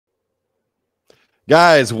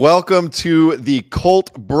Guys, welcome to the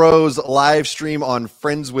Cult Bros live stream on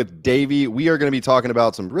Friends with Davey. We are going to be talking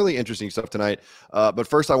about some really interesting stuff tonight. But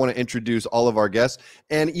first, I want to introduce all of our guests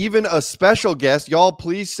and even a special guest. Y'all,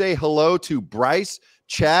 please say hello to Brice,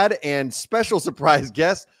 Chad, and special surprise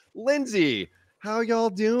guest, Lindsey. How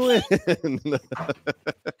y'all doing?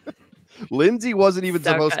 Lindsey wasn't even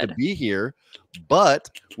supposed to be here,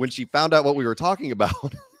 but when she found out what we were talking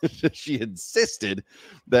about, she insisted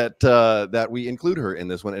that that we include her in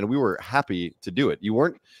this one, and we were happy to do it. You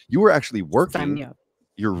were actually working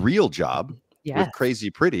your real job with Crazy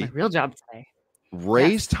Pretty. My real job today.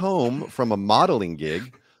 Raised home from a modeling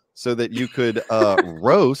gig so that you could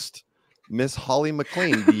roast Miss Holly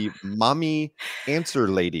McLean, the mommy answer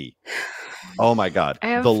lady. Oh my God.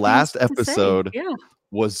 The last episode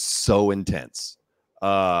was so intense.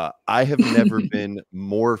 I have never been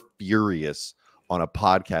more furious on a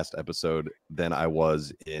podcast episode than I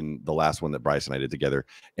was in the last one that Brice and I did together.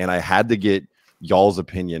 And I had to get y'all's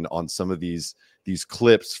opinion on some of these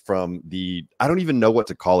clips from the, I don't even know what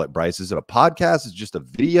to call it, Brice. Is it a podcast? Is it just a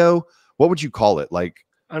video? What would you call it? Like,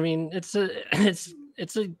 I mean, it's a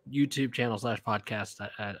YouTube channel /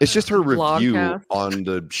 podcast. It's just her review on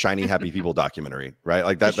the Shiny Happy People documentary, right?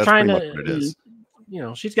 Like that's pretty much what it is. You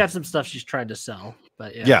know, she's got some stuff she's tried to sell,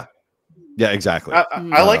 but yeah, exactly.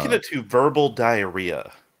 I liken it to verbal diarrhea.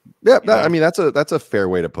 Yeah, I mean that's a fair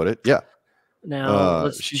way to put it. Yeah. Now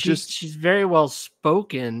she's very well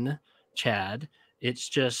spoken, Chad. It's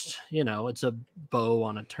just, you know, it's a bow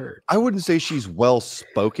on a turd. I wouldn't say she's well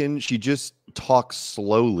spoken. She just talks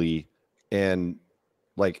slowly and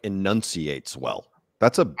like enunciates well.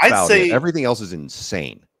 That's about it. Everything else is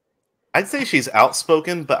insane. I'd say she's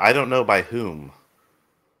outspoken, but I don't know by whom.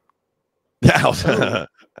 Yeah. Yeah.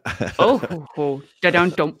 Well,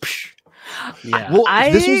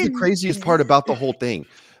 this was the craziest part about the whole thing.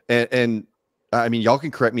 And I mean, y'all can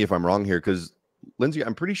correct me if I'm wrong here, because Lindsey,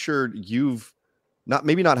 I'm pretty sure you've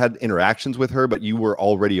maybe not had interactions with her, but you were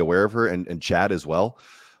already aware of her, and Chad as well.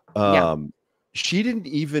 She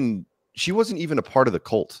wasn't even a part of the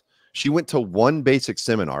cult. She went to one basic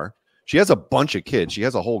seminar. She has a bunch of kids. She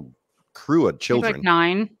has a whole crew of children. Like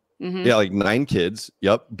 9. Mm-hmm. Yeah, like 9 kids.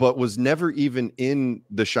 Yep. But was never even in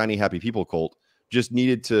the Shiny Happy People cult. Just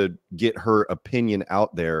needed to get her opinion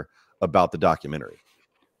out there about the documentary.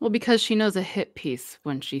 Well, because she knows a hit piece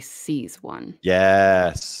when she sees one.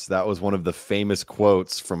 Yes. That was one of the famous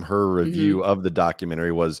quotes from her review of the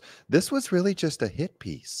documentary was, this was really just a hit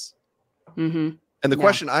piece. Mm-hmm. And the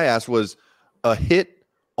question I asked was, a hit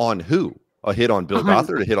on who? A hit on Bill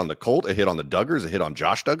Gothard, a hit on the cult, a hit on the Duggars, a hit on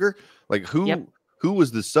Josh Duggar? Like who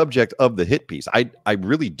was the subject of the hit piece? I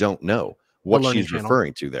really don't know what she's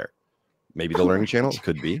referring to there. Maybe the Learning Channel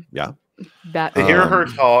could be. Yeah. To hear her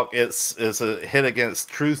talk, it's a hit against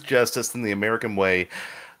truth, justice, and the American way.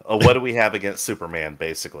 What do we have against Superman?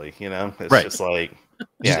 Basically, you know, it's just like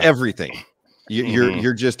just everything.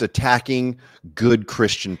 You're just attacking good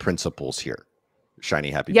Christian principles here.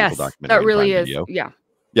 Shiny Happy People documentary. That really is. Video. Yeah.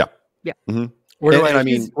 Mm-hmm.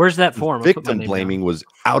 Where's that form? Victim blaming was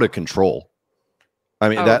out of control. I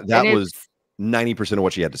mean, that was 90% of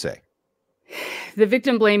what she had to say. The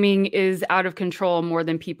victim blaming is out of control more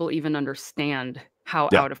than people even understand how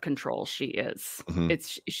out of control she is. Mm-hmm.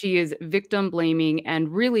 She is victim blaming and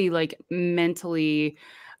really like mentally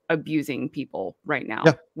abusing people right now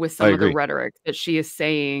with some of the rhetoric that she is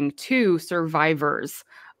saying to survivors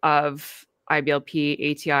of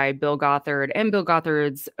IBLP, ATI, Bill Gothard, and Bill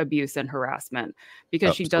Gothard's abuse and harassment,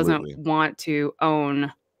 because she doesn't want to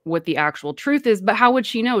own what the actual truth is. But how would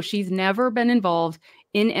she know? She's never been involved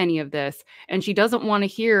in any of this, and she doesn't want to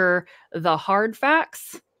hear the hard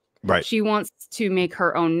facts. Right. She wants to make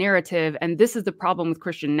her own narrative. And this is the problem with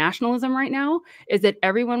Christian nationalism right now, is that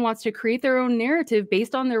everyone wants to create their own narrative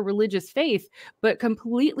based on their religious faith, but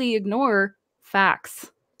completely ignore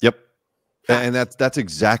facts. Yep. And that's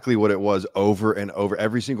exactly what it was over and over.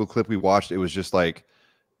 Every single clip we watched, it was just like,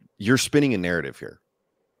 you're spinning a narrative here.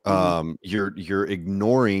 You're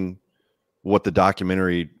ignoring what the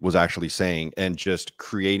documentary was actually saying and just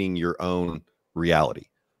creating your own reality.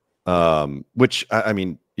 Which I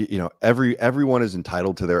mean, you know, everyone is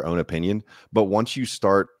entitled to their own opinion, but once you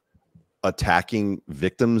start attacking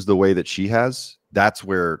victims the way that she has, that's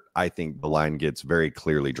where I think the line gets very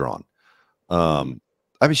clearly drawn.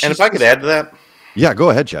 I mean, and if I could add to that. Yeah,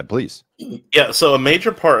 go ahead, Chad, please. Yeah, so a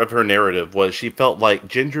major part of her narrative was she felt like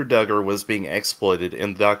Ginger Duggar was being exploited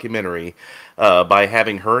in the documentary by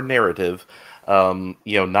having her narrative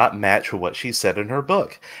not match with what she said in her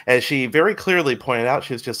book. As she very clearly pointed out,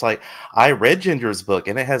 she was just like, I read Ginger's book,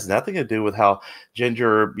 and it has nothing to do with how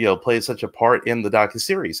Ginger, plays such a part in the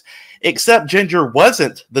docuseries. Except Ginger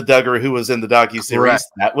wasn't the Duggar who was in the docuseries. Right.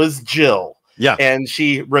 That was Jill. Yeah. And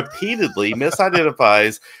she repeatedly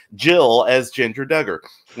misidentifies Jill as Ginger Duggar.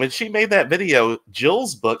 When she made that video,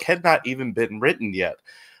 Jill's book had not even been written yet.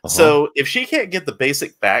 So if she can't get the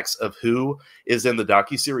basic facts of who is in the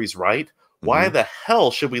docuseries right, why the hell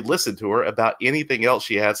should we listen to her about anything else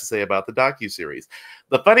she has to say about the docuseries?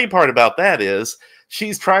 The funny part about that is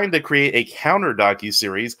she's trying to create a counter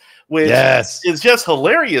docuseries, which is just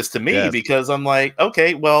hilarious to me because I'm like,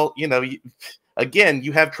 okay, well, again,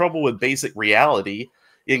 you have trouble with basic reality,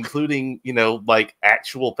 including, like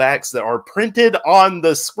actual facts that are printed on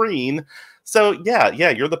the screen. So yeah,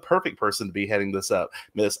 you're the perfect person to be heading this up,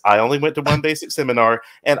 Miss. I only went to one basic seminar,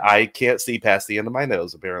 and I can't see past the end of my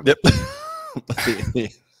nose, apparently.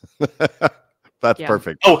 Yep. That's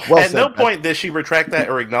perfect. Oh, well at no point did she retract that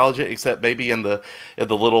or acknowledge it, except maybe in the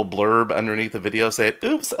little blurb underneath the video saying,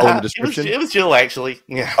 "Oops, in the description, it was Jill actually."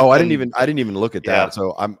 Yeah. Oh, I didn't even look at that,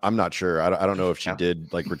 so I'm not sure. I don't know if she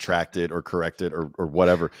did like retract it or correct it or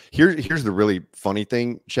whatever. Here's the really funny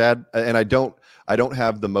thing, Chad, and I don't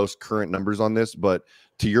have the most current numbers on this, but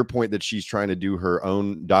to your point that she's trying to do her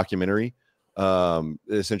own documentary,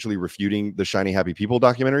 essentially refuting the Shiny Happy People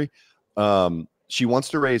documentary. She wants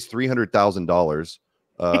to raise $300,000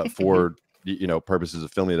 for purposes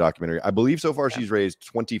of filming the documentary. I believe so far she's raised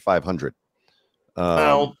 $2,500,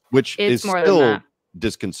 which is still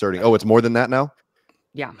disconcerting. Oh, it's more than that now?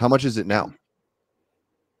 Yeah. How much is it now?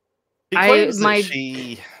 Go ahead.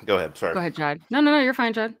 Sorry. Go ahead, Chad. No, you're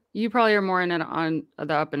fine, Chad. You probably are more in it on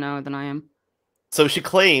the up and no than I am. So she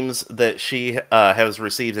claims that she has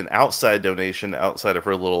received an outside donation outside of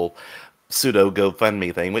her little pseudo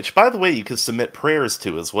GoFundMe thing, which, by the way, you can submit prayers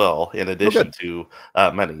to as well, in addition to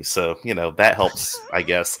money. So, that helps, I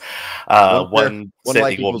guess. One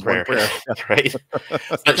cent equals prayer. Right?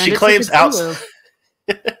 But she claims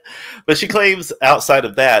But she claims outside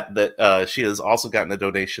of that she has also gotten a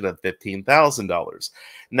donation of $15,000.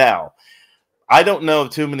 Now, I don't know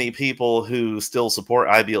of too many people who still support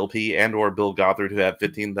IBLP and or Bill Gothard who have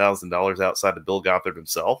 $15,000 outside of Bill Gothard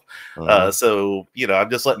himself. So, I'm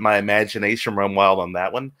just letting my imagination run wild on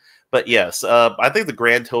that one. But yes, I think the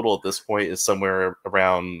grand total at this point is somewhere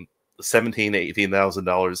around $17,000 to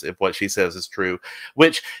 $18,000 if what she says is true,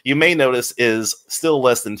 which you may notice is still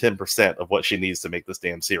less than 10% of what she needs to make this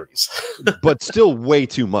damn series. But still way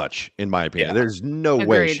too much, in my opinion. There's no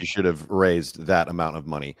way she should have raised that amount of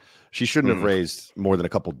money. She shouldn't have raised more than a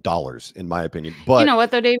couple dollars, in my opinion. But you know what,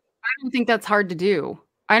 though, Dave? I don't think that's hard to do.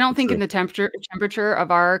 I don't think in the temperature of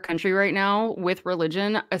our country right now with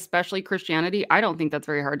religion, especially Christianity, I don't think that's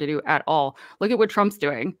very hard to do at all. Look at what Trump's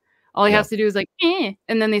doing. All he has to do is like,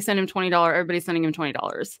 and then they send him $20. Everybody's sending him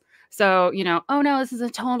 $20. So, oh no, this is a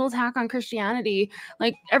total attack on Christianity.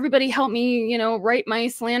 Like, everybody help me, write my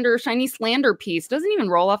shiny slander piece. Doesn't even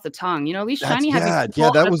roll off the tongue. At least Shiny Happy.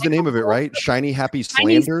 Yeah, that was the name of it, right? Shiny Happy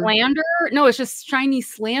Slander. Shiny Slander? No, it's just Shiny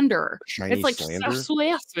Slander. It's like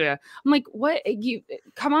slander. I'm like, what?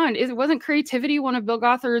 Come on. Wasn't creativity one of Bill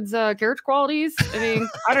Gothard's character qualities? I mean,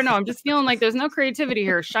 I don't know. I'm just feeling like there's no creativity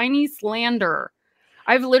here. Shiny Slander.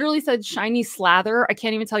 I've literally said shiny slather. I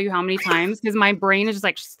can't even tell you how many times because my brain is just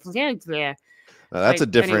like, that's a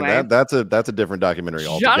different. Anyway. That's a different documentary.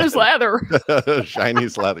 Shiny slather. Shiny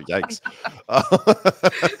slather. Yikes.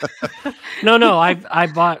 No. I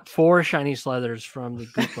bought 4 shiny slathers from the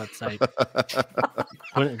Goop website.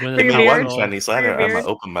 When one shiny slather, I'm gonna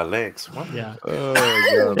open my legs. What? Yeah.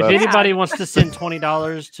 If anybody wants to send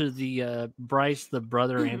 $20 to the Brice, the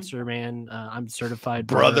brother answer man, I'm certified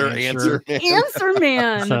brother answer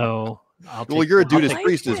man. So, you're a Judas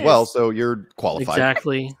priest as well, so you're qualified.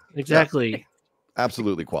 Exactly. Yeah.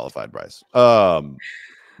 Absolutely qualified, Brice.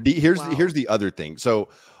 Here's the other thing. So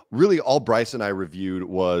really all Brice and I reviewed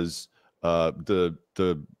was the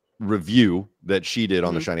review that she did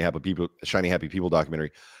on the Shiny Happy People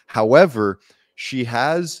documentary. However, she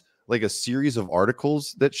has like a series of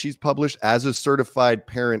articles that she's published as a certified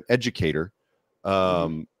parent educator.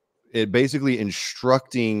 It basically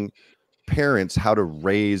instructing parents how to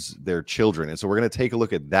raise their children. And so we're going to take a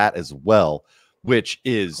look at that as well, which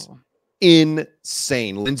is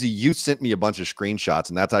insane. Lindsay, you sent me a bunch of screenshots,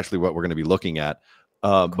 and that's actually what we're going to be looking at.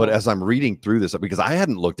 But as I'm reading through this, because I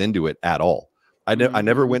hadn't looked into it at all, I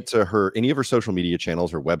never went to any of her social media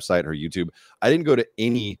channels, her website, her YouTube. I didn't go to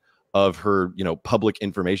any of her, public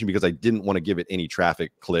information because I didn't want to give it any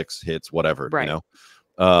traffic, clicks, hits, whatever,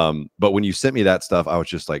 But when you sent me that stuff, I was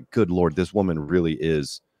just like, good Lord, this woman really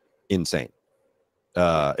is insane.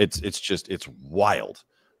 It's wild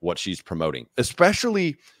what she's promoting,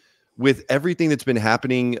 especially with everything that's been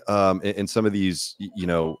happening in some of these, you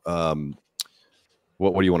know,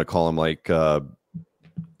 what do you want to call them, like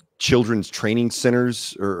children's training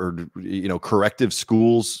centers or you know, corrective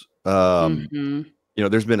schools. You know,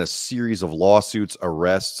 there's been a series of lawsuits,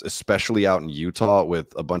 arrests, especially out in Utah with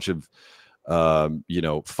a bunch of you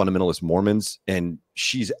know, fundamentalist Mormons, and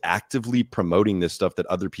she's actively promoting this stuff that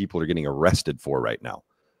other people are getting arrested for right now.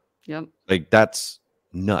 Yep. Like, that's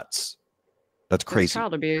nuts. That's crazy. It's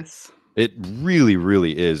child abuse. It really,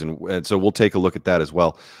 really is. And so we'll take a look at that as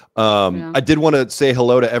well. I did want to say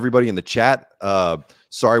hello to everybody in the chat.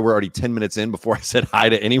 Sorry, we're already 10 minutes in before I said hi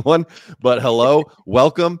to anyone, but hello,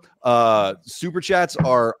 welcome. Super chats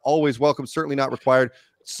are always welcome, certainly not required.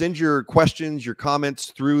 Send your questions, your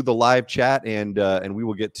comments through the live chat, and we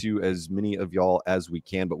will get to as many of y'all as we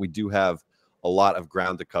can, but we do have a lot of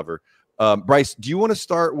ground to cover. Brice, do we want to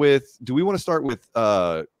start with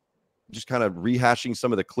just kind of rehashing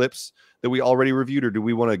some of the clips that we already reviewed, or do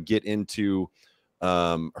we want to get into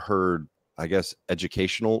her, I guess,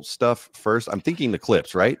 educational stuff first? I'm thinking the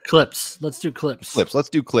clips, right? Clips. Let's do clips. Let's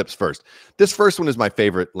do clips first. This first one is my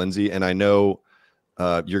favorite, Lindsay, and I know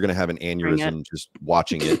you're going to have an aneurysm just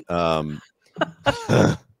watching it.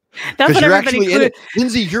 That's what you're everybody actually in it.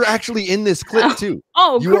 Lindsay, you're actually in this clip too.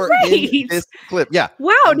 Oh, you great. are in this clip. Yeah.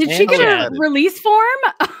 Wow. Did she get a release form?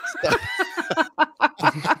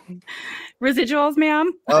 Residuals,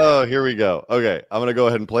 ma'am. Oh, here we go. Okay, I'm gonna go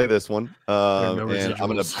ahead and play this one. And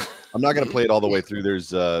I'm not gonna play it all the way through.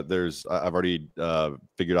 I've already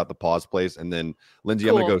figured out the pause place, and then Lindsay,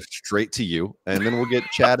 I'm gonna go straight to you, and then we'll get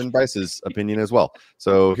Chad and Brice's opinion as well.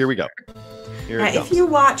 So here we go. If you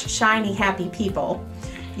watch Shiny Happy People,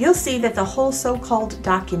 you'll see that the whole so-called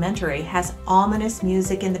documentary has ominous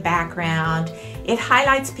music in the background. It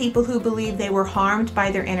highlights people who believe they were harmed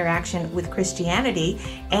by their interaction with Christianity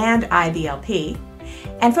and IBLP,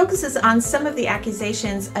 and focuses on some of the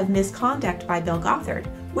accusations of misconduct by Bill Gothard,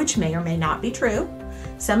 which may or may not be true.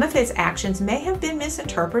 Some of his actions may have been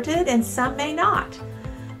misinterpreted and some may not.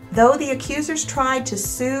 Though the accusers tried to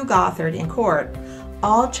sue Gothard in court,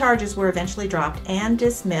 all charges were eventually dropped and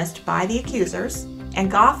dismissed by the accusers, and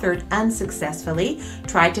Gothard unsuccessfully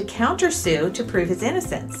tried to countersue to prove his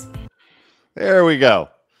innocence. There we go.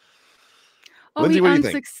 Oh, Lindsay, he what do you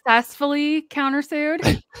think? unsuccessfully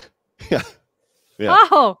countersued? Yeah.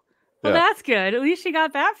 Oh, well, that's good. At least she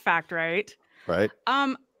got that fact right. Right.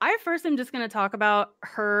 I first am just going to talk about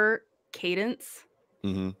her cadence,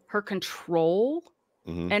 her control,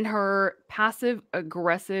 and her passive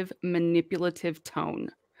aggressive manipulative tone.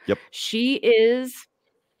 Yep. She is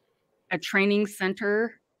a training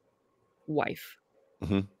center wife.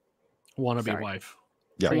 Wannabe wife.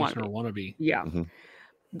 Yeah. Wannabe. Yeah.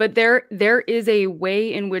 But there is a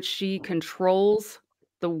way in which she controls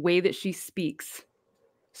the way that she speaks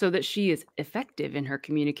so that she is effective in her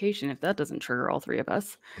communication, if that doesn't trigger all three of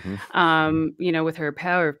us, you know, with her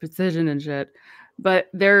power of precision and shit. But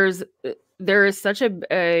there is such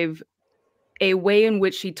a way in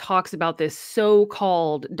which she talks about this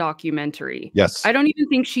so-called documentary. Yes. I don't even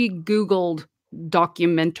think she Googled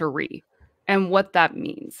documentary and what that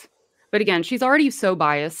means. But again, she's already so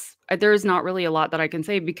biased. There is not really a lot that I can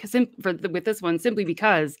say because with this one, simply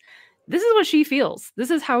because this is what she feels.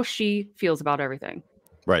 This is how she feels about everything.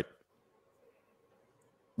 Right.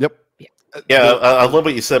 Yep. Yeah, I love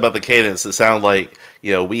what you said about the cadence. It sounded like,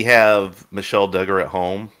 you know, we have Michelle Duggar at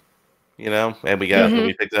home, you know, and we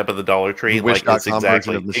picked it up at the Dollar Tree. Wish.com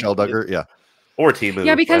version of Michelle Duggar, yeah. Or T-Move.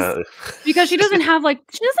 Yeah, because she doesn't have like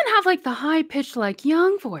the high pitched like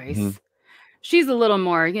young voice. She's a little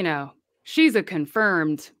more, you know, she's a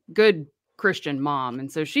confirmed good Christian mom,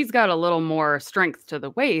 and so she's got a little more strength to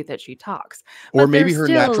the way that she talks. Or maybe her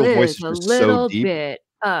natural voice is just so deep.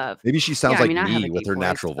 Maybe she sounds like me with her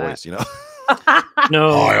natural voice, you know.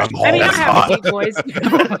 No, I mean, I have a deep voice.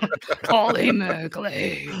 Holly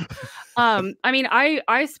McLean. I mean,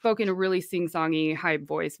 I spoke in a really sing-songy, high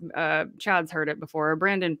voice. Chad's heard it before.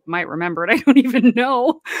 Brandon might remember it. I don't even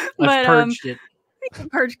know. I've purged it.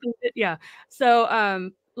 Purged it, yeah.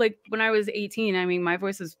 So, like when I was 18, I mean, my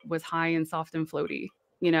voice was high and soft and floaty,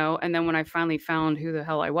 you know. And then when I finally found who the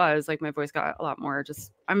hell I was, like my voice got a lot more.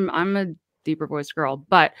 Just I'm a deeper voiced girl,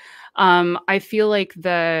 but I feel like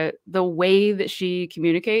the way that she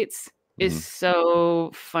communicates is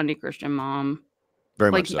so funny Christian mom.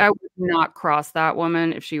 Very like much so. I would not cross that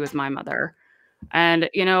woman if she was my mother. And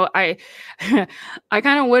you know, I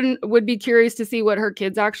kind of would be curious to see what her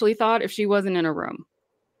kids actually thought if she wasn't in a room.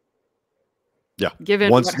 Yeah. Given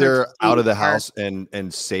once they're out of the house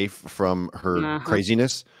and safe from her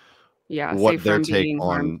craziness, what their take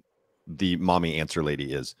on the mommy answer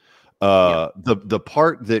lady is. Yeah. The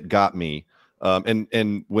part that got me,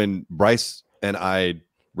 and when Brice and I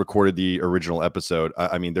recorded the original episode,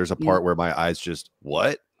 I mean, there's a part where my eyes just,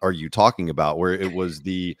 what are you talking about? Where it was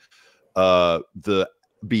the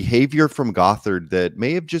behavior from Gothard that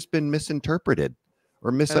may have just been misinterpreted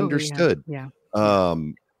or misunderstood. Yeah.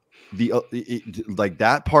 Like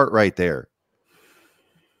that part right there,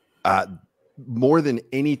 more than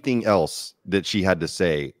anything else that she had to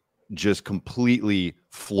say, just completely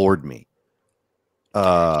floored me.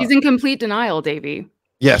 She's in complete denial, Davey.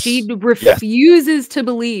 Yes. She refuses to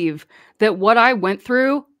believe that what I went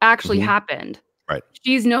through actually happened. Right.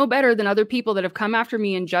 She's no better than other people that have come after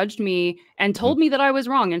me and judged me and told me that I was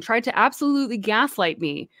wrong and tried to absolutely gaslight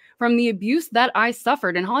me from the abuse that I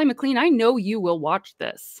suffered. And Holly McLean, I know you will watch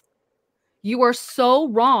this. You are so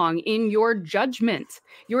wrong in your judgment.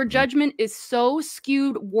 Your judgment is so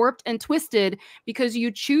skewed, warped, and twisted because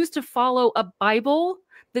you choose to follow a Bible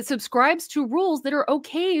that subscribes to rules that are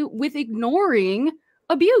okay with ignoring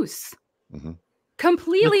abuse.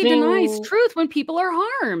 Completely denies truth when people are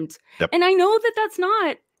harmed. And I know that that's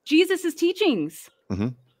not Jesus's teachings.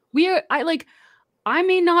 I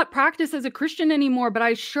may not practice as a Christian anymore, but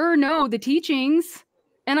I sure know the teachings.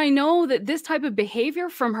 And I know that this type of behavior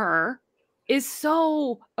from her is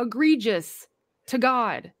so egregious to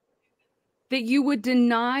God that you would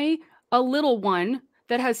deny a little one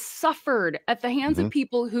that has suffered at the hands of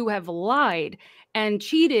people who have lied and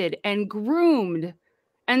cheated and groomed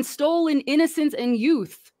and stolen innocence and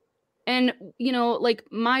youth. And, you know, like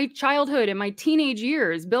my childhood and my teenage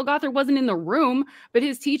years, Bill Gothard wasn't in the room, but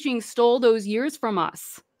his teaching stole those years from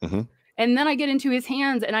us. And then I get into his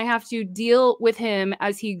hands and I have to deal with him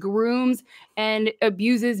as he grooms and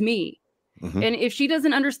abuses me. And if she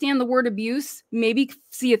doesn't understand the word abuse, maybe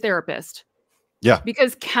see a therapist. Yeah.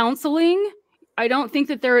 Because counseling, I don't think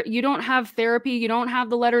that you don't have therapy. You don't have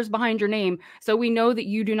the letters behind your name. So we know that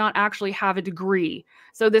you do not actually have a degree.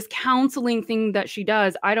 So this counseling thing that she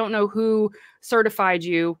does, I don't know who certified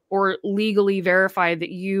you or legally verified that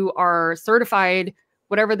you are certified,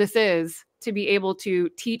 whatever this is, to be able to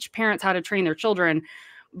teach parents how to train their children.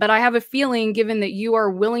 But I have a feeling, given that you are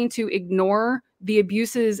willing to ignore the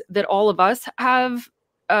abuses that all of us have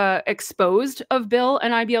exposed of Bill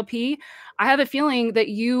and IBLP, I have a feeling that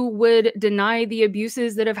you would deny the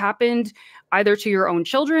abuses that have happened either to your own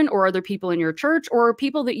children or other people in your church or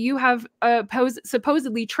people that you have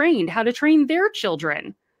supposedly trained how to train their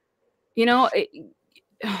children. You know,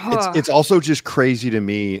 it's also just crazy to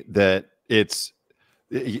me that it's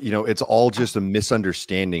all just a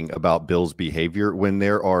misunderstanding about Bill's behavior when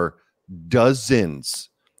there are dozens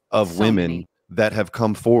of women that have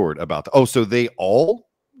come forward about so they all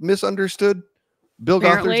misunderstood Bill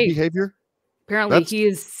Gothard's behavior. Apparently he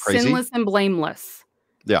is sinless and blameless.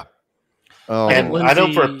 Yeah. And Lindsey, I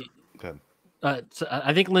know for so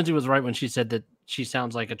I think Lindsey was right when she said that she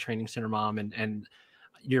sounds like a training center mom, and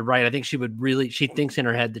you're right. I think she thinks in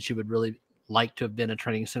her head that she would really like to have been a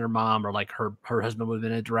training center mom, or like her husband would have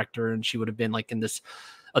been a director and she would have been like in this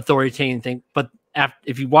authoritarian thing. But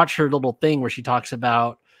if you watch her little thing where she talks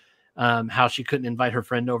about how she couldn't invite her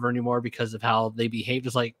friend over anymore because of how they behaved,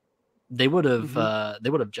 it's like they would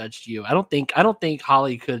have judged you. I don't think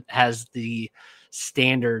Holly has the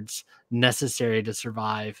standards necessary to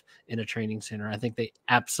survive in a training center. I think they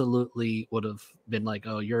absolutely would have been like,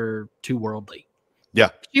 oh, you're too worldly. Yeah.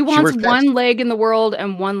 She wants one leg in the world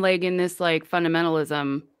and one leg in this like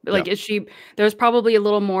fundamentalism. Like there's probably a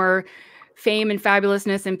little more fame and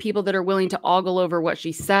fabulousness and people that are willing to ogle over what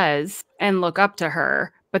she says and look up to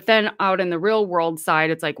her. But then out in the real world side,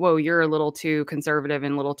 it's like, whoa, you're a little too conservative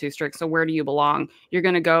and a little too strict. So where do you belong? You're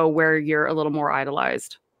going to go where you're a little more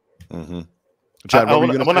idolized. Chad, I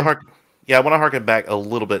want to harken back a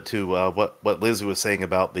little bit to what Liz was saying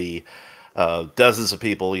about the dozens of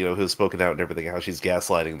people, who've spoken out and everything, how she's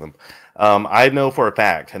gaslighting them. I know for a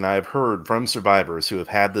fact, and I've heard from survivors who have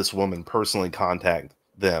had this woman personally contact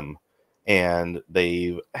them, and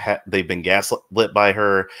they've been gaslit by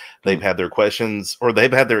her. They've had their questions, or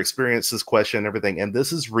they've had their experiences questioned, everything. And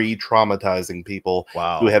this is re-traumatizing people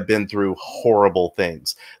who have been through horrible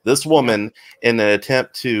things. This woman, in an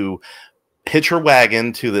attempt to hitch her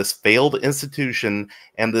wagon to this failed institution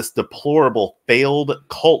and this deplorable failed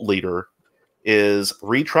cult leader, is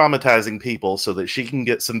re-traumatizing people so that she can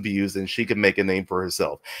get some views and she can make a name for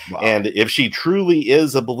herself. And if she truly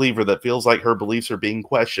is a believer that feels like her beliefs are being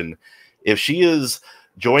questioned, if she is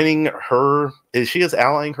if she is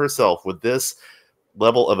allying herself with this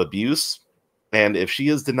level of abuse, and if she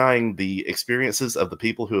is denying the experiences of the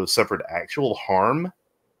people who have suffered actual harm,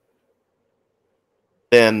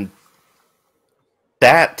 then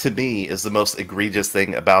That, to me, is the most egregious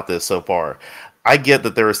thing about this so far. I get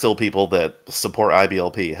that there are still people that support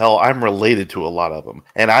IBLP. Hell, I'm related to a lot of them,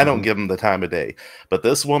 and I don't give them the time of day. But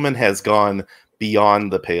this woman has gone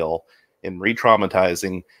beyond the pale in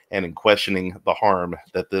re-traumatizing and in questioning the harm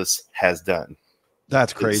that this has done.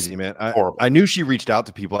 That's crazy, man. I knew she reached out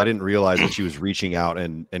to people. I didn't realize that she was reaching out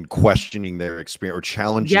and questioning their experience or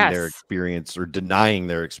challenging their experience or denying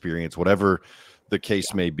their experience, whatever the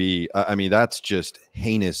case may be. I mean, that's just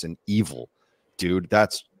heinous and evil, dude.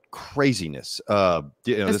 That's craziness.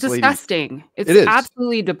 It's disgusting. It is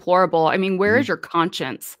absolutely deplorable. I mean, where is your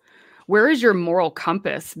conscience? Where is your moral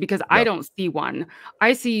compass? Because I don't see one.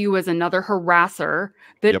 I see you as another harasser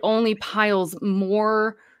that only piles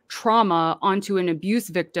more trauma onto an abuse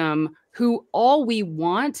victim who all we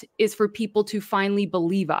want is for people to finally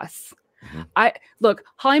believe us. Look,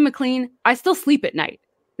 Holly McLean, I still sleep at night.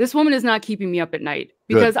 This woman is not keeping me up at night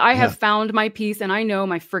because I have found my peace and I know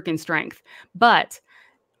my freaking strength. But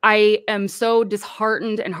I am so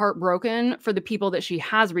disheartened and heartbroken for the people that she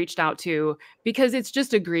has reached out to because it's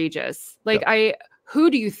just egregious. Like, who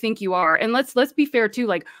do you think you are? And let's be fair too,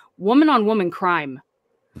 like woman on woman crime.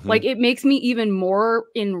 Like, it makes me even more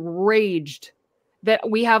enraged that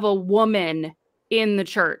we have a woman in the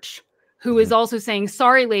church who is also saying,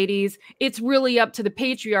 sorry, ladies, it's really up to the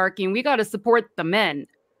patriarchy and we got to support the men.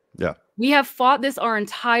 Yeah. We have fought this our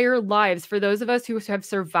entire lives. For those of us who have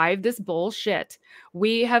survived this bullshit,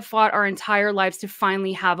 we have fought our entire lives to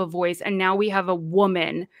finally have a voice. And now we have a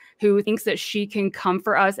woman who thinks that she can come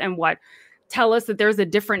for us and tell us that there's a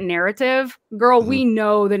different narrative. Girl, we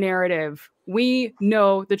know the narrative. We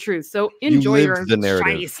know the truth. So enjoy your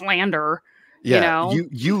shiny slander. Yeah,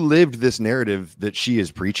 you lived this narrative that she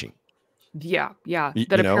is preaching. Yeah.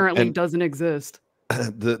 That apparently doesn't exist.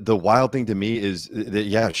 The wild thing to me is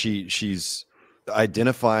that she's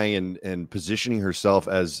identifying and positioning herself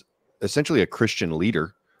as essentially a Christian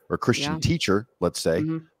leader or Christian teacher, let's say,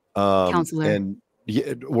 counselor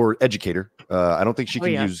or educator. I don't think she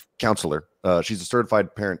can use counselor. She's a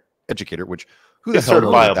certified parent educator, which who the hell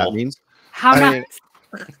knows what that means?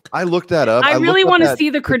 I looked that up. I really want to see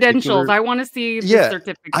the credentials. I want to see the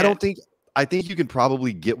certificate. I think you can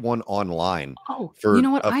probably get one online. Oh, you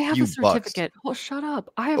know what? I have a certificate. Oh, shut up.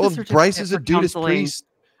 I have a certificate. Brice is a Dudeist priest,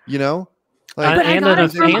 you know? Like, but I got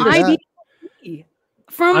it from IBLP.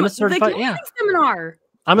 From the counseling seminar.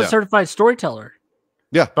 I'm a certified storyteller.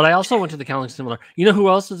 Yeah. But I also went to the counseling seminar. You know who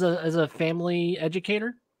else is a family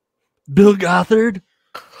educator? Bill Gothard.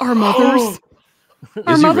 Our mothers.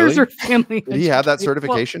 Our mothers are family. Did he have that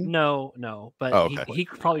certification? Well, no. But he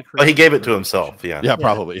probably. He gave it to himself. Yeah,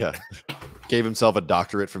 probably. Yeah, gave himself a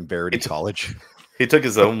doctorate from Verity College. He took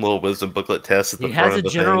his own little wisdom booklet test. He has a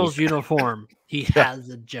general's uniform. He has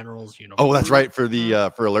a general's uniform. Oh, that's right, for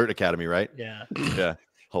the for Alert Academy, right? Yeah. Yeah.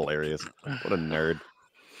 Hilarious. What a nerd.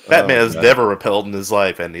 That man has never repelled in his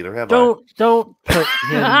life, and neither have I. Don't put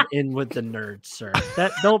him in with the nerds, sir.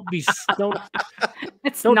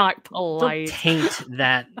 It's not polite. Don't taint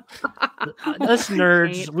that. Us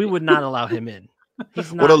nerds, we would not allow him in.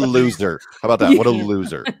 He's not what a loser. How about that? What a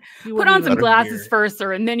loser. Put on some glasses first,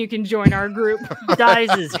 sir, and then you can join our group.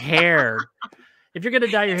 Dyes his hair. If you're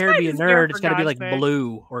gonna dye your hair to be a nerd, it's gotta be like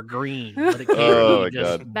blue or green. Oh my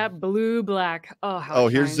God. That blue black. Oh,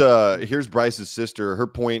 here's Brice's sister. Her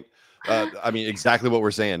point. I mean, exactly what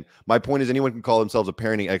we're saying. My point is, anyone can call themselves a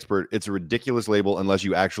parenting expert. It's a ridiculous label unless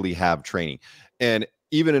you actually have training. And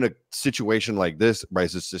even in a situation like this,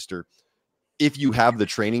 Brice's sister, if you have the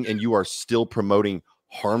training and you are still promoting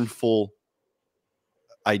harmful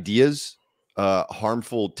ideas,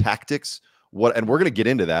 harmful tactics, and we're going to get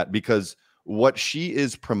into that because what she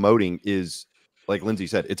is promoting is, like Lindsay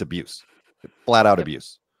said, it's abuse, flat out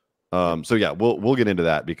abuse. So yeah, we'll get into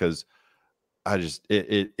that because I just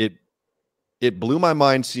it blew my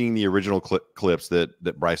mind seeing the original clips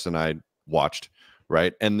that Brice and I watched,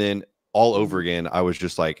 right? And then all over again, I was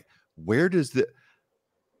just like, where does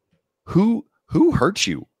who hurt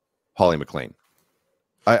you, Holly McLean?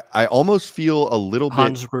 I almost feel a little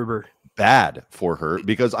bit bad for her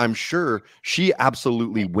because I'm sure she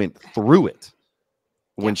absolutely went through it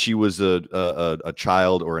when she was a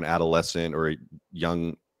child or an adolescent or a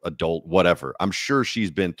young adult, whatever. I'm sure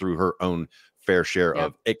she's been through her own fair share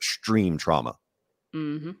of extreme trauma.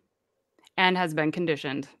 And has been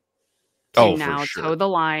conditioned to now toe the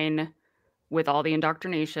line with all the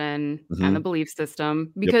indoctrination and the belief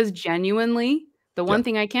system because genuinely the one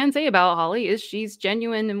thing I can say about Holly is she's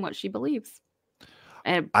genuine in what she believes.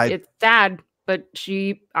 And it's sad, but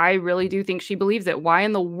I really do think she believes it. Why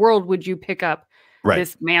in the world would you pick up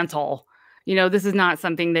this mantle you know, this is not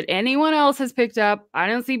something that anyone else has picked up. I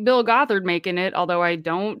don't see Bill Gothard making it, although I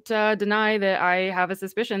don't deny that I have a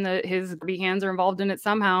suspicion that his hands are involved in it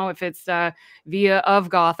somehow, if it's via of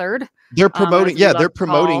Gothard. They're promoting, they're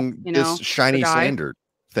promoting this shiny slander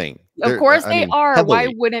thing. Of course they are. Heavily. Why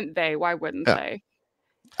wouldn't they? Why wouldn't they?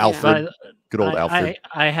 Alfred, good old Alfred.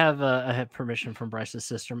 I have permission from Brice's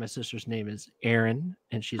sister. My sister's name is Erin,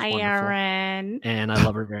 and she's wonderful. Erin. And I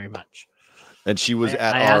love her very much. And she was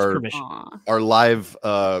at our live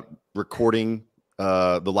recording,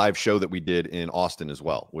 the live show that we did in Austin as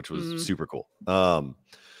well, which was super cool.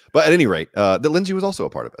 But at any rate, that Lindsey was also a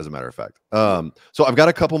part of, as a matter of fact. So I've got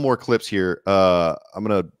a couple more clips here.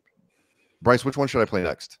 Brice, which one should I play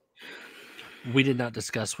next? We did not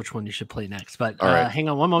discuss which one you should play next, but right. Hang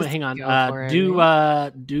on one moment. Hang on. Do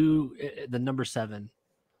the number 7.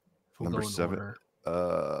 Number 7.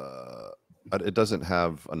 It doesn't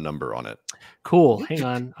have a number on it. Cool. Hang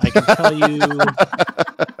on. I can tell you.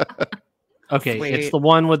 Okay, Sweet. It's the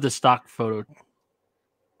one with the stock photo.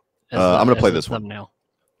 I'm going to play this one. I'm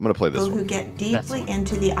going to play this one. Who get deeply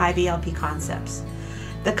into the IBLP concepts.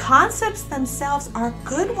 The concepts themselves are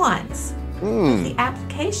good ones. The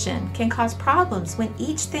application can cause problems when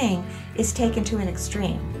each thing is taken to an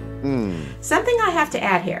extreme. Something I have to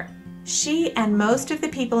add here. She and most of the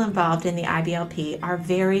people involved in the IBLP are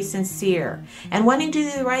very sincere and wanting to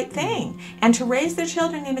do the right thing and to raise their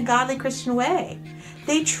children in a godly Christian way.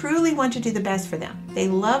 They truly want to do the best for them. They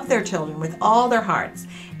love their children with all their hearts,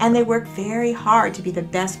 and they work very hard to be the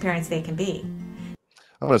best parents they can be.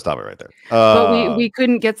 I'm going to stop it right there. But we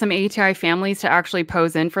couldn't get some ATI families to actually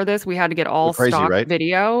pose in for this. We had to get all stock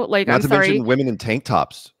video. Like, Not to mention women in tank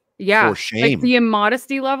tops. Yeah. For shame. Like the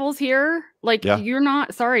immodesty levels here. Like, you're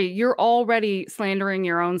not, you're already slandering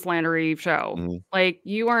your own slandery show. Like,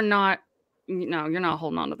 you are not, you're not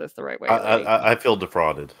holding on to this the right way. I feel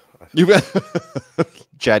defrauded.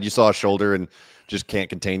 Chad, you saw a shoulder and just can't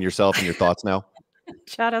contain yourself and your thoughts now?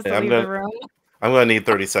 Chad has to leave the room. I'm gonna need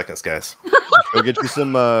 30 seconds, guys. Go get you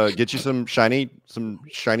some shiny smear,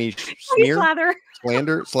 slather.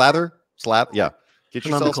 Yeah, get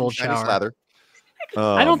yourself some shiny slather.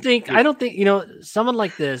 I don't think someone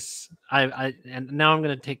like this. And now I'm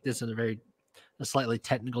going to take this in a slightly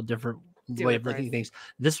technical, different way of looking at things.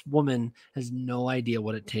 This woman has no idea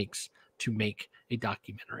what it takes to make a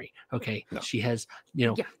documentary. Okay, she has,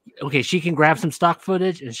 okay, she can grab some stock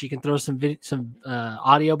footage and she can throw some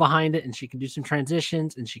audio behind it, and she can do some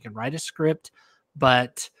transitions and she can write a script.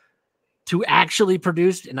 But to actually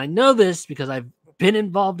produce, and I know this because I've been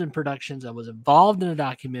involved in productions. I was involved in a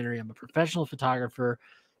documentary. I'm a professional photographer.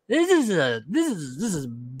 This is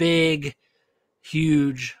big,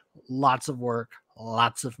 huge, lots of work,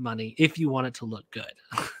 lots of money if you want it to look good.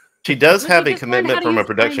 She does have a commitment from a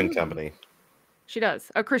production company. She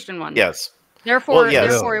does, a Christian one. Yes. Therefore,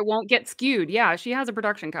 it won't get skewed. Yeah, she has a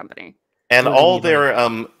production company. And all their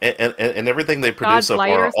and everything they produce so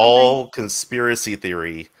far are all conspiracy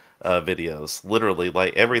theory videos. Literally,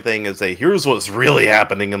 like everything is a here's what's really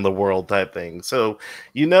happening in the world type thing. So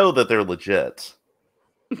you know that they're legit.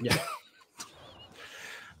 Yeah.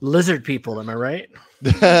 Lizard people, am I right?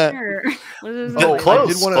 Sure.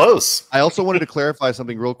 Close. I also wanted to clarify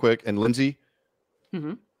something real quick. And Lindsey,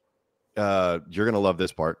 you're gonna love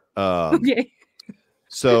this part. Okay.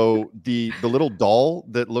 So the little doll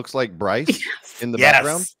that looks like Brice in the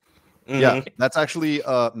background, that's actually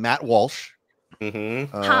Matt Walsh,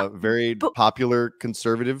 very popular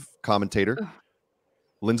conservative commentator.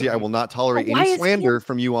 Lindsey, I will not tolerate any slander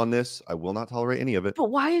from you on this. I will not tolerate any of it.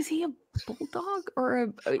 But why is he a bulldog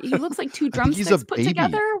or he looks like two drumsticks put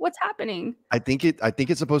together? What's happening? I think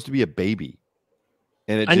it's supposed to be a baby.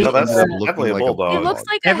 And it just definitely like a bulldog. It looks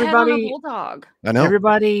like everybody, a head on a bulldog. I know.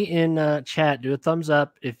 Everybody in chat, do a thumbs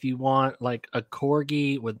up if you want like a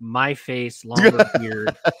corgi with my face, longer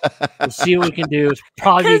beard. We'll see what we can do. It's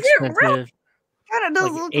probably expensive. God, it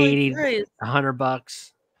does look $80, like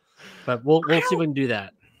 $100, but we'll see if we can do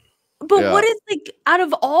that. But what is like out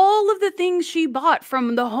of all of the things she bought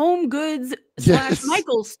from the Home Goods /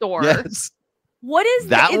 Michael's store? Yes. What is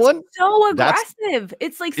that one? It's so aggressive.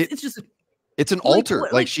 It's like it's just. It's an altar.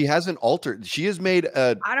 Like she has an altar. She has made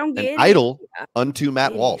an idol unto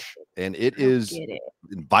Matt Walsh, and it is in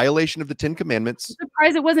violation of the 10 Commandments. I'm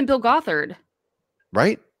surprised it wasn't Bill Gothard.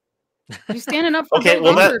 Right? You're standing up for Bill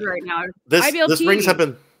Gothard right now.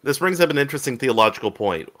 This brings up an interesting theological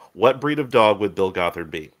point. What breed of dog would Bill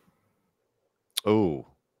Gothard be? Oh,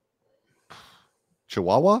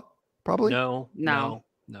 Chihuahua? Probably. No.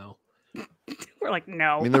 We're like,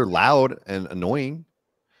 no. I mean, they're loud and annoying.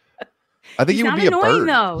 I think he would be a bird.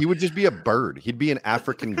 Though. He would just be a bird. He'd be an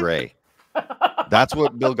African gray. That's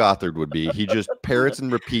what Bill Gothard would be. He just parrots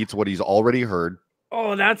and repeats what he's already heard.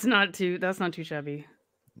 Oh, that's not too shabby.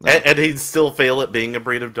 No. And he'd still fail at being a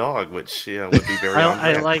breed of dog, which would be very.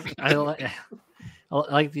 I like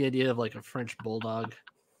the idea of like a French bulldog.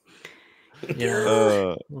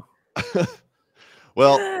 Yeah.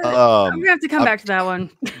 Well, I'm gonna have to come back to that one.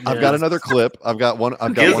 I've got another clip. I've got one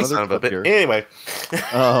other clip here. Anyway,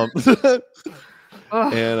 and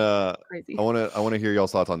crazy. I want to hear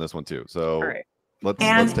y'all's thoughts on this one too. So, all right. let's take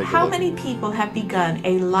a look. How many people have begun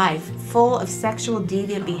a life full of sexual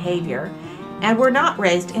deviant behavior and were not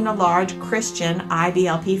raised in a large Christian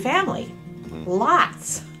IBLP family?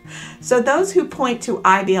 Lots. So those who point to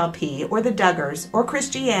IBLP or the Duggars or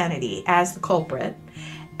Christianity as the culprit,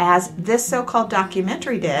 as this so-called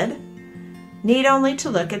documentary did, need only to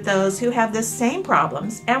look at those who have the same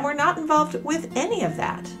problems and were not involved with any of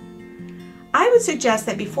that. I would suggest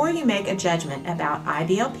that before you make a judgment about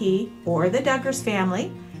IBLP or the Duggars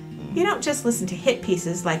family, you don't just listen to hit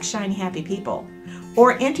pieces like Shiny Happy People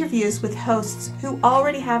or interviews with hosts who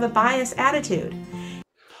already have a biased attitude.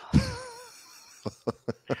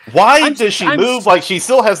 Why does she move like she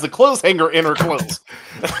still has the clothes hanger in her clothes?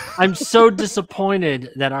 I'm so disappointed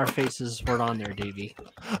that our faces weren't on there, Davey.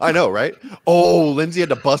 I know, right? Oh, Lindsay had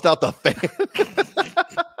to bust out the fan.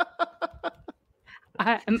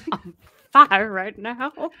 I'm on fire right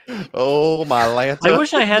now. Oh, my Lanta. I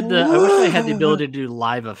wish I had the ability to do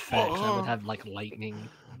live effects. I would have like lightning.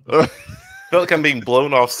 I feel like I'm being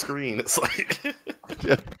blown off screen. It's like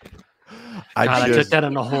I took that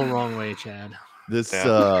in the whole wrong way, Chad. This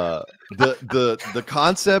the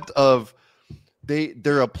concept of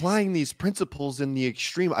they're applying these principles in the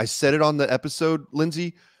extreme. I said it on the episode,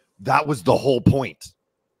 Lindsay. That was the whole point.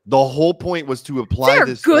 The whole point was to apply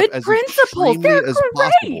this good as principles. They're as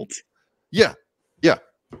great. Possible. Yeah.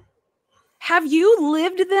 Have you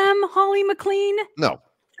lived them, Holly McLean? No.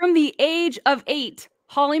 From the age of 8,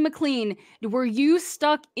 Holly McLean, were you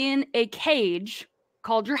stuck in a cage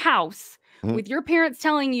called your house with your parents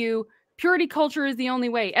telling you purity culture is the only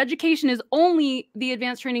way. Education is only the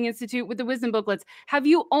Advanced Training Institute with the wisdom booklets. Have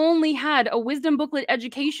you only had a wisdom booklet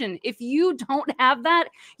education? If you don't have that,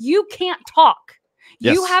 you can't talk.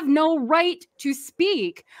 Yes. You have no right to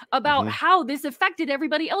speak about how this affected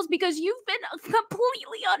everybody else because you've been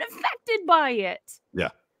completely unaffected by it. Yeah.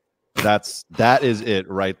 That is it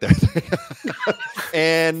right there.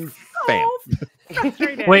 And bam.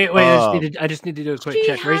 Wait, I just need to do a quick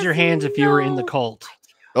check. Raise your hands if you were in the cult.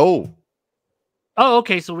 Oh,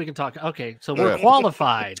 okay, so we can talk. Okay, so we're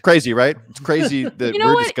qualified. It's crazy, right? It's crazy that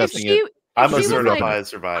we're discussing it. I'm a certified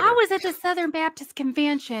survivor. I was at the Southern Baptist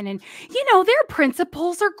Convention, and their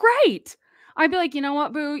principles are great. I'd be like, you know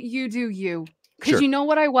what, boo, you do you. Because you know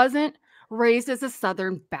what I wasn't? Raised as a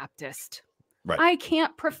Southern Baptist. Right. I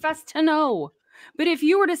can't profess to know. But if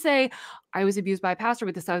you were to say, I was abused by a pastor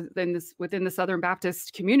within the Southern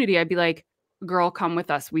Baptist community, I'd be like, girl, come with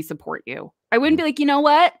us. We support you. I wouldn't be like, you know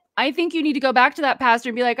what? I think you need to go back to that pastor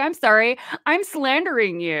and be like, I'm sorry, I'm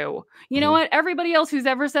slandering you. You know what? Everybody else who's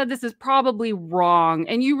ever said this is probably wrong.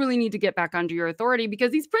 And you really need to get back under your authority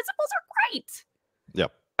because these principles are great.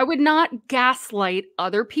 Yep. I would not gaslight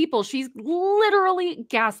other people. She's literally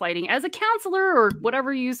gaslighting. As a counselor or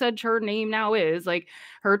whatever you said her name now is, like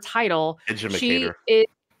her title. Educator.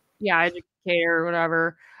 Educator or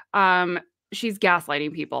whatever. She's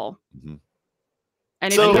gaslighting people.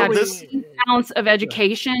 And if so she had this ounce of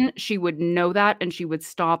education, she would know that and she would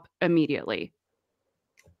stop immediately.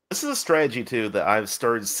 This is a strategy too that I've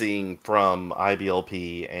started seeing from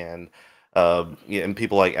IBLP and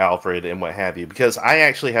people like Alfred and what have you, because I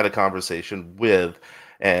actually had a conversation with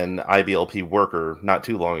an IBLP worker not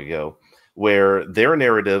too long ago where their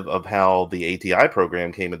narrative of how the ATI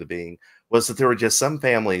program came into being was that there were just some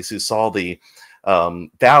families who saw the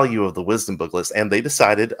value of the wisdom booklets, and they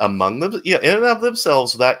decided among them, in and of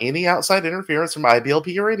themselves, without any outside interference from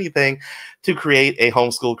IBLP or anything, to create a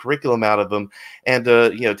homeschool curriculum out of them and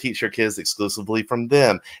teach their kids exclusively from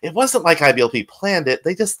them. It wasn't like IBLP planned it;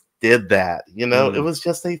 they just did that. It was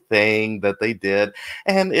just a thing that they did,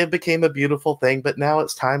 and it became a beautiful thing. But now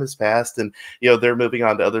time has passed, and they're moving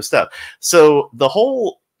on to other stuff. So the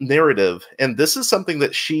whole narrative, and this is something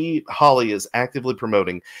that Holly is actively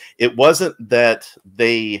promoting. It wasn't that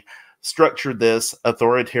they structured this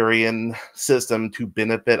authoritarian system to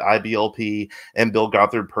benefit IBLP and Bill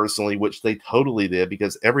Gothard personally, which they totally did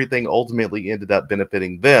because everything ultimately ended up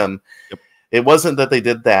benefiting them. Yep. It wasn't that they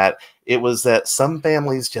did that. It was that some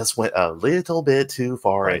families just went a little bit too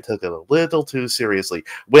far and took it a little too seriously.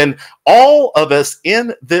 When all of us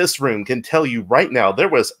in this room can tell you right now, there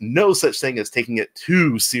was no such thing as taking it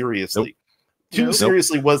too seriously. Too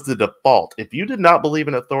seriously was the default. If you did not believe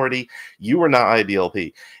in authority, you were not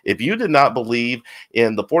IBLP. If you did not believe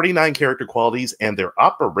in the 49 character qualities and their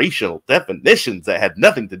operational definitions that had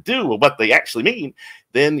nothing to do with what they actually mean,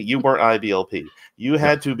 then you weren't IBLP. You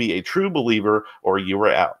had to be a true believer or you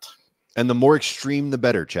were out. And the more extreme, the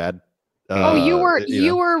better, Chad.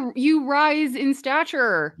 You rise in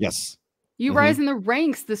stature. Yes. You rise in the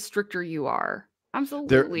ranks, the stricter you are.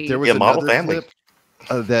 Absolutely. There was another clip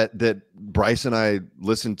that Brice and I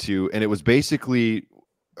listened to, and it was basically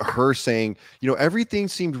her saying, everything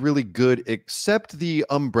seemed really good except the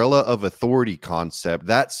umbrella of authority concept.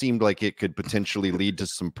 That seemed like it could potentially lead to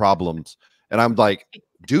some problems. And I'm like,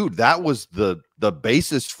 dude, that was the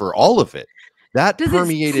basis for all of it. That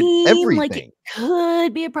permeated everything. Like it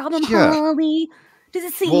could be a problem, Holly. Does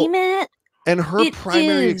it seem it? And her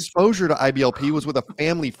primary exposure to IBLP was with a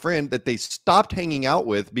family friend that they stopped hanging out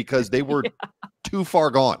with because they were too far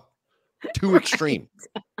gone, too extreme.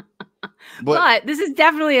 But this is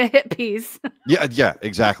definitely a hit piece. Yeah,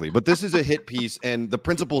 exactly. But this is a hit piece, and the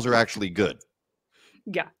principles are actually good.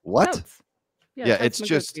 Yeah. What? Yeah, it's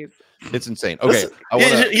just it's insane. Okay,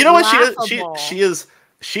 you know what she is?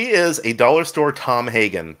 She is a dollar store Tom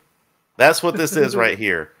Hagen. That's what this is right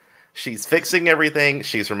here. She's fixing everything.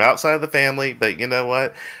 She's from outside of the family, but you know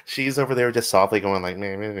what? She's over there just softly going like,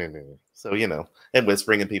 meh, meh, meh, meh. So, and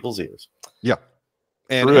whispering in people's ears. Yeah.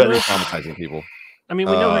 And traumatizing people. I mean,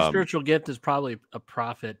 we know her spiritual gift is probably a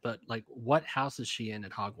prophet, but like, what house is she in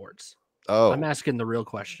at Hogwarts? Oh, I'm asking the real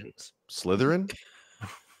questions. Slytherin?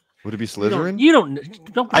 Would it be Slytherin? You don't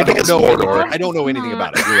I don't know. Mordor. I don't know anything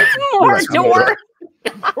about it. Mordor.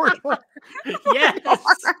 Mordor. Yes.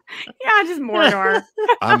 Yeah, just Mordor.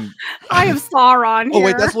 I have Sauron here. Oh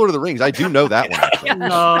wait, that's Lord of the Rings. I do know that one. Actually.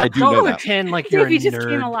 No, I do know that. Pretend like you're a just nerd.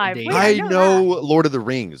 came alive. Wait, I know Lord of the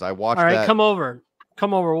Rings. I watched. All right, that. come over.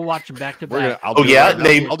 We'll watch them back to back. I'll do it right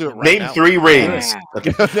name now. 3 rings.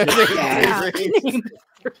 Name 3 rings.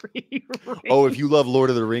 Oh, if you love Lord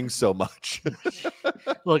of the Rings so much.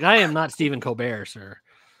 Look, I am not Stephen Colbert, sir.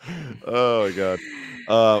 Oh my god.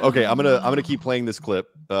 Okay, I'm gonna keep playing this clip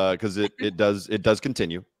because it does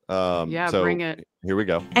continue. So bring it. Here we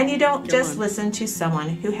go. And you don't just listen to someone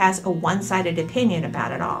who has a one-sided opinion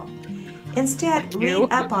about it all. Instead, read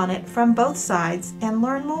up on it from both sides and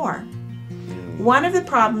learn more. One of the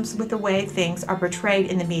problems with the way things are portrayed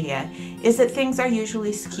in the media is that things are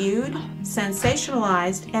usually skewed,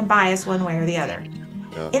 sensationalized, and biased one way or the other.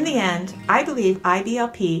 In the end, I believe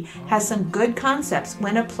IBLP has some good concepts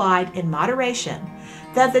when applied in moderation,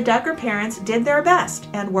 that the Duggar parents did their best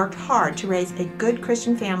and worked hard to raise a good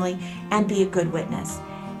Christian family and be a good witness,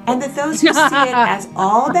 and that those who see it as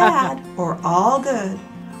all bad or all good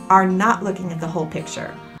are not looking at the whole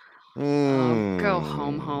picture. Oh, go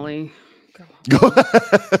home, Holly.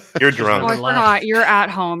 You're drunk. Oh, I forgot. You're at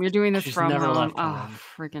home. You're doing this She's from never home. left Oh, home.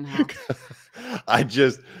 freaking hell. I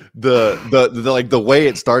just the way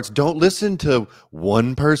it starts. Don't listen to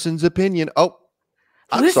one person's opinion. Oh,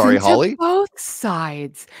 I'm listen sorry, to Holly. Both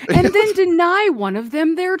sides, and then deny one of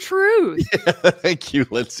them their truth. Yeah, thank you,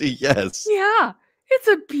 Lindsay. Yes. Yeah, it's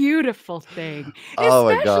a beautiful thing, Oh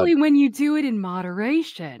my God. especially when you do it in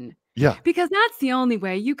moderation. Yeah. Because that's the only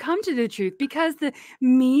way you come to the truth. Because the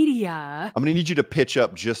media. I'm gonna need you to pitch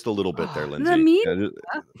up just a little bit there, Lindsay. The media.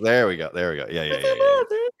 There we go. Yeah.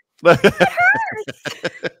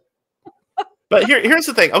 But here's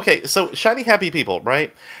the thing. Okay, so Shiny Happy People,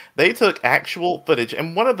 right? They took actual footage,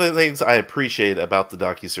 and one of the things I appreciate about the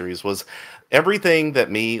docuseries was everything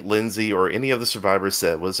that me, Lindsay, or any of the survivors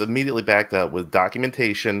said was immediately backed up with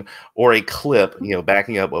documentation or a clip,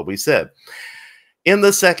 backing up what we said. In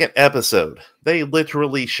the second episode, they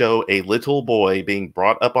literally show a little boy being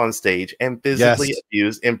brought up on stage and physically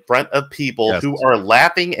abused in front of people who are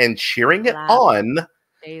laughing and cheering it on.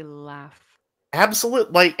 They laugh.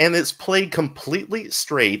 Absolutely, and it's played completely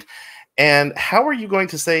straight. And how are you going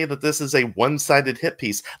to say that this is a one-sided hit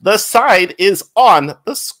piece? The side is on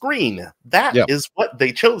the screen. That is what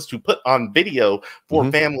they chose to put on video for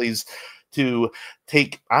families to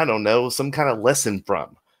take, I don't know, some kind of lesson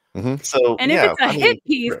from. So, and if it's a hit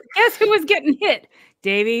piece, guess who was getting hit?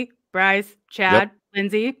 Davey, Brice, Chad,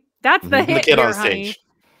 Lindsay. That's the hit kid here, on honey. stage.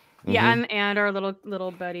 Yeah, and our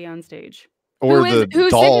little buddy on stage. Or the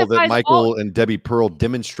doll that Michael and Debbie Pearl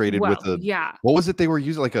demonstrated with a what was it they were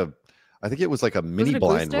using? I think it was like a mini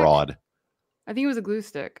blind rod. I think it was a glue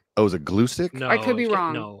stick. Oh, it was a glue stick? No, I could be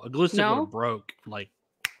wrong. No, a glue stick would have broke. Like,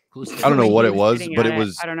 glue stick. I don't know what it was, but it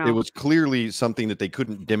was I don't know. it was clearly something that they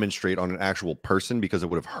couldn't demonstrate on an actual person because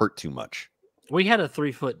it would have hurt too much. We had a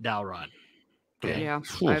 3-foot dowel rod. Okay. Yeah,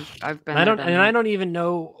 I've been. I don't even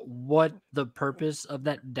know what the purpose of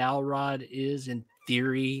that dowel rod is in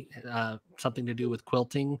theory. Something to do with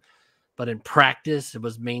quilting, but in practice, it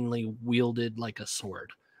was mainly wielded like a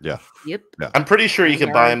sword. Yeah. Yep. Yeah. I'm pretty sure you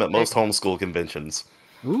can buy them at most homeschool conventions.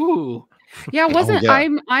 Ooh. Yeah, wasn't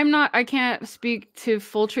I'm not, I can't speak to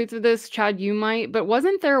full truth of this, Chad, you might, but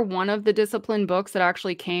wasn't there one of the discipline books that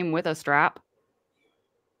actually came with a strap?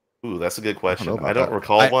 Ooh, that's a good question. I don't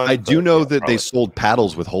recall one. I do know that they sold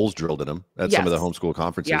paddles with holes drilled in them at some of the homeschool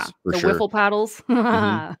conferences. Yeah, for the sure. wiffle paddles.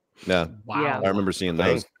 Yeah. Wow. Yeah. I remember seeing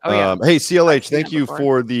those. Oh, yeah. Hey, CLH, thank you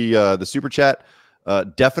for the super chat.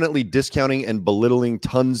 Definitely discounting and belittling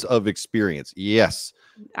tons of experience. Yes,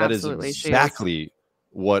 that Absolutely, is exactly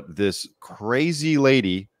what this crazy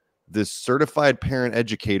lady, this certified parent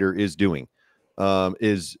educator, is doing.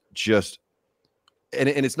 Is just, and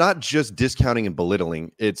it's not just discounting and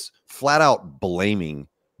belittling, it's flat out blaming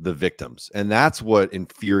the victims. And that's what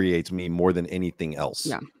infuriates me more than anything else.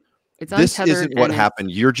 Yeah. It's this isn't what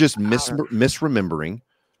happened. You're just misremembering,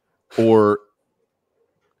 or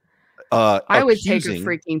I would take a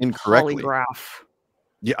freaking polygraph.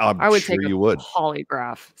 Yeah, I would take you would.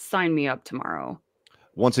 Polygraph. Sign me up tomorrow.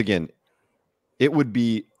 Once again, it would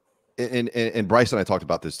be, and Brice and I talked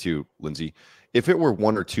about this too, Lindsay. If it were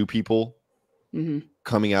one or two people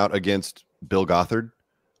coming out against Bill Gothard,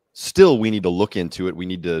 still we need to look into it. We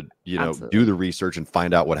need to, do the research and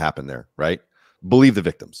find out what happened there, right? Believe the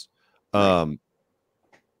victims. Right.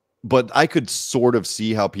 But I could sort of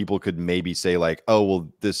see how people could maybe say like, oh, well,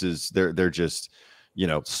 this is they're just,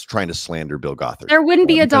 trying to slander Bill Gothard. There wouldn't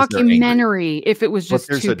be a documentary if it was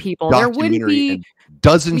just two people. There wouldn't be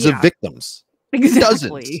dozens of victims.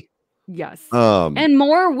 Exactly. Dozens. Yes. And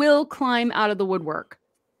more will climb out of the woodwork.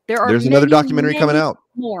 There's another documentary coming out.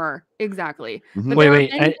 More. Exactly. Mm-hmm. But there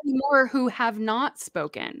are many more who have not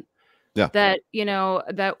spoken. Yeah. That,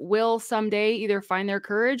 that will someday either find their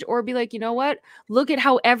courage or be like, you know what? Look at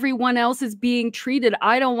how everyone else is being treated.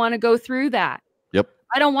 I don't want to go through that. Yep.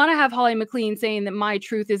 I don't want to have Holly McLean saying that my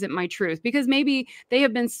truth isn't my truth, because maybe they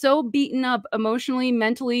have been so beaten up emotionally,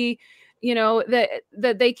 mentally,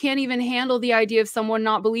 that they can't even handle the idea of someone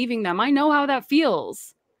not believing them. I know how that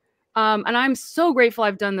feels. And I'm so grateful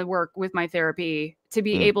I've done the work with my therapy to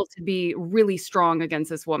be able to be really strong against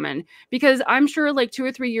this woman, because I'm sure like 2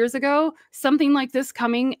 or 3 years ago, something like this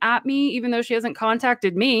coming at me, even though she hasn't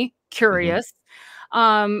contacted me, curious,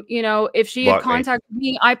 if she had contacted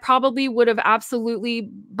me, I probably would have absolutely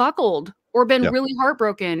buckled or been really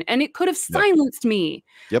heartbroken, and it could have silenced me.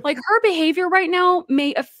 Yep. Like, her behavior right now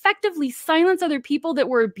may effectively silence other people that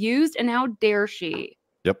were abused. And how dare she?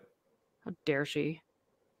 Yep. How dare she?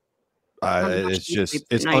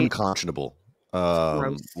 It's unconscionable.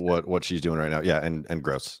 What she's doing right now. Yeah. And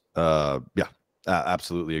gross.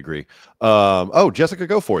 Absolutely agree. Jessica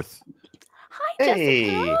Goforth. Hi,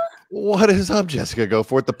 Jessica. What is up, Jessica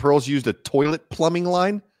Goforth? The Pearls used a toilet plumbing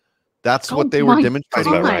line. That's what they were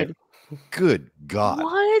demonstrating. Right? Good God.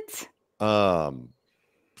 What?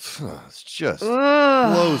 It's just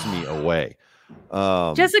blows me away.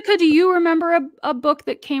 Jessica, do you remember a book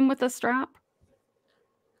that came with a strap?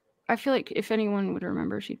 I feel like if anyone would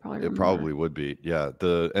remember, she'd probably remember. It probably would be. Yeah.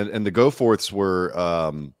 The Goforths were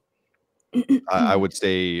I would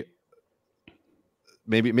say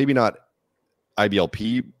maybe not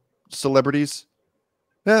IBLP celebrities.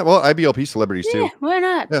 Yeah, well, IBLP celebrities too. Why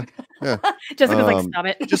not? Yeah. Jessica's like, stop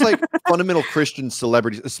it. Just like fundamental Christian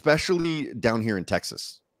celebrities, especially down here in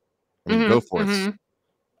Texas. I mean, Goforths.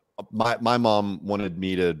 My mom wanted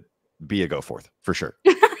me to be a Goforth for sure.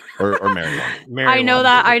 Or marry one. I know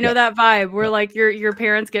that. I know that vibe where like your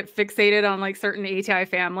parents get fixated on like certain ATI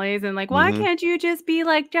families and like, why can't you just be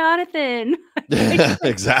like Jonathan? Yeah,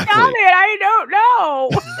 exactly. Stop it, I don't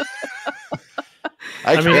know.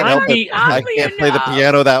 I can't help it. I can't play the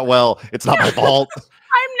piano that well. It's not my fault.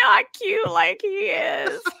 I'm not cute like he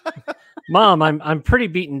is. Mom, I'm pretty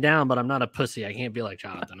beaten down, but I'm not a pussy. I can't be like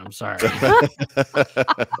Jonathan. I'm sorry. Oh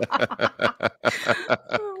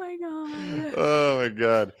my god. Oh my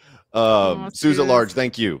god. Suze at Large,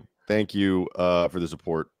 thank you for the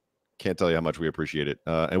support. Can't tell you how much we appreciate it.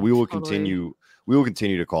 And we will continue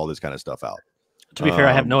to call this kind of stuff out. To be fair,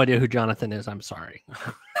 I have no idea who Jonathan is. I'm sorry.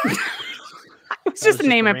 It's just a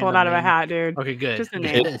name I pulled out of a hat, dude. Okay, good. Just a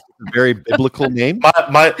name. It's a very biblical name.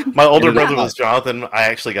 My older brother was Jonathan. I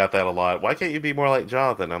actually got that a lot. Why can't you be more like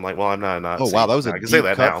Jonathan? I'm like, well, I'm not. Oh wow, that was a deep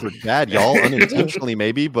cut for Chad, y'all. Unintentionally,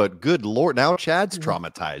 maybe, but good lord, now Chad's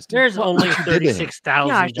traumatized. There's only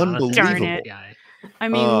 36,000. Darn it. I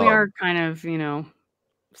mean, we are kind of,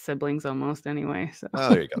 siblings almost anyway. So oh,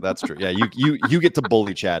 there you go. That's true. Yeah, you get to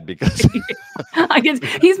bully Chad because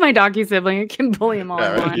he's my docu sibling. I can bully him all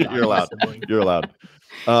I want. You're allowed. You're allowed.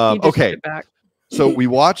 Okay. So we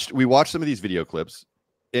watched some of these video clips,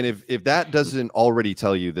 and if that doesn't already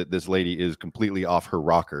tell you that this lady is completely off her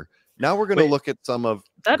rocker, now we're going to look at some of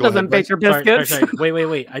that doesn't bake your biscuits. Sorry.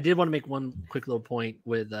 Wait. I did want to make one quick little point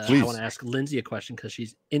with. I want to ask Lindsey a question because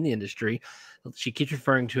she's in the industry. She keeps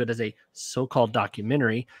referring to it as a so-called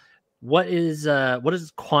documentary. What is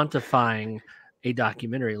quantifying a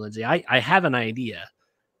documentary, Lindsey? I have an idea,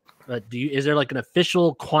 but is there like an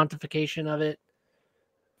official quantification of it?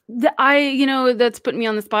 That's putting me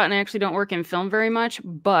on the spot, and I actually don't work in film very much,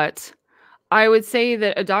 but I would say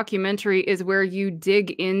that a documentary is where you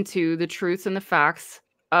dig into the truths and the facts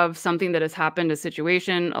of something that has happened, a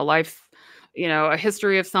situation, a life, a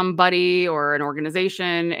history of somebody or an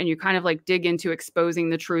organization, and you kind of like dig into exposing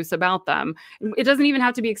the truths about them. It doesn't even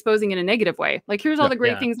have to be exposing in a negative way. Like, here's all the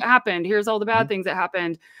great things that happened. Here's all the bad things that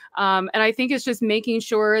happened. And I think it's just making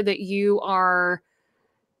sure that you are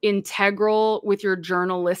integral with your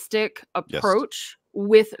journalistic approach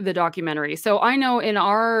with the documentary. So I know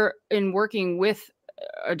in working with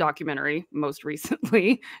a documentary, most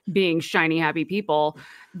recently being Shiny Happy People,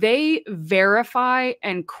 they verify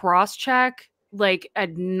and cross-check like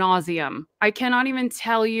ad nauseum. I cannot even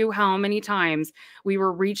tell you how many times we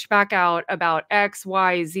were reached back out about X,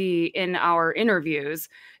 Y, Z in our interviews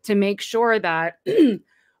to make sure that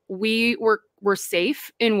we were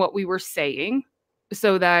safe in what we were saying,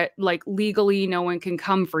 so that like legally no one can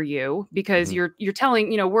come for you, because you're telling,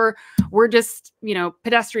 we're just,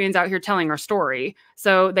 pedestrians out here telling our story.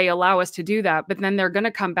 So they allow us to do that, but then they're going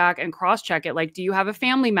to come back and cross check it. Like, do you have a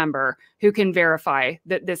family member who can verify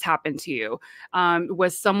that this happened to you?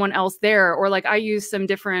 Was someone else there? Or like, I used some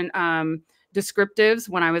different descriptives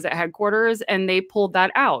when I was at headquarters, and they pulled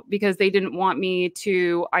that out because they didn't want me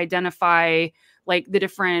to identify like the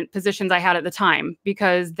different positions I had at the time,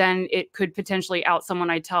 because then it could potentially out someone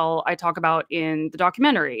I talk about in the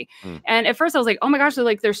documentary. And at first I was like, oh my gosh,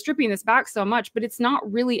 they're stripping this back so much, but it's not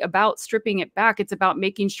really about stripping it back. It's about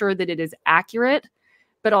making sure that it is accurate,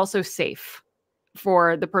 but also safe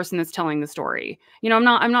for the person that's telling the story. I'm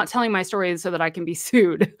not telling my story so that I can be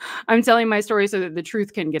sued. I'm telling my story so that the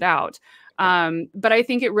truth can get out. But I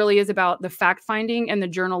think it really is about the fact finding and the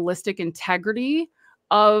journalistic integrity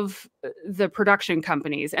of the production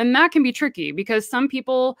companies. And that can be tricky because some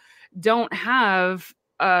people don't have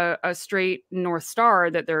a straight North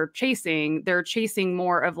Star that they're chasing. They're chasing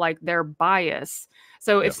more of like their bias.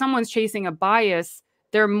 So if someone's chasing a bias,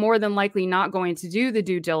 they're more than likely not going to do the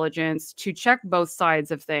due diligence to check both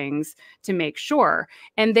sides of things to make sure.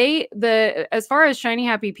 And as far as Shiny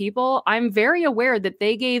Happy People, I'm very aware that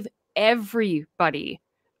they gave everybody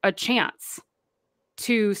a chance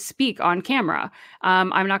to speak on camera.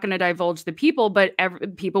 I'm not going to divulge the people, but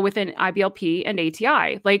people within IBLP and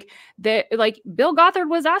ATI, like Bill Gothard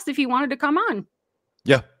was asked if he wanted to come on.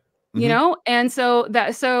 Yeah. And so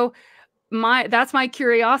that's my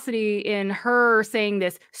curiosity in her saying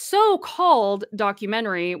this so-called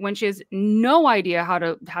documentary when she has no idea how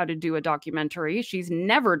to do a documentary. She's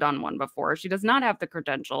never done one before. She does not have the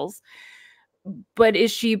credentials. But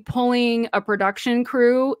is she pulling a production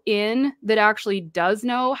crew in that actually does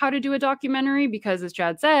know how to do a documentary? Because as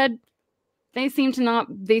Chad said, they seem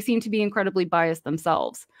to be incredibly biased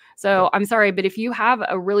themselves. So I'm sorry, but if you have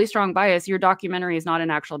a really strong bias, your documentary is not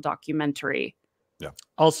an actual documentary. Yeah.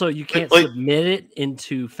 Also, you can't submit it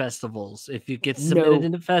into festivals. If it gets submitted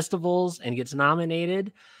into festivals and gets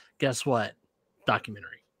nominated, guess what?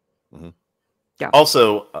 Documentary. Yeah.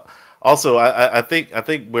 Also, I think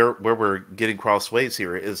where we're getting crossways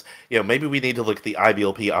here is, maybe we need to look at the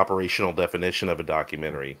IBLP operational definition of a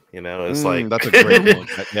documentary. It's like that's a great one.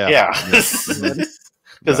 Yeah.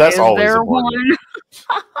 Because that's always important.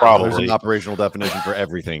 Probably. There's an operational definition for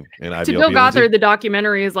everything in IBLP. To Bill Gothard, the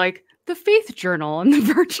documentary is like the Faith Journal and the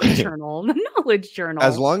Virtue Journal, the Knowledge Journal.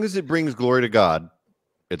 As long as it brings glory to God,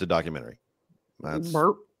 it's a documentary. That's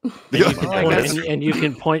and you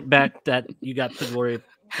can point back that you got the glory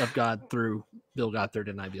of God through Bill Gothard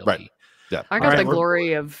and IBLP. Right. Yeah. I got the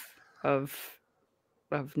glory of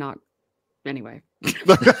not anyway.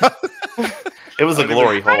 It was a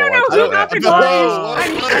glory hole. I don't know who got the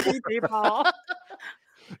glory.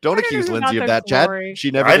 Don't accuse Lindsey of that, Chad. She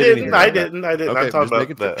never I did didn't. Okay, I'm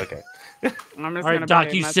talking about that. Okay. All right,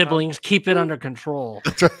 Doc, you siblings, keep it under control.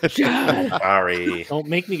 Sorry. Don't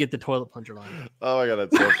make me get the toilet plunger line. Oh my God,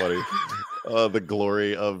 that's so funny. the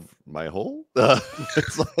glory of my hole.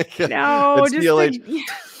 It's like no, it's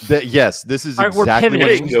CLH. Yes, this is exactly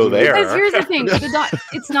what you go there. Because here's the thing: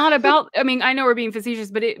 it's not about. I mean, I know we're being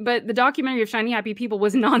facetious, but the documentary of Shiny Happy People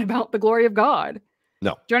was not about the glory of God.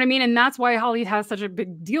 No, do you know what I mean? And that's why Holly has such a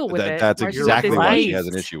big deal with it. That's exactly why she has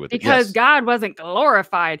an issue with it. Because God wasn't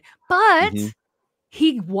glorified, but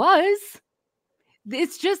he was.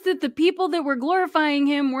 It's just that the people that were glorifying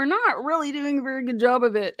him were not really doing a very good job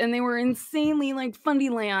of it, and they were insanely like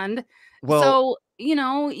Fundyland. Well, so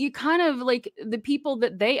you kind of like the people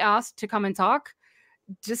that they asked to come and talk,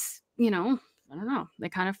 just I don't know, they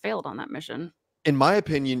kind of failed on that mission. In my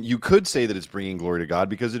opinion, you could say that it's bringing glory to God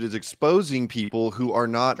because it is exposing people who are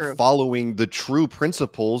not following the true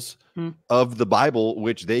principles of the Bible,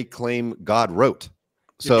 which they claim God wrote.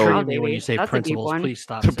 So when you say principles, please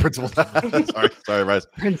stop. Principles. sorry, Brice.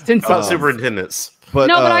 Superintendents. But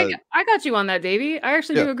I got you on that, Davey. I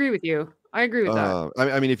actually do agree with you. I agree with that.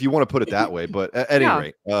 I mean, if you want to put it that way, but at any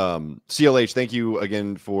rate, CLH, thank you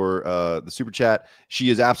again for the super chat.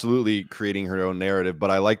 She is absolutely creating her own narrative,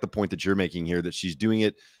 but I like the point that you're making here that she's doing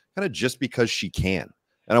it kind of just because she can.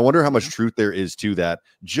 And I wonder how much truth there is to that,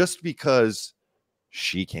 just because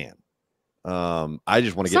she can. I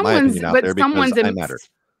just want to get my opinion out there because I matter.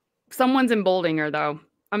 Someone's emboldening her, though.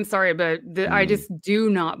 I'm sorry, but I just do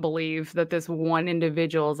not believe that this one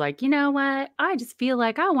individual is like, you know what? I just feel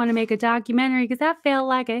like I want to make a documentary because that felt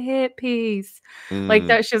like a hit piece. Like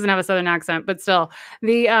that, she doesn't have a Southern accent, but still,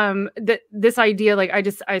 this idea, like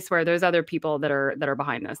I swear, there's other people that are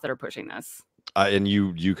behind this, that are pushing this. And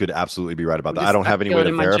you could absolutely be right about that. I don't have any way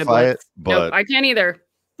to verify it, but nope, I can't either.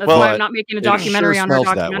 That's why I'm not making a documentary on her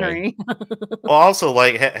documentary. Well, also,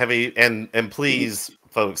 like, heavy and please,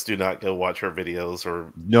 folks, do not go watch her videos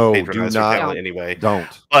or patronize her channel anyway. Don't.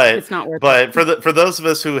 But it's not worth it. But for those of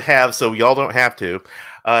us who have, so y'all don't have to.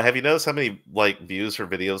 Have you noticed how many views her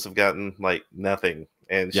videos have gotten? Like nothing.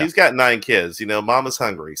 And she's got 9 kids. Mama's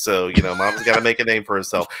hungry. So, Mama's got to make a name for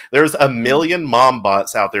herself. There's a million mom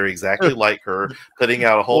bots out there exactly like her, putting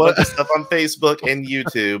out a whole bunch of stuff on Facebook and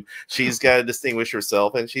YouTube. She's got to distinguish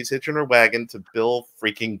herself, and she's hitching her wagon to Bill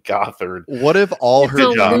freaking Gothard. What if all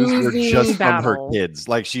her jobs were just from her kids?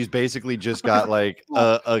 Like, she's basically just got, like,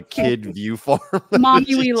 a kid view farm.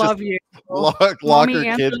 Mommy, we love you. Lock her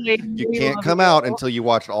kids. You can't come out until you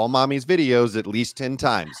watch all Mommy's videos at least 10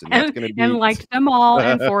 times. And that's going to be... And liked them all.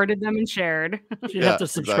 And forwarded them and shared. You'd have to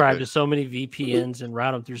subscribe to so many VPNs and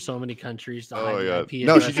route them through so many countries. No,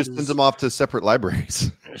 she just sends them off to separate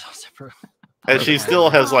libraries. And she still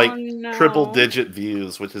has triple-digit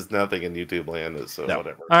views, which is nothing in YouTube land. So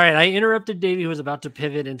whatever. All right, I interrupted Davey, who was about to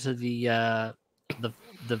pivot into the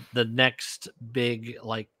next big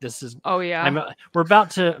this is. Oh yeah, we're about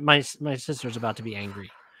to. My sister's about to be angry.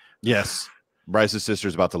 Yes, Brice's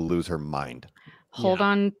sister's about to lose her mind. Hold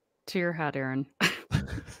on to your hat, Aaron.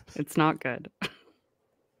 It's not good.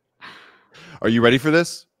 Are you ready for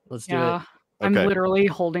this? Let's do it. Okay. I'm literally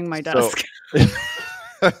holding my desk.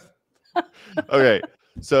 Okay,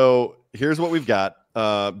 so here's what we've got.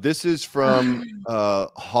 This is from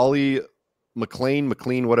Holly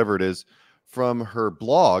McLean, whatever it is, from her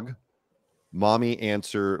blog, Mommy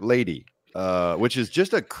Answer Lady, which is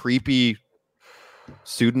just a creepy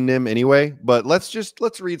pseudonym anyway. But let's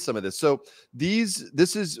read some of this. So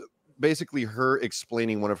this is basically her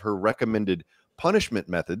explaining one of her recommended punishment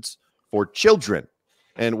methods for children.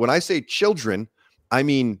 And when I say children, I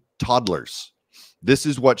mean toddlers. This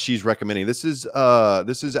is what she's recommending. This is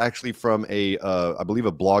actually from I believe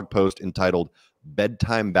a blog post entitled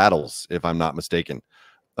Bedtime Battles, if I'm not mistaken.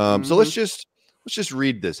 So let's just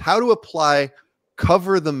read this. How to apply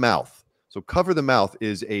cover the mouth. So cover the mouth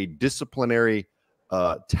is a disciplinary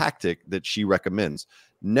tactic that she recommends.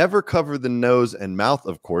 Never cover the nose and mouth,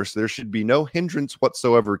 of course. There should be no hindrance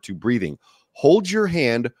whatsoever to breathing. Hold your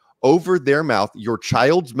hand over their mouth, your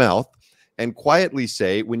child's mouth, and quietly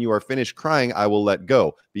say, when you are finished crying, I will let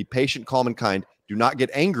go. Be patient, calm, and kind. Do not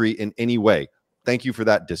get angry in any way. Thank you for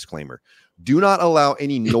that disclaimer. Do not allow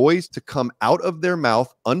any noise to come out of their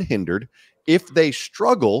mouth unhindered. If they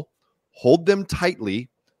struggle, hold them tightly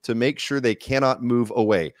to make sure they cannot move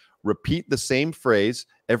away. Repeat the same phrase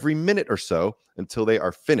every minute or so until they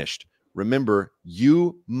are finished. Remember,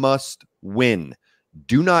 you must win.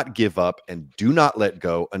 Do not give up and do not let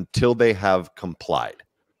go until they have complied.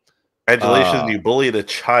 Congratulations, you bullied a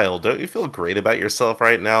child. Don't you feel great about yourself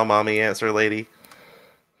right now, Mommy Answer Lady?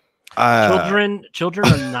 Children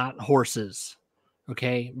are not horses.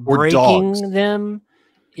 Okay, or breaking dogs. Them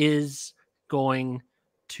is going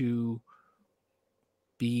to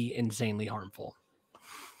be insanely harmful.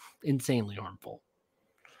 Insanely harmful.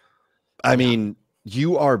 I mean,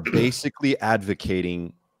 you are basically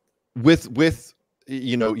advocating with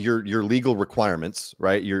you know your legal requirements,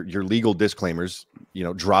 right? Your legal disclaimers, you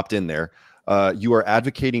know, dropped in there. You are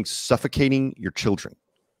advocating suffocating your children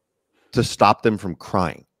to stop them from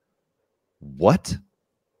crying. What?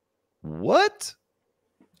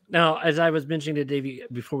 Now, as I was mentioning to Davey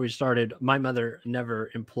before we started, my mother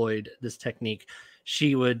never employed this technique.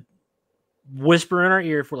 She would whisper in our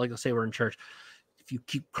ear, for like, let's say we're in church, if you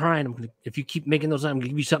keep crying, if you keep making those, I'm going to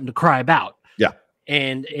give you something to cry about. Yeah.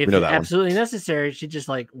 And if it's absolutely necessary, she's just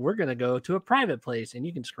like, we're going to go to a private place and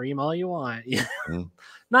you can scream all you want.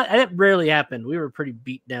 That rarely happened. We were pretty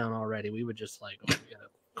beat down already. We would just like, oh, yeah,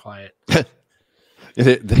 quiet.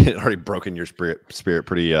 It had already broken your spirit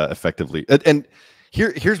pretty effectively. And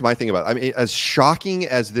here's my thing about it. I mean, as shocking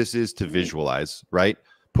as this is to visualize, right?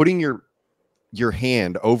 Putting your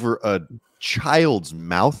hand over a child's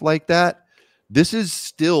mouth like that, this is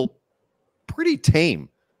still pretty tame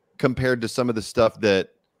compared to some of the stuff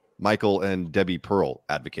that Michael and Debbie Pearl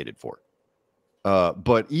advocated for.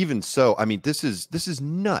 But even so, I mean, this is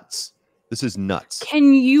nuts. This is nuts.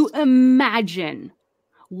 Can you imagine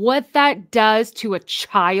what that does to a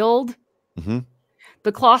child? Mm-hmm.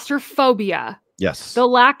 The claustrophobia. Yes. The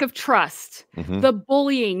lack of trust, mm-hmm. the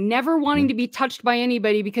bullying, never wanting to be touched by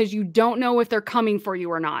anybody because you don't know if they're coming for you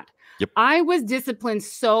or not. Yep. I was disciplined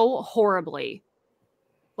so horribly.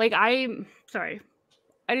 Like how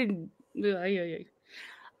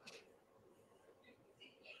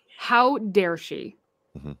dare she?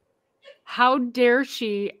 Mm-hmm. How dare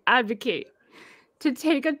she advocate to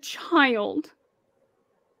take a child?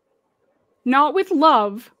 Not with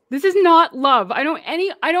love. This is not love. I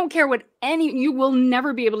don't care what you will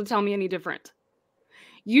never be able to tell me any different.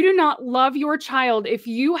 You do not love your child if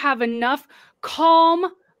you have enough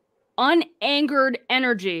calm, unangered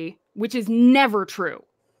energy, which is never true.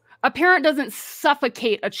 A parent doesn't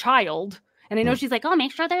suffocate a child. And I know she's like, oh,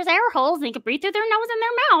 make sure there's air holes. They can breathe through their nose and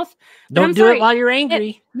their mouth. Don't do it while you're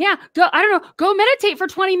angry. Go meditate for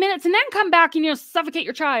 20 minutes and then come back and, suffocate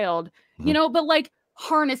your child, but like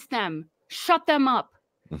harness them, shut them up.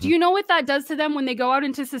 Do you know what that does to them when they go out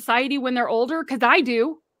into society when they're older? Because I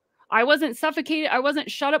do. I wasn't suffocated. I wasn't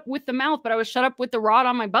shut up with the mouth, but I was shut up with the rod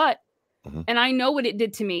on my butt. And I know what it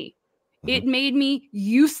did to me. It made me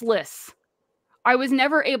useless. I was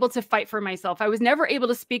never able to fight for myself. I was never able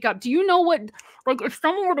to speak up. Do you know what, like if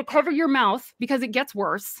someone were to cover your mouth, because it gets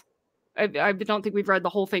worse. I don't think we've read the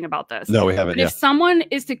whole thing about this. No, we haven't. But if someone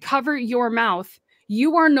is to cover your mouth,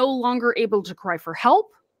 you are no longer able to cry for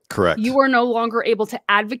help. Correct. You are no longer able to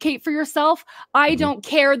advocate for yourself. I don't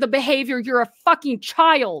care the behavior. You're a fucking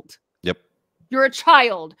child. Yep. You're a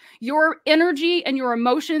child. Your energy and your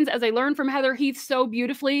emotions, as I learned from Heather Heath so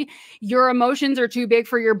beautifully, your emotions are too big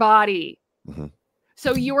for your body.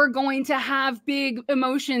 So you are going to have big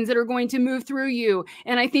emotions that are going to move through you.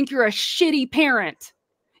 And I think you're a shitty parent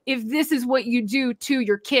if this is what you do to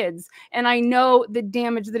your kids. And I know the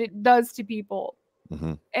damage that it does to people.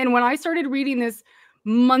 And when I started reading this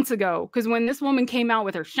months ago, because when this woman came out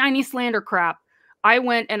with her shiny slander crap, I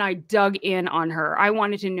went and I dug in on her. I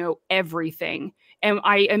wanted to know everything. And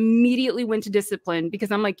I immediately went to discipline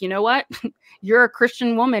because I'm like, you know what? You're a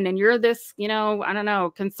Christian woman and you're this, I don't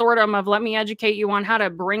know, consortium of let me educate you on how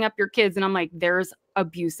to bring up your kids. And I'm like, there's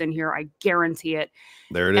abuse in here. I guarantee it.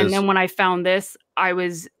 There it is. And then when I found this, I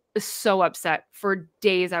was so upset. For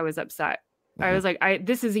days, I was upset. I was like,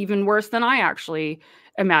 this is even worse than I actually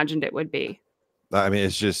imagined it would be. I mean,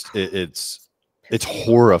 it's just, it's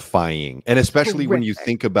horrifying. And especially when you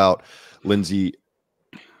think about, Lindsey,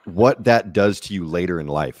 what that does to you later in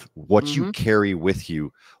life, what you carry with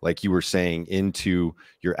you, like you were saying, into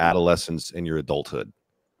your adolescence and your adulthood.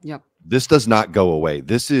 Yep. This does not go away.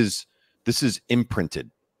 This is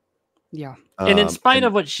imprinted. Yeah. And in spite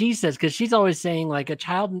of what she says, because she's always saying like a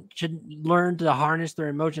child should learn to harness their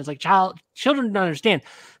emotions. Like children don't understand.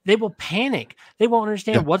 They will panic. They won't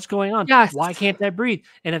understand what's going on. Yes. Why can't I breathe?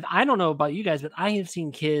 And if I don't know about you guys, but I have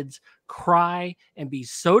seen kids cry and be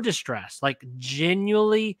so distressed, like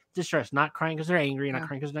genuinely distressed, not crying because they're angry, not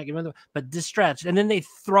crying because they're not giving them, but distressed. And then they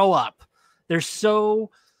throw up. They're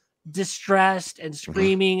so distressed and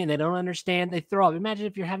screaming and they don't understand. They throw up. Imagine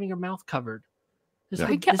if you're having your mouth covered.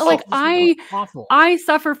 I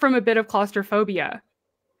suffer from a bit of claustrophobia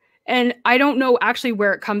and I don't know actually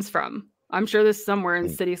where it comes from. I'm sure there's somewhere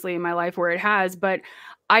insidiously in my life where it has, but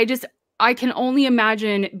I can only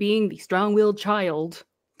imagine being the strong-willed child.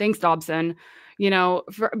 Thanks, Dobson.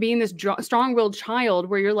 For being this strong-willed child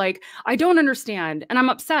where you're like, I don't understand and I'm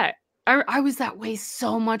upset. I was that way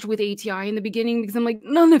so much with ATI in the beginning because I'm like,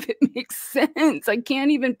 none of it makes sense. I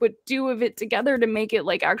can't even put two of it together to make it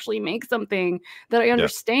like actually make something that I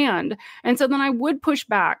understand. And so then I would push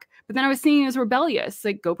back, but then I was seeing it as rebellious.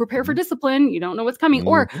 Like, go prepare for discipline. You don't know what's coming,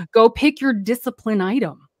 or go pick your discipline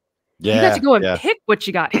item. Yeah, you got to go and pick what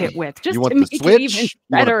you got hit with, just you want to make the switch? it even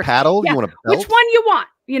better. You want a paddle? You want a belt? Which one you want?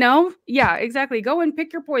 You know? Yeah, exactly. Go and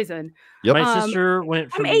pick your poison. Yep. My sister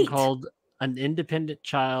went from being called an independent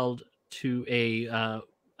child to a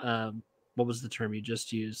what was the term you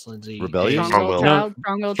just used, Lindsay? Rebellious?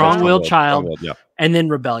 Strong-willed child. Yeah. And then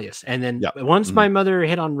rebellious. And then once my mother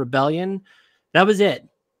hit on rebellion, that was it.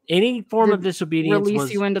 Any form of disobedience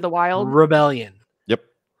release you into the wild. Rebellion. Yep.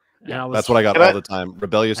 Yeah, that's what I got all the time.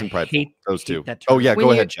 Rebellious and prideful. Those two. Oh yeah,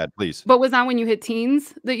 go ahead, Chad, please. But was that when you hit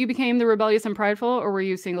teens that you became the rebellious and prideful, or were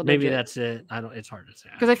you single digit? Maybe that's it. It's hard to say.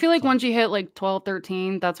 Because I feel like once you hit like 12,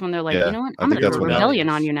 13, that's when they're like, you know what? I'm going to do rebellion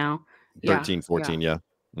on you now. 13, 14, yeah.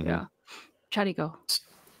 Yeah. Chatty, go.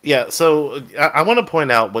 Yeah, so I want to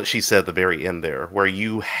point out what she said at the very end there, where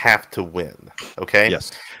you have to win, okay?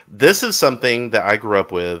 Yes. This is something that I grew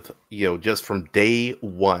up with, just from day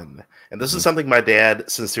one. And this is something my dad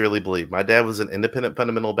sincerely believed. My dad was an independent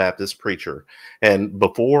fundamental Baptist preacher. And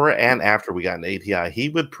before and after we got an ATI, he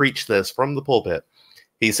would preach this from the pulpit.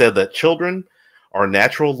 He said that children are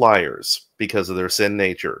natural liars because of their sin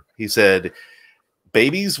nature. He said,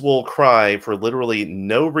 babies will cry for literally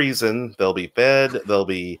no reason. They'll be fed, they'll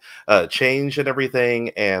be changed and everything,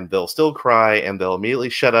 and they'll still cry, and they'll immediately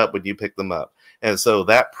shut up when you pick them up. And so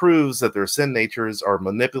that proves that their sin natures are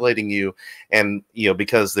manipulating you, and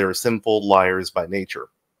because they're sinful liars by nature.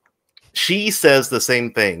 She says the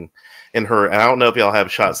same thing in her, and I don't know if y'all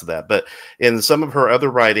have shots of that, but in some of her other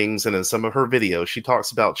writings and in some of her videos, she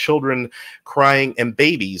talks about children crying and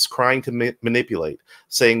babies crying to manipulate,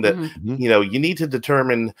 saying that, you need to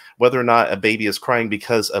determine whether or not a baby is crying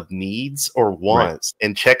because of needs or wants,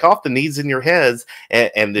 and check off the needs in your heads.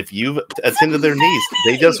 And if you've attended their needs,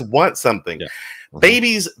 they just want something. Yeah.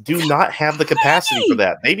 Babies do not have the capacity for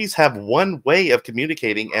that. Babies have one way of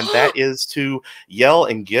communicating, and that is to yell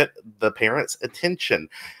and get the parent's attention.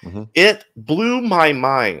 It blew my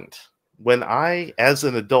mind when I, as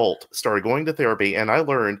an adult, started going to therapy, and I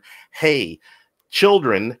learned, hey,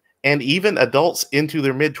 children and even adults into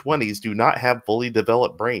their mid-20s do not have fully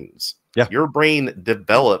developed brains. Yeah. Your brain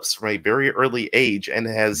develops from a very early age and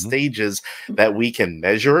has stages that we can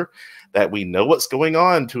measure, that we know what's going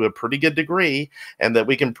on to a pretty good degree, and that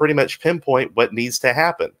we can pretty much pinpoint what needs to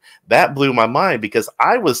happen. That blew my mind because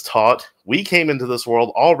I was taught, we came into this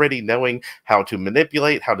world already knowing how to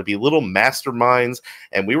manipulate, how to be little masterminds,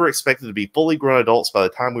 and we were expected to be fully grown adults by the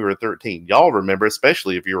time we were 13. Y'all remember,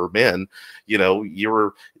 especially if you were men,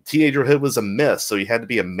 your teenagerhood was a myth, so you had to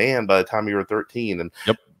be a man by the time you were 13 and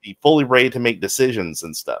be fully ready to make decisions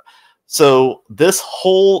and stuff. So this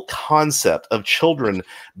whole concept of children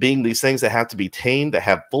being these things that have to be tamed, that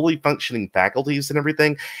have fully functioning faculties and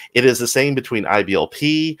everything, it is the same between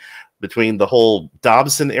IBLP, between the whole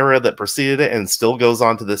Dobson era that preceded it and still goes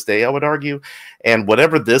on to this day, I would argue, and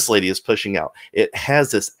whatever this lady is pushing out. It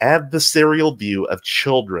has this adversarial view of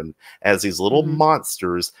children as these little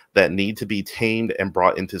monsters that need to be tamed and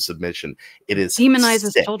brought into submission. It is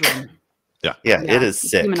demonizes sick. Children. Yeah, it is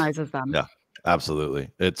sick. Demonizes them. Yeah. Absolutely.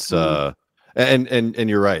 It's and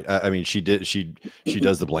you're right. I mean, she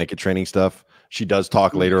does the blanket training stuff. She does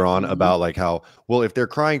talk later on about like how, well, if they're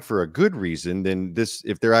crying for a good reason, then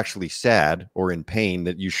if they're actually sad or in pain,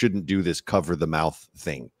 that you shouldn't do this cover the mouth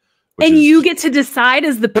thing. And you get to decide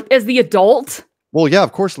as the adult. Well, yeah,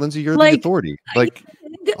 of course, Lindsay, you're the authority. Like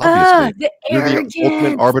obviously, you're the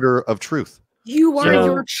ultimate arbiter of truth. You are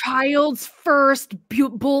your child's first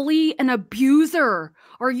bully and abuser.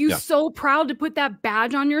 Are you so proud to put that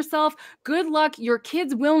badge on yourself? Good luck. Your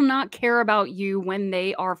kids will not care about you when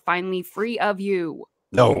they are finally free of you.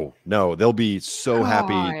 No, they'll be so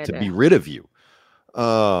happy to be rid of you.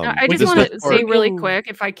 I just want to say really quick,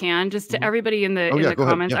 if I can, just to everybody in the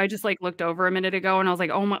comments. I just looked over a minute ago and I was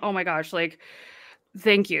like, oh my gosh,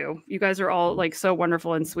 thank you. You guys are all so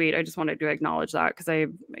wonderful and sweet. I just wanted to acknowledge that because I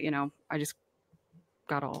just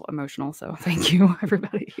got all emotional. So thank you,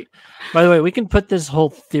 everybody. By the way, we can put this whole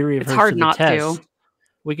theory of it's hard not to.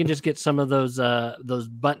 We can just get some of those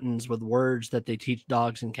buttons with words that they teach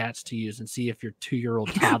dogs and cats to use and see if your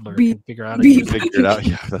 2-year-old toddler can figure out. Figure it out.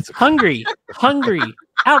 Yeah, that's hungry,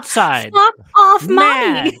 outside, stop off,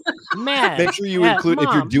 mad. Make sure you include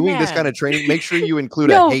if you're doing this kind of training. Make sure you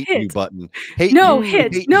include a hate you button. Hate no you,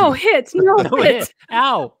 hits, hate no you. hits, no hits.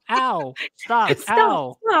 Ow! Stop!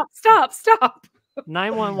 Ow! Stop!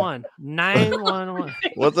 911. 911.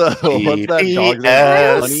 What's that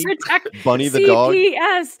dog's name? Bunny the dog?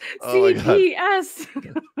 CPS. Oh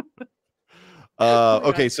CPS.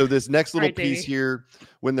 Okay, so this next little piece here,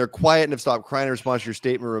 when they're quiet and have stopped crying in response to your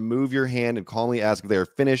statement, remove your hand and calmly ask if they are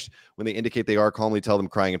finished. When they indicate they are, calmly tell them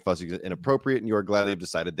crying and fussing is inappropriate and you are glad they've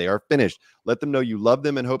decided they are finished. Let them know you love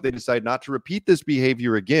them and hope they decide not to repeat this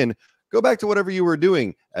behavior again. Go back to whatever you were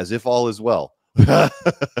doing as if all is well.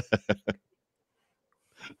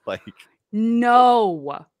 Like,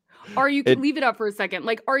 no. Are you leave it up for a second?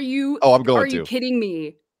 Like, are you you kidding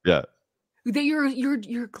me? Yeah. That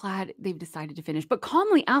you're glad they've decided to finish, but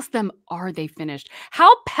calmly ask them, are they finished?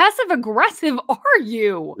 How passive aggressive are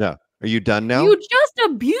you? Yeah. Are you done now? You just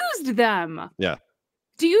abused them. Yeah.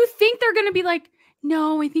 Do you think they're going to be like,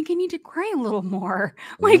 no, I think I need to cry a little more?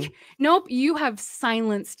 Like, nope, you have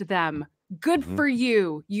silenced them. Good for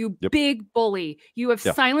you, you big bully. You have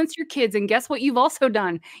silenced your kids. And guess what you've also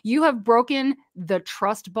done? You have broken the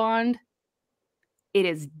trust bond. It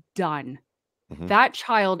is done. That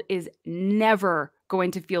child is never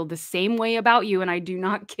going to feel the same way about you. And I do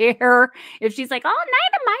not care if she's like, oh,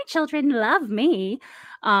 none of my children love me.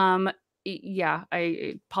 Yeah,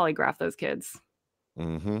 I polygraph those kids.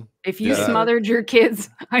 If you smothered your kids,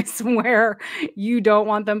 I swear you don't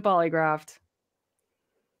want them polygraphed.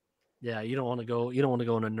 Yeah, you don't want to go. You don't want to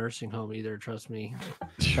go in a nursing home either. Trust me,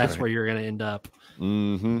 that's where you're going to end up.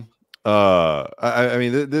 I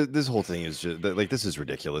mean, this whole thing is just like, this is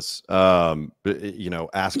ridiculous. You know,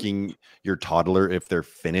 asking your toddler if they're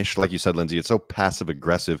finished, like you said, Lindsay, it's so passive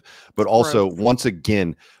aggressive, but also once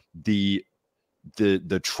again, the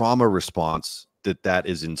trauma response that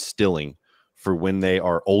is instilling for when they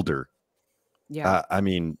are older. Yeah. I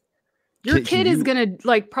mean, your kid is going to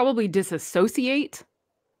like probably disassociate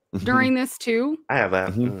during this too. I have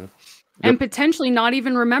that. And potentially not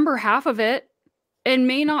even remember half of it. And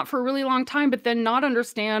may not for a really long time, but then not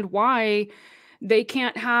understand why they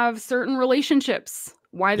can't have certain relationships,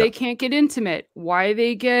 why they can't get intimate, why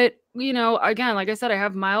they get, you know, again, like I said, I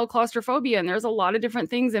have mild claustrophobia and there's a lot of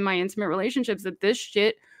different things in my intimate relationships that this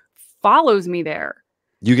shit follows me there.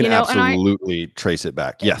 You can absolutely trace it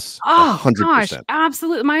back. Yes. Oh 100%. Gosh,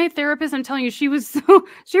 absolutely. My therapist, I'm telling you, she was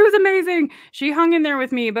amazing. She hung in there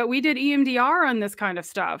with me, but we did EMDR on this kind of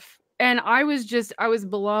stuff. And I was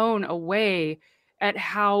blown away at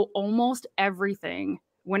how almost everything,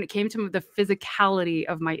 when it came to the physicality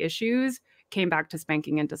of my issues, came back to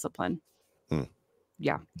spanking and discipline.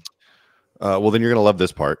 Yeah. Well, then you're going to love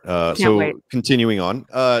this part. Continuing on,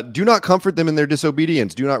 do not comfort them in their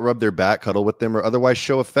disobedience. Do not rub their back, cuddle with them, or otherwise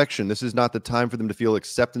show affection. This is not the time for them to feel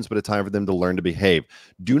acceptance, but a time for them to learn to behave.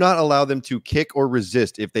 Do not allow them to kick or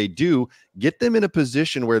resist. If they do, get them in a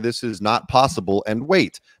position where this is not possible and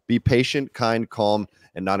wait. Be patient, kind, calm,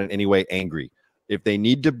 and not in any way angry. If they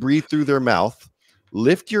need to breathe through their mouth,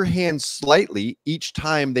 lift your hand slightly each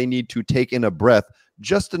time they need to take in a breath,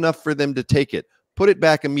 just enough for them to take it. Put it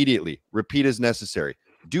back immediately. Repeat as necessary.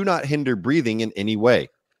 Do not hinder breathing in any way.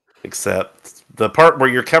 Except the part where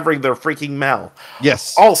you're covering their freaking mouth.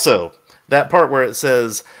 Yes. Also, that part where it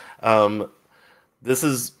says, this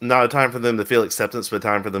is not a time for them to feel acceptance, but a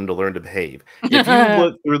time for them to learn to behave. If you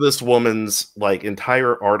look through this woman's like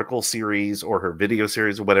entire article series or her video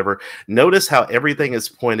series or whatever, notice how everything is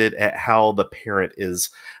pointed at how the parent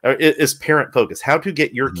is parent focused. How to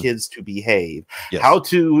get your kids to behave. Yes. How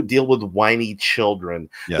to deal with whiny children.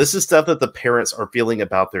 Yes. This is stuff that the parents are feeling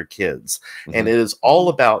about their kids. And it is all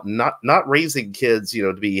about not raising kids, you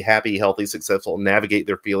know, to be happy, healthy, successful, navigate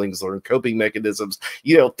their feelings, learn coping mechanisms,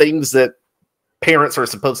 you know, things that parents are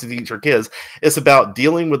supposed to teach their kids. It's about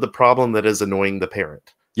dealing with the problem that is annoying the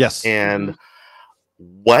parent. Yes. And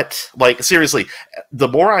seriously, the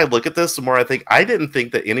more I look at this, the more I think I didn't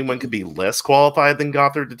think that anyone could be less qualified than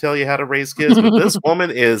Gothard to tell you how to raise kids, but this woman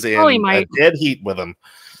is in a dead heat with him.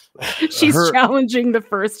 She's challenging the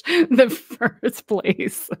first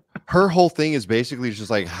place. Her whole thing is basically just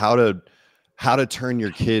like how to turn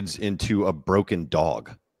your kids into a broken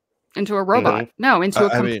dog. Into a robot. No, into a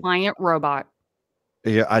compliant robot.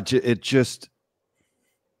 Yeah,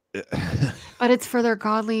 but it's for their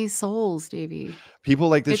godly souls, Davey. People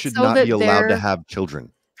like this should not be allowed to have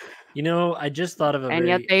children. You know, I just thought of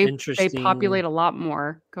they populate a lot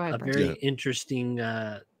more. Go ahead. Very interesting.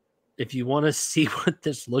 If you want to see what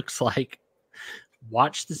this looks like,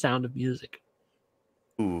 watch The Sound of Music.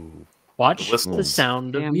 Ooh, watch The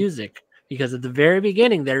Sound of Music, because at the very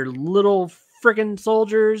beginning, they're little freaking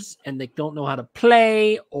soldiers and they don't know how to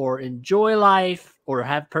play or enjoy life or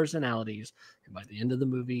have personalities, and by the end of the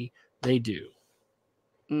movie they do.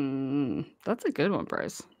 That's a good one,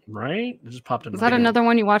 Brice. Right? It just popped in. Is that another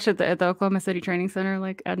one you watch at the Oklahoma City Training Center,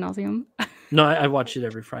 like ad nauseum? No, I watch it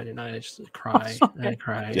every Friday night. I just cry. I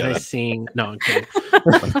cry. Yeah, I sing. No, I'm kidding.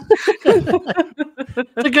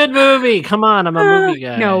 It's a good movie. Come on, I'm a movie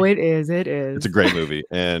guy. No, it is. It is. It's a great movie,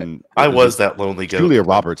 and I was that lonely goat. Julia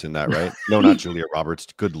Roberts in that, right? No, not Julia Roberts.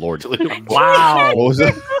 Good Lord. Wow. What was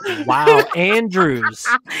it? Wow. Andrews.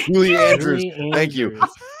 Julie Andrews. Thank you.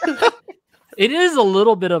 It is a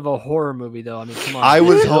little bit of a horror movie, though. I mean, come on. I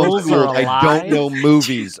was Hills homeschooled. Are I don't know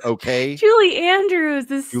movies, okay? Julie Andrews,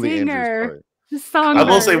 the Julie singer. Andrews, The song. I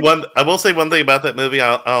will say one thing about that movie.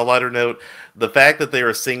 On a lighter note, the fact that they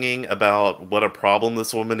were singing about what a problem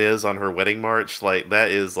this woman is on her wedding march, like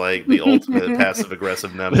that is like the ultimate passive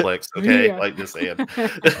aggressive Netflix. Okay, Yeah. like just saying,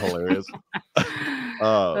 Hilarious.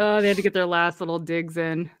 Oh, they had to get their last little digs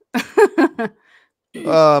in.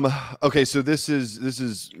 Okay, so this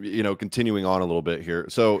is continuing on a little bit here.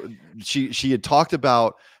 So she had talked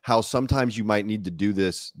about how sometimes you might need to do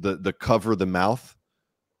this, the cover the mouth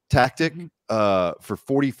tactic for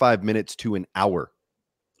 45 minutes to an hour.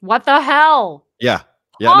 What the hell? Yeah.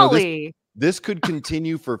 Holly. No, this could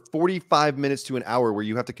continue for 45 minutes to an hour, where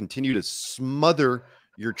you have to continue to smother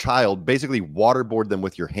your child, basically waterboard them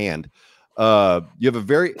with your hand. You have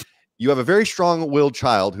a very strong-willed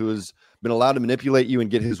child who has been allowed to manipulate you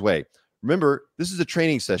and get his way. Remember, this is a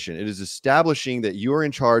training session. It is establishing that you are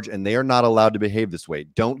in charge and they are not allowed to behave this way.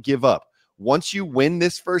 Don't give up. Once you win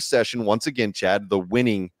this first session, once again, Chad, the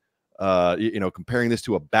winning, comparing this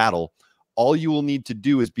to a battle, all you will need to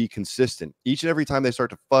do is be consistent. Each and every time they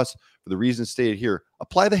start to fuss for the reasons stated here,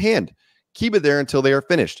 apply the hand. Keep it there until they are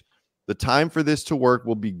finished. The time for this to work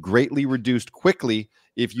will be greatly reduced quickly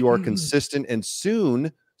if you are consistent, and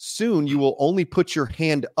soon you will only put your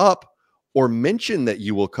hand up or mention that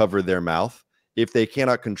you will cover their mouth if they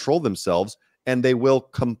cannot control themselves, and they will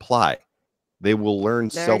comply. They will learn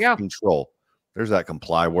self-control. There's that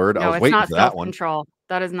comply word. No, I was it's waiting not for that one. Self-control.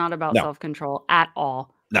 That is not about self-control at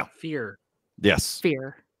all. No. Fear. Yes.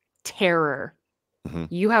 Fear. Terror.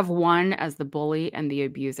 You have won as the bully and the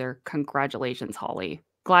abuser. Congratulations, Holly.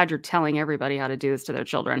 Glad you're telling everybody how to do this to their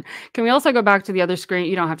children. Can we also go back to the other screen?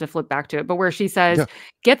 You don't have to flip back to it, but where she says,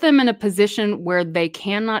 get them in a position where they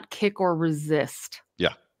cannot kick or resist.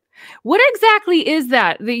 Yeah. What exactly is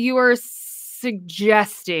that you are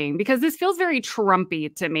suggesting? Because this feels very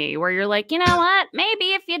Trumpy to me, where you're like, you know what?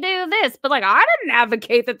 Maybe if you do this, but like, I didn't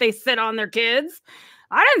advocate that they sit on their kids.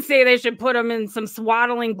 I didn't say they should put them in some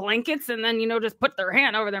swaddling blankets and then, just put their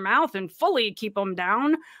hand over their mouth and fully keep them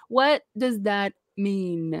down. What does that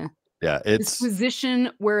mean? Yeah, it's this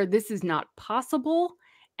position where this is not possible,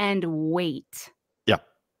 and wait. Yeah.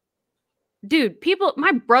 Dude,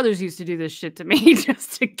 my brothers used to do this shit to me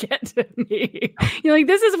just to get to me. You're like,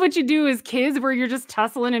 this is what you do as kids, where you're just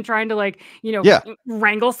tussling and trying to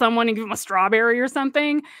wrangle someone and give them a strawberry or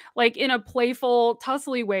something, like in a playful,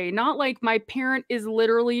 tussly way. Not like my parent is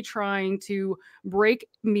literally trying to break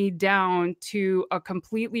me down to a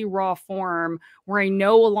completely raw form where I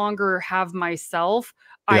no longer have myself.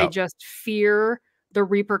 I just fear the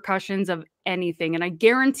repercussions of anything. And I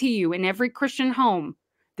guarantee you, in every Christian home,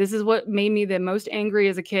 this is what made me the most angry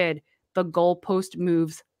as a kid. The goalpost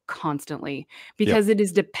moves constantly because it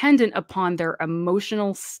is dependent upon their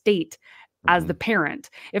emotional state as the parent.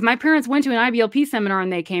 If my parents went to an IBLP seminar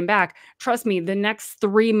and they came back, trust me, the next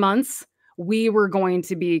 3 months, we were going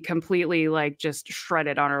to be completely like just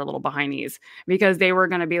shredded on our little behindies, because they were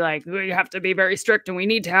going to be like, we have to be very strict and we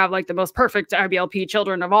need to have like the most perfect IBLP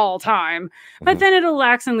children of all time. But then it'll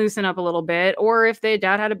relax and loosen up a little bit. Or if their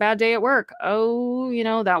dad had a bad day at work,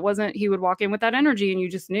 that wasn't, he would walk in with that energy and you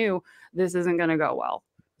just knew this isn't going to go well.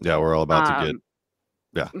 Yeah, we're all about to get.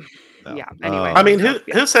 Yeah. Anyway, I mean,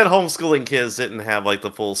 who said homeschooling kids didn't have like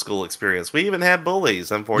the full school experience? We even had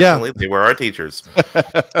bullies. Unfortunately, they were our teachers.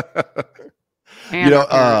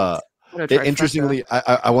 Interestingly,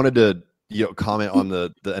 I wanted to comment on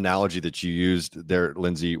the analogy that you used there,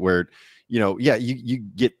 Lindsay, where you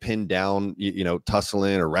get pinned down,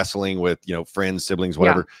 tussling or wrestling with friends, siblings,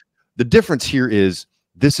 whatever. The difference here is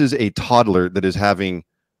this is a toddler that is having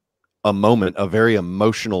a very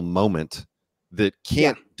emotional moment that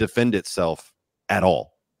can't defend itself at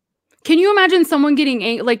all. Can you imagine someone getting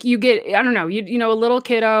angry? Like you get, I don't know, a little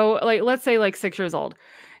kiddo, like let's say like 6 years old,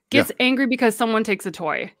 gets angry because someone takes a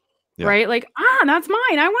toy, right? Like, that's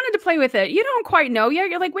mine. I wanted to play with it. You don't quite know yet.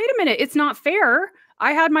 You're like, wait a minute, it's not fair.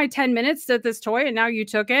 I had my 10 minutes at this toy and now you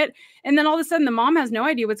took it. And then all of a sudden the mom has no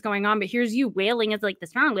idea what's going on, but here's you wailing as like the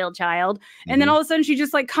strong-willed child. And then all of a sudden she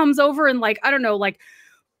just like comes over and like, I don't know, like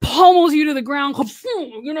pummels you to the ground,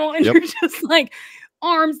 and you're just like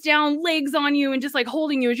arms down, legs on you, and just like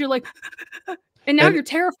holding you as you're like, And now you're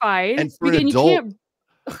terrified. And for an adult,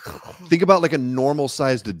 think about like a normal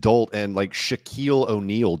sized adult and like Shaquille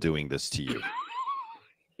O'Neal doing this to you.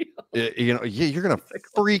 You know, you're gonna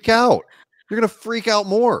freak out. You're gonna freak out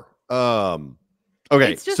more.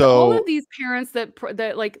 Okay, it's just so all of these parents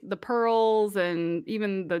that like the Pearls and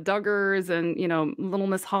even the Duggars and, you know, little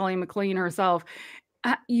Miss Holly McLean herself.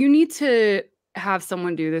 You need to have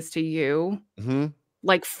someone do this to you,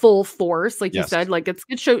 like full force, like you said. Like let's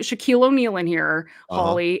get Shaquille O'Neal in here,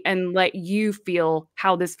 Holly, and let you feel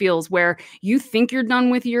how this feels. Where you think you're done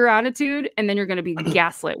with your attitude, and then you're going to be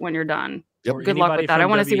gaslit when you're done. Yep. Good luck with that. I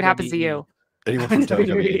want to see what happens to you. Anyone from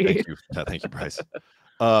WWE? Thank you, Brice.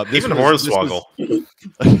 Even Hornswoggle.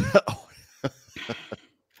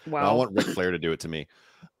 Wow. I want Ric Flair to do it to me.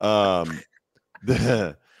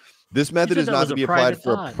 This method is not to be applied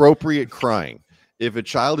for appropriate crying. If a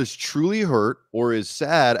child is truly hurt or is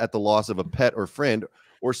sad at the loss of a pet or friend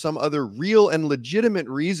or some other real and legitimate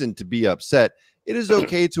reason to be upset, it is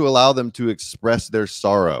okay to allow them to express their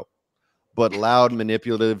sorrow. But loud,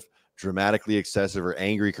 manipulative, dramatically excessive, or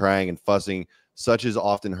angry crying and fussing, such as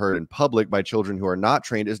often heard in public by children who are not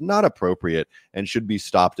trained, is not appropriate and should be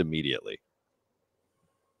stopped immediately.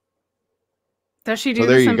 Does she do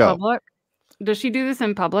this in public? Does she do this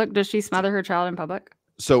in public? Does she smother her child in public?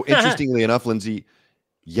 So interestingly enough, Lindsay,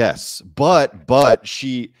 yes, but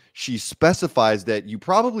she specifies that you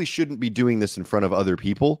probably shouldn't be doing this in front of other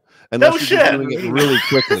people unless you're doing it really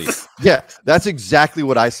quickly. Yeah, that's exactly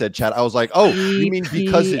what I said, Chad. I was like, oh, you mean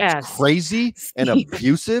because it's crazy and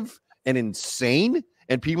abusive and insane,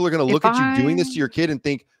 and people are going to look at you doing this to your kid and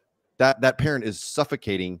think that parent is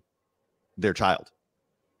suffocating their child.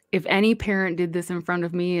 If any parent did this in front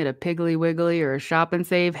of me at a Piggly Wiggly or a Shop and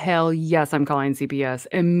Save, hell yes, I'm calling CPS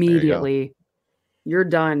immediately. You're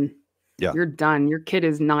done. Yeah, you're done. Your kid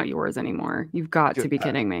is not yours anymore. You've got to be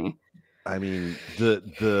kidding me. I mean,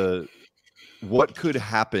 the what could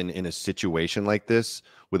happen in a situation like this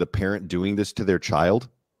with a parent doing this to their child?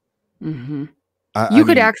 You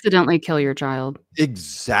could accidentally kill your child.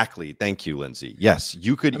 Exactly. Thank you, Lindsay. Yes,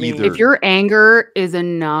 you could either. If your anger is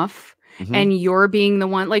enough. And you're being the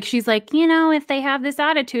one, like she's like, you know, if they have this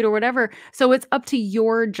attitude or whatever. So it's up to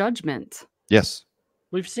your judgment. Yes.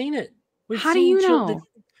 We've seen it. How do you know?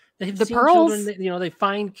 They've the seen Pearls. Children, you know, they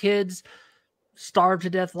find kids starved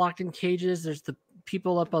to death, locked in cages. There's the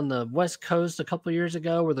people up on the West Coast a couple of years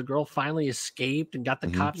ago where the girl finally escaped and got the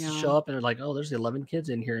cops to show up. And they're like, oh, there's 11 kids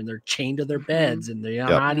in here and they're chained to their beds and they're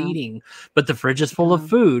not eating. But the fridge is full of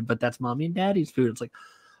food. But that's mommy and daddy's food. It's like,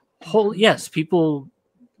 yes, people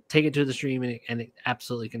take it to the stream and it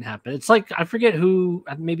absolutely can happen. It's like, I forget who,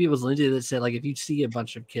 maybe it was Lindsay that said, like, if you see a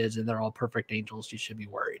bunch of kids and they're all perfect angels, you should be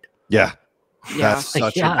worried. Yeah. That's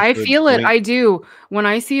such I feel it. I do. When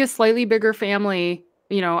I see a slightly bigger family,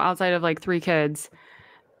 you know, outside of like 3 kids,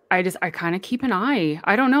 I kind of keep an eye.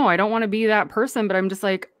 I don't know. I don't want to be that person, but I'm just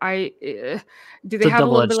like, do they have a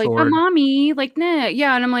little bit like, oh, mommy, like, nah.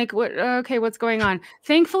 Yeah. And I'm like, what? Okay, what's going on?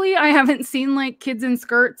 Thankfully, I haven't seen like kids in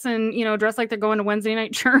skirts and, you know, dressed like they're going to Wednesday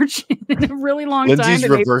night church in a really long time. Lindsay's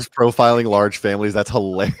reverse profiling large families. That's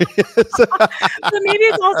hilarious. So maybe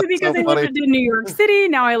it's also because I lived in New York City.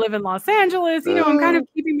 Now I live in Los Angeles. You know, I'm kind of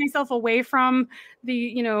keeping myself away from the,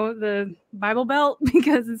 you know, the Bible Belt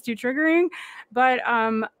because it's too triggering. But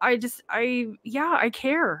I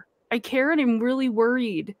care. I care, and I'm really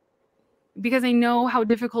worried because I know how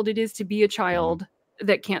difficult it is to be a child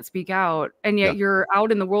that can't speak out. And yet you're out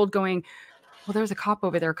in the world going, well, there's a cop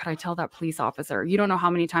over there. Could I tell that police officer? You don't know how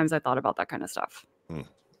many times I thought about that kind of stuff.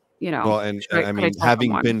 You know, well, and I mean,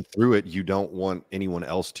 having been through it, you don't want anyone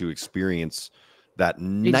else to experience that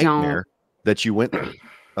nightmare that you went through.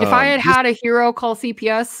 If I had a hero call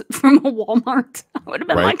CPS from a Walmart, I would have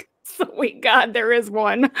been like, sweet God, there is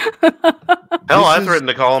one. Hell, I threatened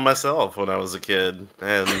to call him myself when I was a kid.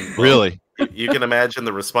 And really? You can imagine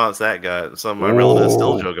the response that got. Some of my relatives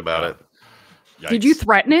still joke about it. Yikes. Did you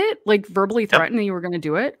threaten it? Like verbally threaten that you were going to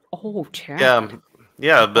do it? Oh, Chad.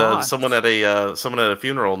 Yeah, but someone at a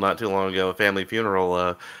funeral not too long ago, a family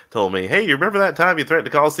funeral, told me, "Hey, you remember that time you threatened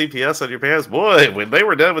to call CPS on your parents? Boy, when they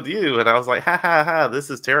were done with you." And I was like, "Ha ha ha! This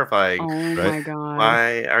is terrifying." Oh my God!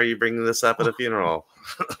 Why are you bringing this up at a funeral?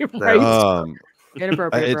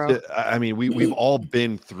 Inappropriate, bro. I mean, we've all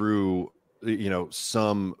been through, you know,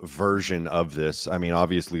 some version of this. I mean,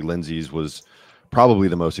 obviously, Lindsay's was probably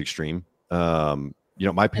the most extreme. You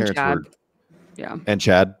know, my parents were, and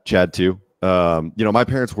Chad too. You know, my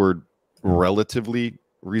parents were relatively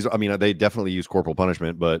I mean, they definitely used corporal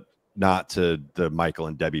punishment, but not to the Michael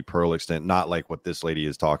and Debbie Pearl extent, not like what this lady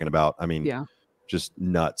is talking about. I mean, just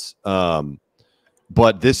nuts.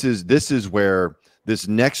 But this is where this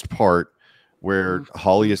next part where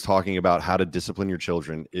Holly is talking about how to discipline your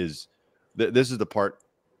children is this is the part.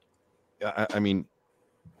 I mean,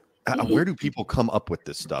 where do people come up with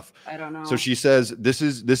this stuff? I don't know. So she says this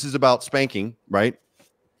is about spanking, right?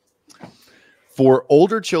 For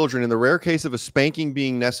older children, in the rare case of a spanking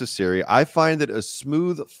being necessary, I find that a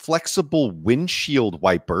smooth, flexible windshield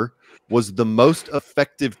wiper was the most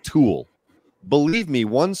effective tool. Believe me,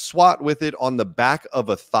 one swat with it on the back of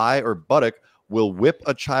a thigh or buttock will whip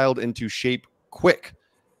a child into shape quick.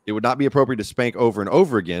 It would not be appropriate to spank over and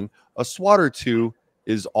over again. A swat or two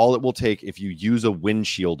is all it will take if you use a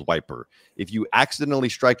windshield wiper. If you accidentally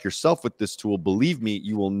strike yourself with this tool, believe me,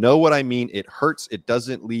 you will know what I mean. It hurts. It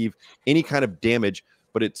doesn't leave any kind of damage,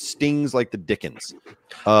 but it stings like the dickens.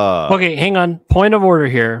 Okay, hang on. Point of order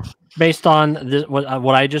here. Based on this,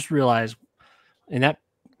 what I just realized in that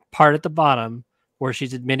part at the bottom where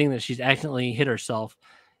she's admitting that she's accidentally hit herself,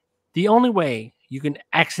 the only way you can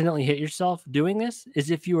accidentally hit yourself doing this is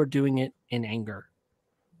if you are doing it in anger.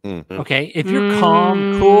 Mm-hmm. Okay, if you're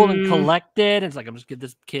calm, cool, and collected, it's like, I'm just give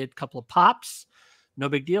this kid a couple of pops, no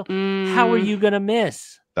big deal. How are you gonna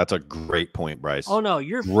miss? That's a great point, Brice. Oh no,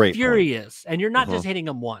 you're great furious, and you're not just hitting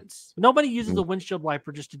them once. Nobody uses a windshield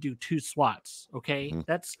wiper just to do 2 swats. Okay,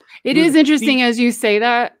 it is interesting as you say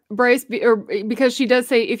that, Brice, because she does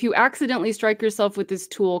say if you accidentally strike yourself with this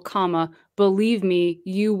tool, comma, believe me,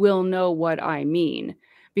 you will know what I mean,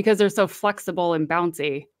 because they're so flexible and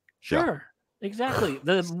bouncy. Sure. Exactly.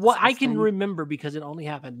 What I can remember, because it only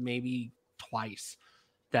happened maybe twice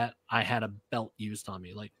that I had a belt used on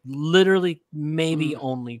me, like literally maybe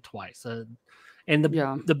only twice. And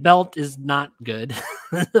the belt is not good.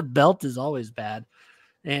 The belt is always bad.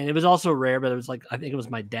 And it was also rare, but it was like, I think it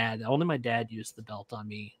was my dad. Only my dad used the belt on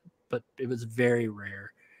me, but it was very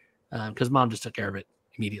rare because mom just took care of it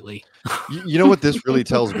immediately. You know what this really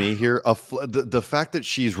tells me here? The fact that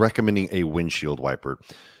she's recommending a windshield wiper.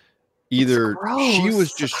 Either she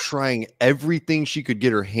was just trying everything she could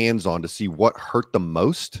get her hands on to see what hurt the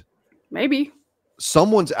most. Maybe.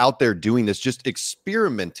 Someone's out there doing this, just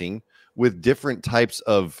experimenting with different types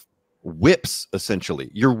of whips,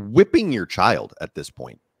 essentially. You're whipping your child at this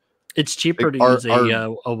point. It's cheaper to use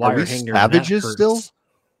a wire hanger. Savages still?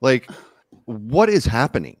 Like, what is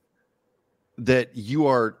happening? That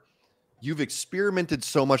you've experimented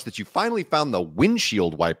so much that you finally found the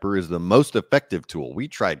windshield wiper is the most effective tool. We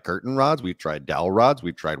tried curtain rods, we've tried dowel rods,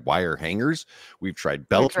 we've tried wire hangers, we've tried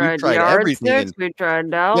belts, we've tried everything. We've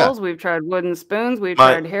tried dowels, we've tried wooden spoons, we've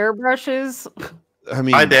tried hairbrushes. I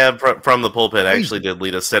mean, my dad from the pulpit actually did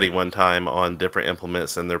lead a study one time on different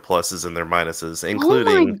implements and their pluses and their minuses,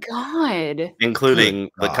 including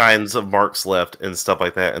the kinds of marks left and stuff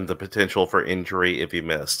like that, and the potential for injury if you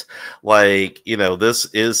missed. Like, this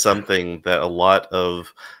is something that a lot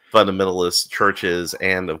of fundamentalist churches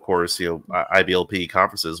and, of course, IBLP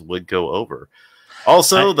conferences would go over.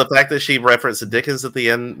 Also, the fact that she referenced the Dickens at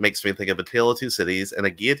the end makes me think of A Tale of Two Cities, and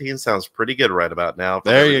a guillotine sounds pretty good right about now.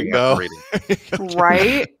 There you go.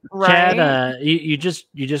 Right. Chad, I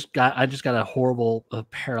just got a horrible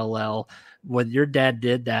parallel. When your dad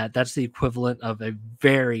did that, that's the equivalent of a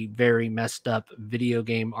very, very messed up video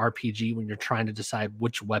game RPG when you're trying to decide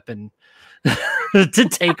which weapon to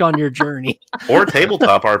take on your journey. Or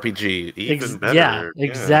tabletop RPG, even better. Yeah,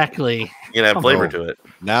 exactly. Flavor to it.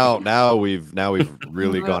 Now we've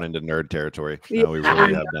really gone into nerd territory. Now we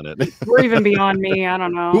really have done it. We're even beyond me. I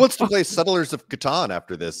don't know. Who wants to play Settlers of Catan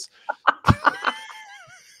after this?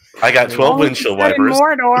 I got 12 windshield wipers.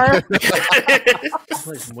 Mordor.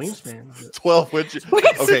 12 windshield.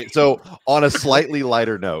 Okay, so on a slightly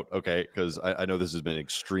lighter note, okay, because I know this has been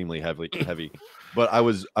extremely heavy, but I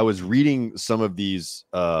was reading some of these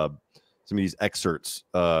excerpts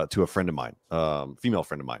to a friend of mine, female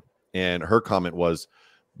friend of mine, and her comment was,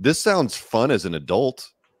 "This sounds fun as an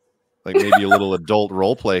adult." Like maybe a little adult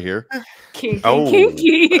role play here.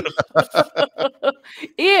 Kinky.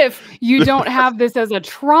 If you don't have this as a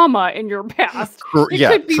trauma in your past, it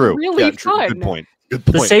could be really fun. Good point.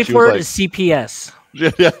 The safe word is CPS.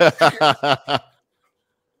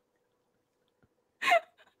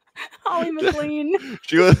 Holly McLean.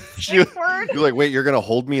 She was like, wait, you're gonna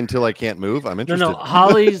hold me until I can't move? I'm interested. No.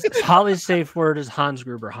 Holly's safe word is Hans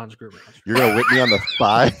Gruber. You're gonna whip me on the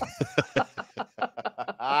thigh.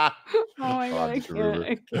 Oh my god, I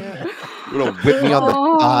can't. You're gonna whip me on the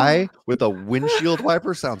thigh with a windshield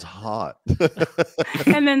wiper? Sounds hot.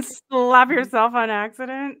 And then slap yourself on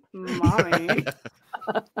accident, mommy.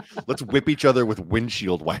 Let's whip each other with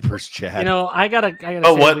windshield wipers, Chad. I gotta say,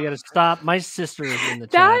 we gotta stop. My sister is in the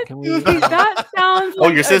chat. Can we? That sounds.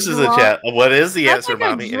 Like your sister's in the chat. What is the answer,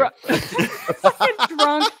 mommy? Drunk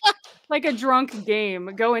like a drunk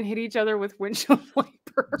game. Go and hit each other with windshield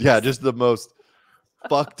wipers. Yeah, just the most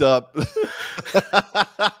fucked up.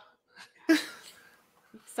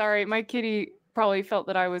 Sorry, my kitty probably felt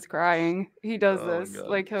that I was crying. He does this.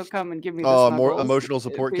 Like, he'll come and give me the Oh, snuggles. more emotional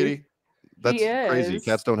support kitty? That's crazy.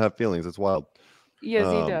 Cats don't have feelings. It's wild. Yes,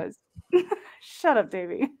 he does. Shut up,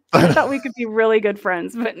 Davey. I thought we could be really good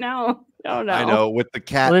friends, but no. I know. With the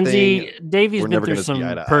cat Lindsay, thing, Davey's been through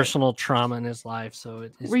some personal trauma in his life. So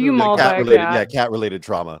were you mauled by a cat? Yeah, cat-related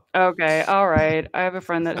trauma. Okay, all right. I have a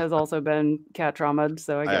friend that has also been cat traumatized,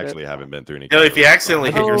 so I actually haven't been through any. If you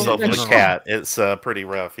accidentally hit yourself with a cat, it's pretty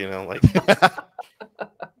rough, you know. Like,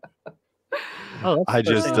 I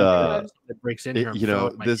just, it breaks in here, you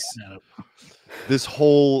know, this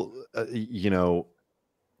whole, you know,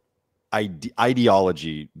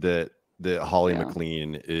 ideology that Holly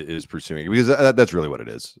McLean is pursuing, because that's really what it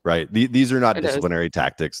is, right? These are not disciplinary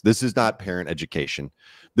tactics. This is not parent education.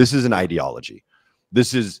 This is an ideology.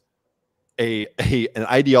 This is an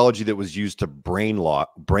ideology that was used to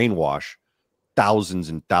brainwash thousands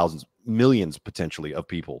and thousands, millions potentially of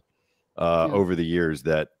people over the years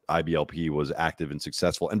that IBLP was active and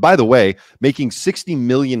successful. And by the way, making $60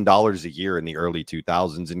 million a year in the early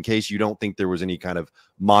 2000s, in case you don't think there was any kind of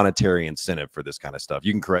monetary incentive for this kind of stuff.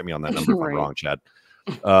 You can correct me on that number if I'm wrong, Chad.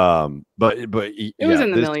 But it was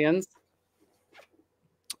in the millions.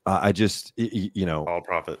 I just, you know, all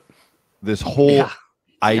profit. This whole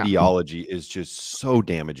ideology is just so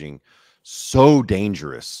damaging, so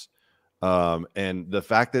dangerous. And the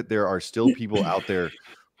fact that there are still people out there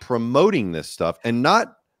promoting this stuff, and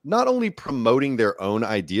not only promoting their own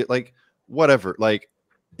idea, like whatever, like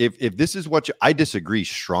if this is what I disagree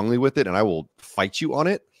strongly with it, and I will fight you on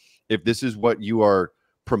it if this is what you are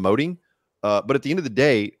promoting. But at the end of the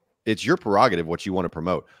day, it's your prerogative what you want to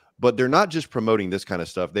promote. But they're not just promoting this kind of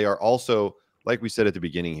stuff. They are also, like we said at the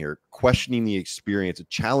beginning here, questioning the experience,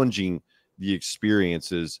 challenging the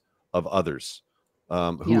experiences of others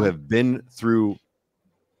who have been through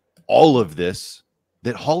all of this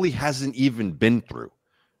that Holly hasn't even been through.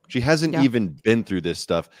 She hasn't even been through this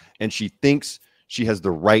stuff, and she thinks she has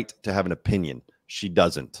the right to have an opinion. She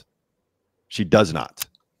doesn't. She does not.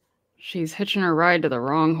 She's hitching her ride to the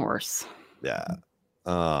wrong horse. Yeah.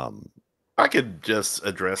 I could just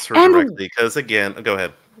address her directly, because again, go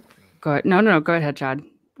ahead. Go ahead. No, go ahead, Chad.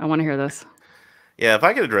 I want to hear this. Yeah, if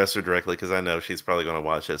I could address her directly, because I know she's probably going to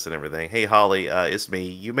watch this and everything. Hey, Holly, it's me.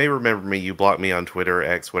 You may remember me. You blocked me on Twitter,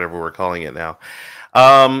 X, whatever we're calling it now.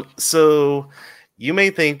 So you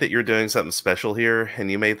may think that you're doing something special here,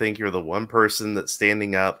 and you may think you're the one person that's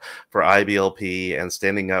standing up for IBLP and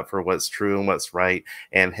standing up for what's true and what's right.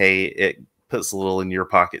 And hey, it puts a little in your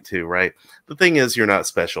pocket too, right? The thing is, you're not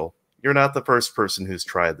special. You're not the first person who's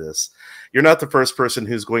tried this. You're not the first person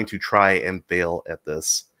who's going to try and fail at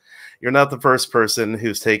this. You're not the first person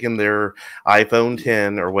who's taken their iPhone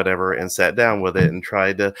 10 or whatever and sat down with it and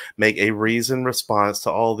tried to make a reasoned response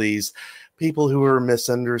to all these people who are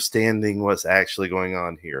misunderstanding what's actually going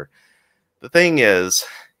on here. The thing is,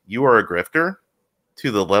 you are a grifter to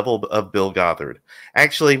the level of Bill Gothard.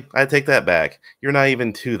 Actually, I take that back. You're not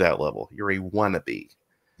even to that level. You're a wannabe.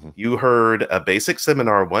 You heard a basic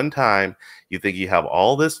seminar one time. You think you have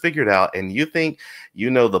all this figured out, and you think you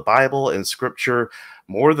know the Bible and scripture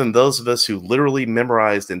more than those of us who literally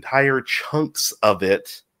memorized entire chunks of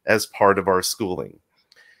it as part of our schooling.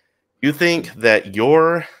 You think that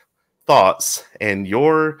your thoughts and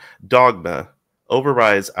your dogma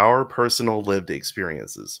overrides our personal lived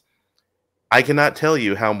experiences. I cannot tell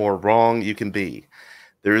you how more wrong you can be.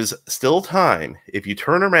 There's still time. If you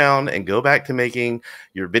turn around and go back to making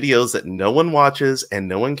your videos that no one watches and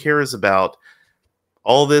no one cares about,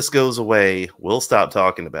 all this goes away. We'll stop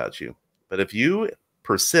talking about you. But if you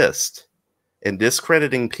persist in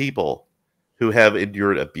discrediting people who have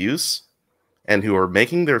endured abuse and who are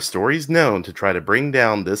making their stories known to try to bring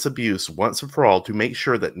down this abuse once and for all to make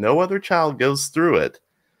sure that no other child goes through it,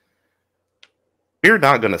 we're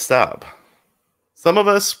not going to stop. Some of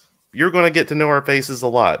us, you're going to get to know our faces a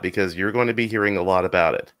lot because you're going to be hearing a lot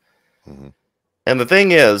about it. Mm-hmm. And the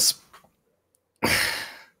thing is,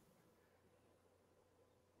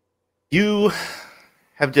 you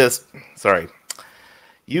have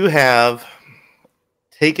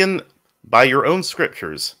taken by your own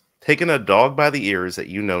scriptures, taken a dog by the ears that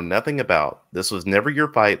you know nothing about. This was never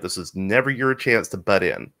your fight. This was never your chance to butt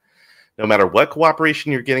in. No matter what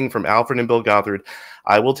cooperation you're getting from Alfred and Bill Gothard,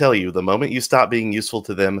 I will tell you, the moment you stop being useful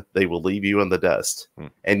to them, they will leave you in the dust.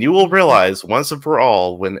 And you will realize once and for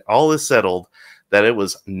all, when all is settled, that it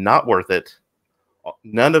was not worth it.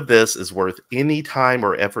 None of this is worth any time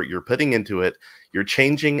or effort you're putting into it. You're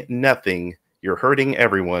changing nothing. You're hurting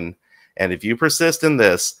everyone. And if you persist in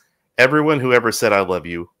this, everyone who ever said I love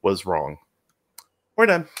you was wrong. We're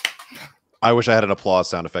done. I wish I had an applause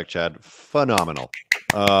sound effect, Chad. Phenomenal.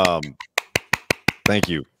 Thank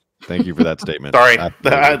you. Thank you for that statement. Sorry.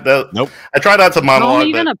 Nope. I try not to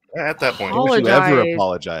monologue, but at that point. Don't you ever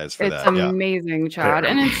apologize for that. It's amazing, Chad.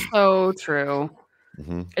 And it's so true.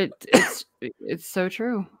 It's so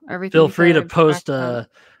true. Everything. Feel free to post a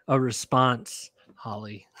response,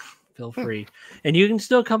 Holly. Feel free. And you can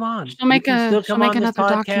still come on. She'll make another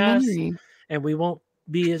documentary. And we won't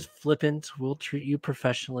be as flippant. We'll treat you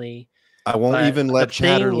professionally. I won't even let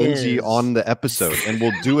Chad or Lindsey on the episode, and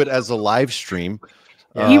we'll do it as a live stream.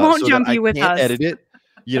 He won't jump you with us. Edit it.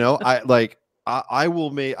 You know, I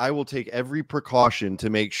will take every precaution to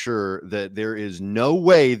make sure that there is no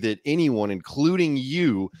way that anyone, including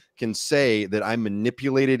you, can say that I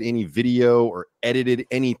manipulated any video or edited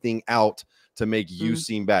anything out to make you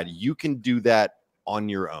seem bad. You can do that on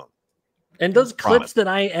your own. And those clips that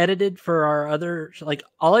I edited for our other, like,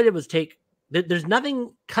 all I did was take. There's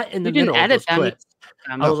nothing cut in the middle of those clips.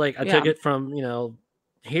 I was like, I took it from,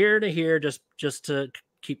 here to here, just to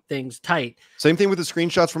keep things tight. Same thing with the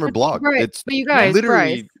screenshots from her blog. Right. It's but you guys,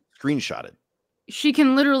 literally screenshotted. She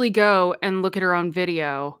can literally go and look at her own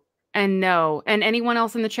video and know, and anyone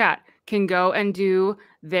else in the chat can go and do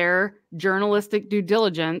their journalistic due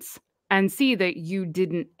diligence and see that you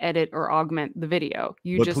didn't edit or augment the video.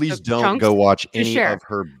 But please don't go watch any of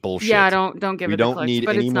her bullshit. Yeah, don't give it. We don't need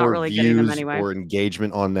any more views anyway. or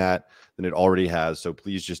engagement on that than it already has. So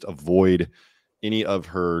please just avoid any of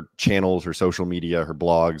her channels, her social media, her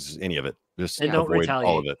blogs, any of it. Just avoid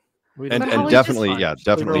all of it. And definitely,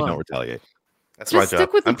 definitely don't retaliate. That's my job.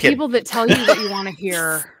 Stick with the people that tell you what you want to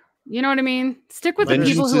hear. You know what I mean? Stick with the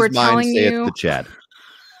people who are telling you. The Chad.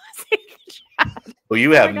 Well,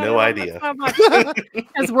 you have no idea.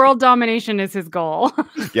 Because world domination is his goal.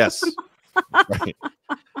 Yes. Right.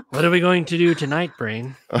 What are we going to do tonight,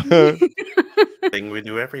 Brain? Thing we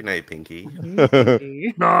do every night, Pinky.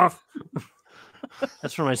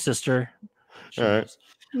 That's for my sister. All right.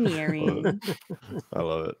 I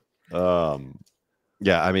love it.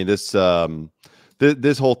 Yeah, I mean this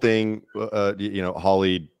this whole thing,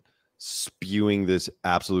 Holly spewing this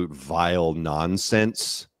absolute vile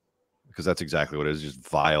nonsense, because that's exactly what it is, just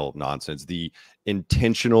vile nonsense. The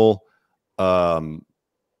intentional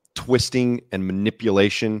twisting and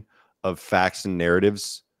manipulation of facts and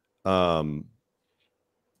narratives,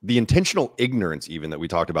 the intentional ignorance even that we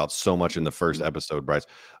talked about so much in the first episode, Brice.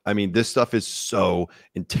 I mean, this stuff is so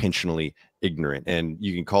intentionally ignorant, and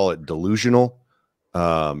you can call it delusional.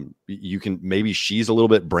 You can, maybe she's a little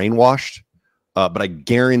bit brainwashed, but I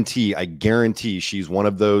guarantee she's one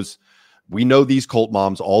of those. We know these cult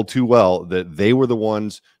moms all too well, that they were the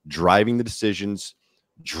ones driving the decisions,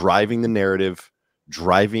 driving the narrative,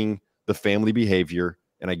 driving the family behavior.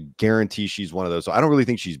 And I guarantee she's one of those. So I don't really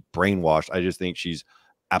think she's brainwashed. I just think she's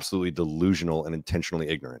absolutely delusional and intentionally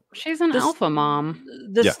ignorant. She's an alpha mom.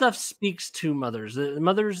 This stuff speaks to mothers.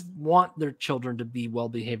 Mothers want their children to be well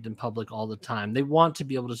behaved in public all the time. They want to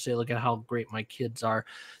be able to say, look at how great my kids are.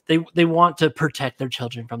 They want to protect their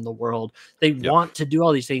children from the world. They want to do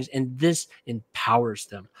all these things, and this empowers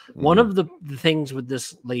them. One of the things with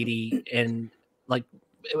this lady, and like,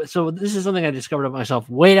 so this is something I discovered of myself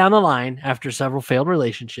way down the line after several failed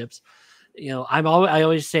relationships. I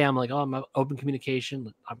always say I'm open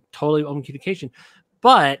communication. I'm totally open communication,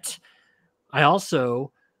 but I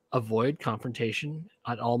also avoid confrontation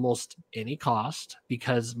at almost any cost,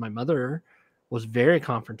 because my mother was very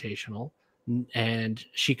confrontational and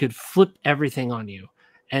she could flip everything on you.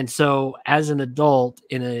 And so as an adult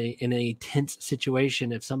in a tense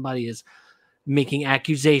situation, if somebody is making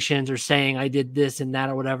accusations or saying I did this and that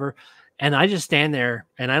or whatever, and I just stand there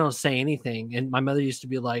and I don't say anything. And my mother used to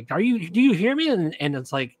be like, do you hear me? And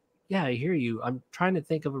it's like, yeah, I hear you. I'm trying to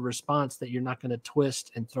think of a response that you're not going to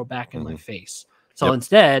twist and throw back in my face. So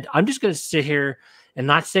instead, I'm just going to sit here and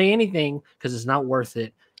not say anything, because it's not worth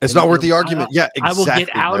it. It's not worth the argument. Yeah, exactly. I will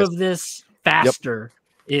get out of this faster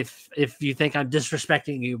if you think I'm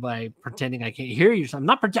disrespecting you by pretending I can't hear you. So I'm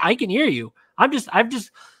not I can hear you.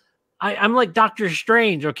 I'm like Dr.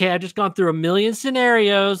 Strange, okay? I've just gone through a million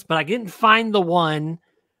scenarios, but I didn't find the one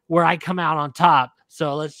where I come out on top.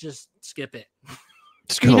 So let's just skip it.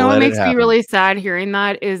 What makes me really sad hearing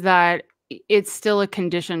that is that it's still a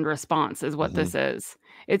conditioned response is what this is.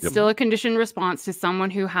 It's still a conditioned response to someone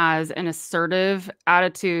who has an assertive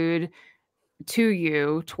attitude to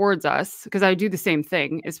you, towards us, because I do the same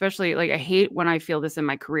thing. Especially, like, I hate when I feel this in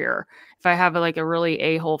my career. If I have a really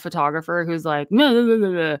a-hole photographer who's like,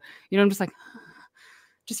 I'm just like,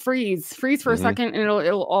 just freeze for a second, and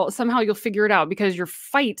it'll all, somehow you'll figure it out, because your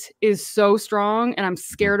fight is so strong, and I'm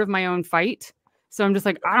scared of my own fight. So I'm just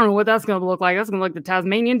like, I don't know what that's going to look like. That's going to look like the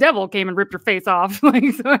Tasmanian devil came and ripped your face off. Like,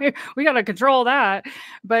 so we got to control that.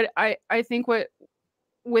 But I think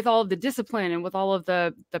with all of the discipline and with all of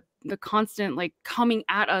the constant like coming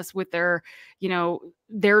at us with their, you know,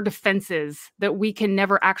 their defenses, that we can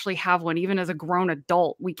never actually have one. Even as a grown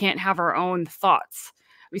adult, we can't have our own thoughts.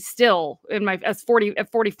 We still, at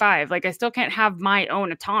 45, like I still can't have my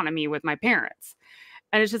own autonomy with my parents.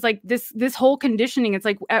 And it's just like this whole conditioning. It's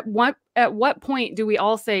like, at what point do we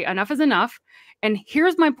all say enough is enough? And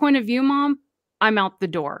here's my point of view, Mom. I'm out the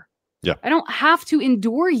door. Yeah. I don't have to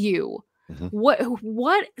endure you.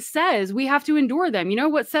 What says we have to endure them? You know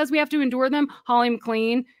what says we have to endure them? Holly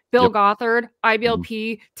McLean, Bill Gothard,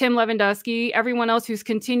 IBLP, Tim Lewandowski, everyone else who's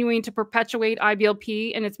continuing to perpetuate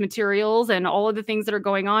IBLP and its materials and all of the things that are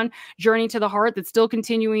going on. Journey to the Heart, that's still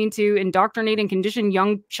continuing to indoctrinate and condition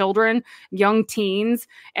young children, young teens,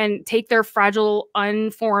 and take their fragile,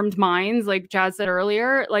 unformed minds, like Chad said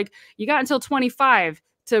earlier. Like, you got until 25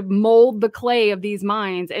 to mold the clay of these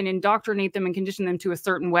minds and indoctrinate them and condition them to a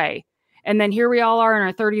certain way. And then here we all are in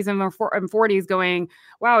our 30s and 40s going,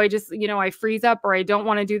 wow, I just, you know, I freeze up, or I don't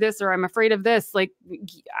want to do this, or I'm afraid of this. Like,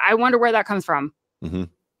 I wonder where that comes from.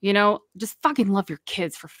 You know, just fucking love your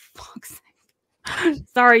kids, for fuck's sake.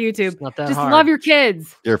 Sorry, YouTube. It's not that just hard. love your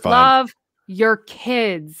kids. You're fine. Love your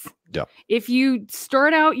kids. Yeah. If you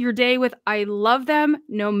start out your day with, I love them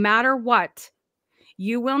no matter what,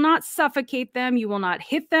 you will not suffocate them. You will not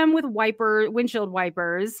hit them with windshield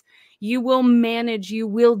wipers. You will manage, you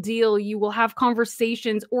will deal, you will have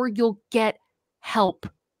conversations, or you'll get help.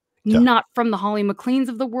 Not from the Holly McLeans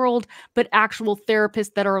of the world, but actual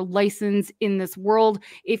therapists that are licensed in this world.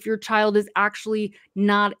 If your child is actually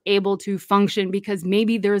not able to function because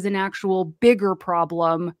maybe there's an actual bigger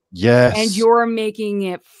problem. Yes. And you're making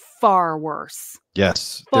it far worse.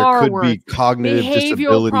 Yes. Far there could worse. be cognitive Behavioral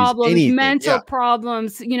disabilities, problems, anything. mental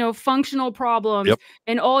problems, you know, functional problems. Yep.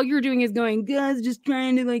 And all you're doing is going, God's just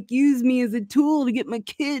trying to like use me as a tool to get my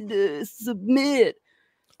kid to submit.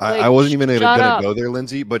 I wasn't even gonna go there,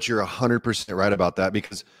 Lindsay, but you're 100% right about that,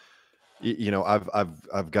 because you know,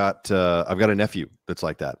 I've got a nephew that's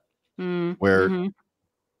like that, where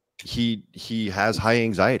he has high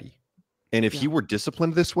anxiety, and if he were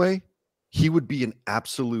disciplined this way, he would be an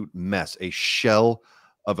absolute mess, a shell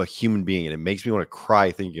of a human being. And it makes me want to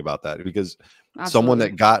cry thinking about that, because someone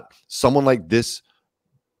like this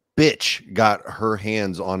bitch got her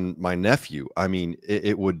hands on my nephew. I mean,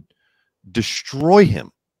 it would destroy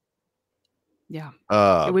him. Yeah.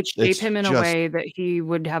 It would shape him in a way that he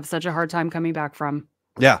would have such a hard time coming back from.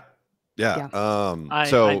 Yeah.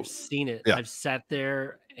 I've seen it. I've sat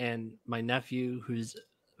there, and my nephew, who's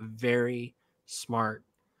very smart,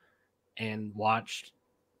 and watched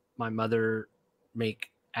my mother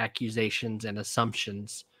make accusations and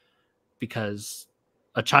assumptions because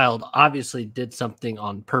a child obviously did something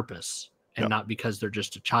on purpose and not because they're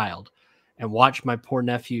just a child, and watch my poor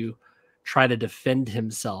nephew try to defend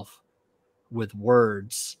himself with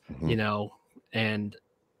words, you know, and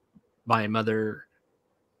my mother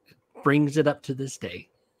brings it up to this day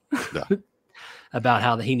about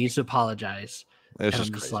how he needs to apologize. It's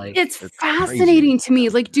just like, it's fascinating to me.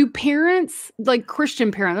 Like, do parents, like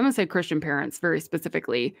Christian parents, I'm gonna say Christian parents very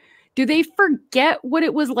specifically, do they forget what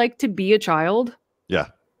it was like to be a child? Yeah.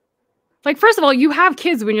 Like, first of all, you have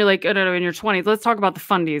kids when you're like, I don't know, in your 20s. Let's talk about the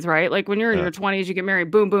fundies, right? Like, when you're in your 20s, you get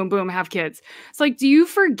married, boom, boom, boom, have kids. It's like, do you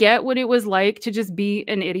forget what it was like to just be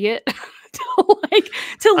an idiot?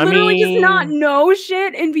 to literally just not know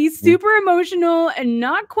shit and be super emotional and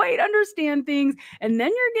not quite understand things. And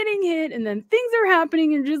then you're getting hit, and then things are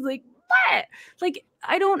happening, and just like, what? Like,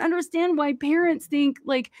 I don't understand why parents think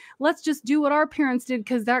like, let's just do what our parents did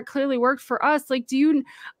because that clearly worked for us. Like,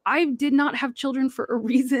 I did not have children for a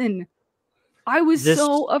reason. I was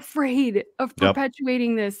so afraid of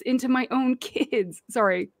perpetuating this into my own kids.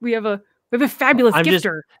 Sorry, we have a fabulous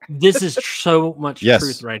gifter. This is so much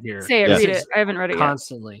truth right here. Say it, read it. I haven't read it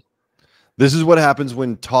constantly. This is what happens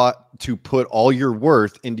when taught to put all your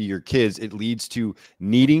worth into your kids. It leads to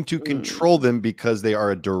needing to control them because they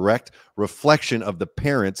are a direct reflection of the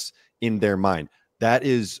parents in their mind. That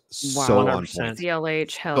is so on point.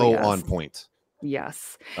 CLH, hell so yes. on point.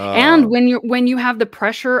 Yes. And when you have the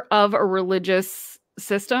pressure of a religious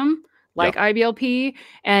system, like IBLP,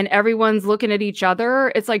 and everyone's looking at each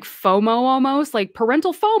other. It's like FOMO almost, like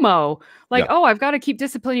parental FOMO. Like, oh, I've got to keep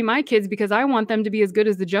disciplining my kids because I want them to be as good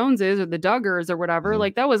as the Joneses or the Duggars or whatever.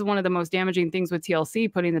 Like that was one of the most damaging things with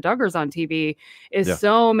TLC, putting the Duggars on TV, is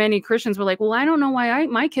so many Christians were like, well, I don't know why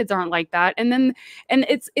my kids aren't like that. And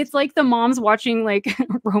it's like the moms watching like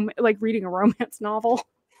like reading a romance novel.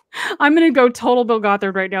 I'm going to go total Bill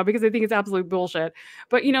Gothard right now because I think it's absolute bullshit.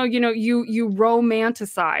 But you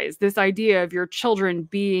romanticize this idea of your children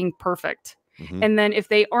being perfect. And then if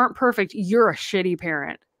they aren't perfect, you're a shitty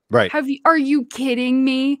parent. Right. Are you kidding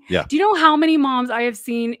me? Yeah. Do you know how many moms I have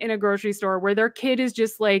seen in a grocery store where their kid is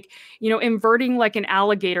just like, inverting like an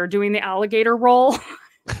alligator, doing the alligator roll?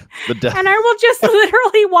 And I will just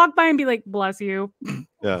literally walk by and be like, bless you.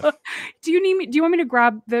 Yeah. Do you want me to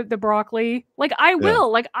grab the broccoli? Like I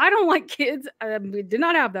will. Like I don't like kids. We did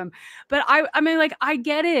not have them. But I mean, like, I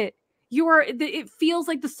get it. It feels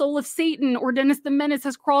like the soul of Satan or Dennis the Menace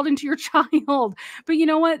has crawled into your child. But you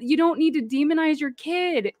know what? You don't need to demonize your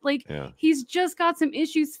kid. Like he's just got some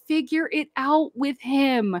issues. Figure it out with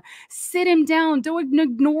him. Sit him down. Don't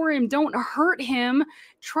ignore him. Don't hurt him.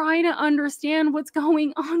 Try to understand what's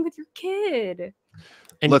going on with your kid.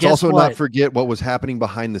 And let's also not forget what was happening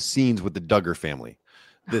behind the scenes with the Duggar family.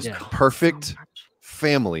 This perfect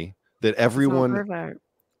family that everyone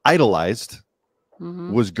idolized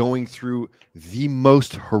was going through the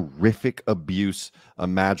most horrific abuse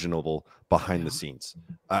imaginable behind the scenes.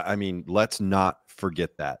 I mean, let's not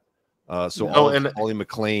forget that. So Holly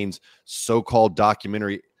McClain's so-called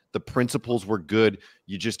documentary, the principles were good.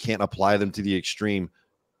 You just can't apply them to the extreme.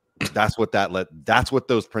 That's what that led. That's what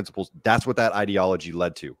those principles, that's what that ideology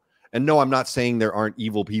led to. And no, I'm not saying there aren't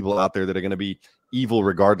evil people out there that are going to be evil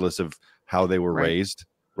regardless of how they were raised.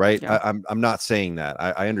 Right. Yeah. I'm not saying that.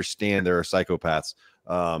 I understand there are psychopaths,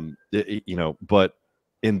 but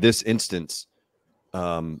in this instance,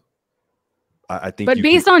 I think, but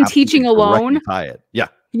based on teaching alone,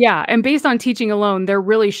 yeah. And based on teaching alone, there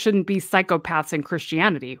really shouldn't be psychopaths in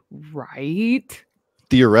Christianity, right?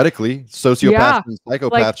 Theoretically, sociopaths and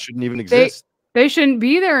psychopaths shouldn't even exist. They shouldn't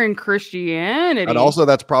be there in Christianity. And also,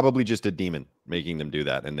 that's probably just a demon making them do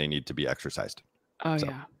that, and they need to be exorcised. Oh, so,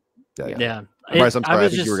 yeah. Bryce, I'm sorry. I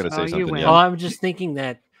think you were going to say something. Oh, I was just thinking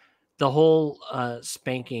that the whole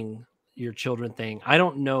spanking your children thing, I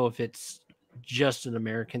don't know if it's just an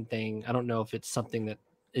American thing. I don't know if it's something that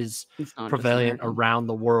is prevalent around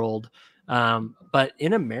the world. But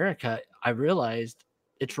in America, I realized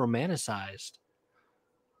it's romanticized.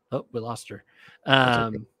 Oh, we lost her.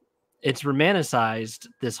 It's romanticized,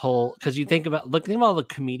 this whole, because you think about all the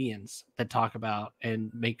comedians that talk about and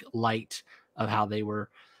make light of how they were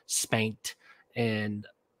spanked and,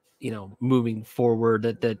 moving forward,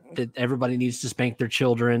 that everybody needs to spank their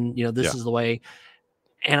children. This is the way.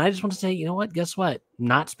 And I just want to say, you know what? Guess what?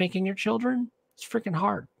 Not spanking your children, it's freaking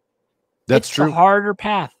hard. That's true. The harder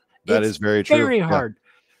path. That is very true. Very hard.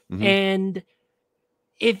 And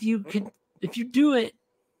if you do it,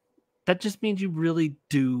 that just means you really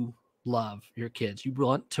do love your kids. You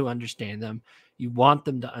want to understand them. You want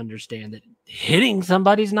them to understand that hitting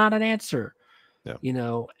somebody's not an answer.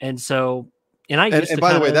 And so, and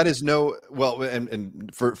by the way, that is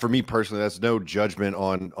and for me personally, that's no judgment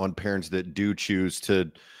on parents that do choose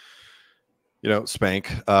to,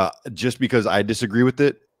 spank, just because I disagree with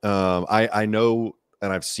it. I know,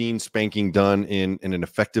 and I've seen spanking done in an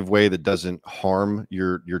effective way that doesn't harm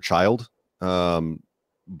your child.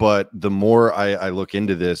 But the more I look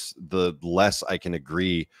into this, the less I can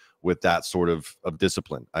agree with that sort of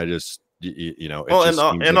discipline. I just,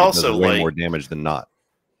 and also way more damage than not.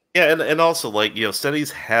 Yeah, and also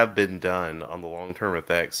studies have been done on the long-term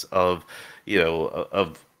effects of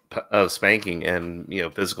spanking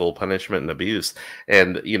and physical punishment and abuse,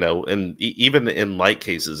 and and even in light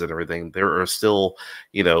cases and everything, there are still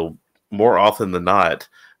more often than not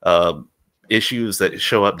issues that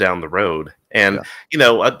show up down the road. And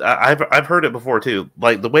I've heard it before too,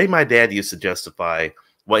 like the way my dad used to justify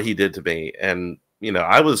what he did to me, and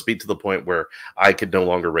I would speak to the point where I could no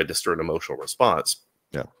longer register an emotional response.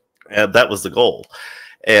 Yeah, and that was the goal.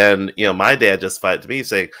 And my dad justified it to me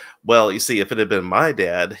saying, well, you see, if it had been my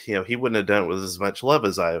dad, he wouldn't have done it with as much love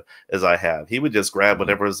as I have. He would just grab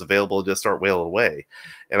whatever was available and just start wailing away.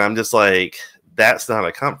 And I'm just like, that's not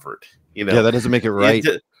a comfort. Yeah, that doesn't make it right.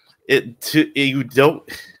 You don't.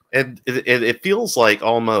 And it feels like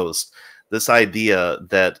almost this idea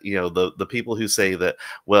that, the people who say that,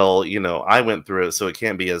 well, I went through it, so it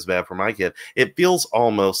can't be as bad for my kid. It feels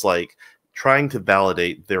almost like trying to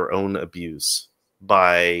validate their own abuse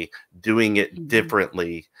by doing it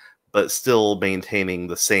differently, but still maintaining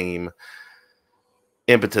the same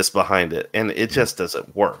impetus behind it, and it just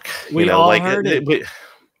doesn't work. We all heard it.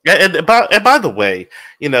 And by the way,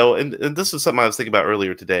 and this is something I was thinking about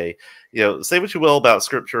earlier today. Say what you will about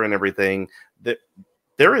scripture and everything, that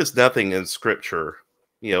there is nothing in scripture,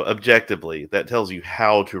 objectively, that tells you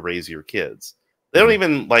how to raise your kids. They don't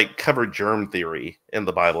even cover germ theory in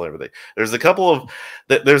the Bible and everything. There's a couple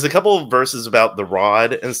of verses about the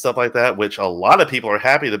rod and stuff like that, which a lot of people are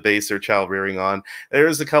happy to base their child rearing on.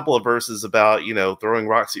 There's a couple of verses about, throwing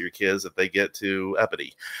rocks at your kids if they get too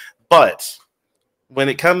uppity. But when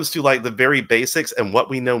it comes to the very basics and what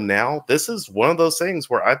we know now, this is one of those things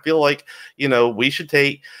where I feel like, we should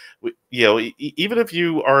take, even if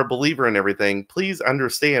you are a believer in everything, please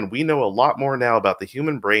understand we know a lot more now about the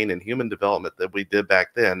human brain and human development than we did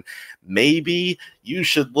back then. Maybe you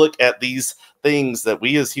should look at these things that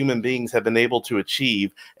we as human beings have been able to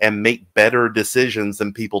achieve and make better decisions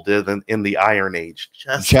than people did in the Iron Age.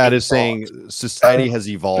 Chad is saying society has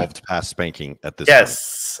evolved past spanking at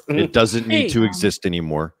this point. It doesn't need to exist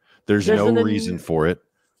anymore. There's no reason for it.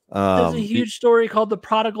 There's a huge story called The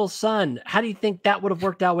Prodigal Son. How do you think that would have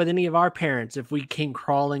worked out with any of our parents if we came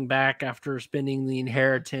crawling back after spending the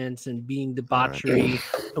inheritance and being debauchery,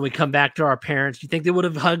 and we come back to our parents? Do you think they would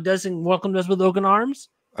have hugged us and welcomed us with open arms?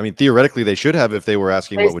 I mean, theoretically, they should have if they were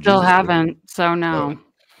asking what would Jesus do. They still haven't, so no.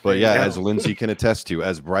 But yeah, as Lindsey can attest to,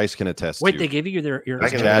 as Brice can attest to. Wait, they gave you your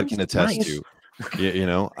as Chad can attest to.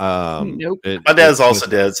 Nope. My dad's also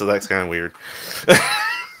dead, so that's kind of weird.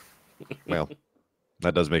 Well,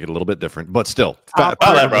 that does make it a little bit different, but still. I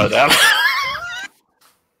wrote down.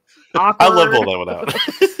 I love all that one out.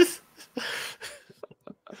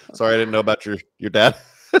 Sorry, I didn't know about your dad.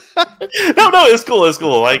 No, it's cool. It's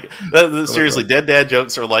cool. Seriously, dead dad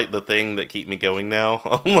jokes are the thing that keep me going now.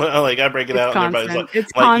 I break it out, and everybody's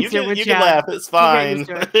it's constant. You can laugh. It's fine.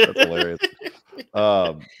 That's hilarious.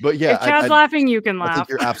 But yeah, if Chad's laughing, you can laugh. I think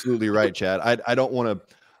you're absolutely right, Chad. I don't want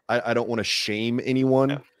to shame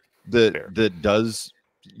anyone that does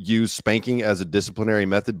use spanking as a disciplinary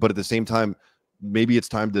method, but at the same time, maybe it's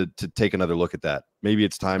time to take another look at that. Maybe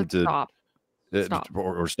it's time to stop.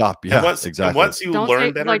 Or stop. Yeah, exactly. And once you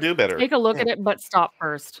learn better, do better. Take a look at it, but stop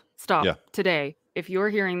first. Stop today. If you're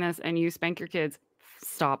hearing this and you spank your kids,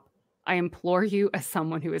 stop. I implore you, as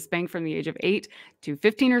someone who is spanked from the age of 8 to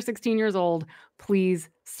 15 or 16 years old, please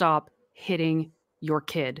stop hitting your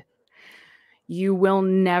kid. You will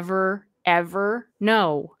never, ever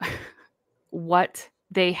know what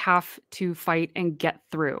they have to fight and get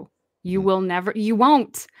through. You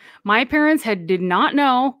won't. My parents did not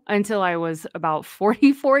know until I was about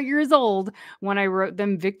 44 years old when I wrote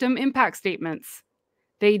them victim impact statements.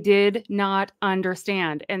 They did not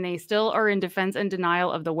understand, and they still are in defense and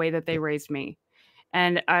denial of the way that they raised me.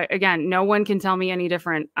 And again, no one can tell me any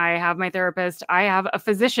different. I have my therapist. I have a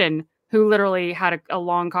physician who literally had a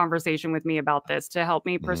long conversation with me about this to help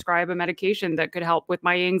me prescribe a medication that could help with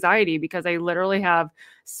my anxiety, because I literally have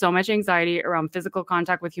so much anxiety around physical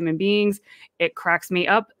contact with human beings. It cracks me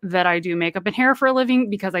up that I do makeup and hair for a living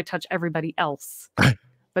because I touch everybody else,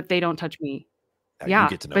 but they don't touch me. Yeah,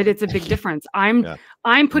 but it's a big difference. I'm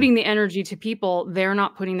putting the energy to people. They're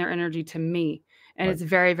not putting their energy to me. And it's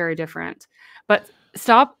very, very different. But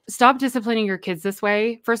stop disciplining your kids this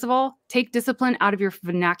way. First of all, take discipline out of your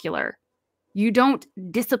vernacular. You don't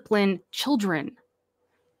discipline children.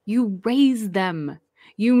 You raise them.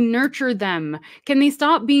 You nurture them. Can they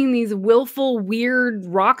stop being these willful, weird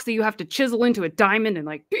rocks that you have to chisel into a diamond and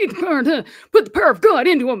put the power of God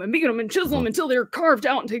into them and beat them and chisel them until they're carved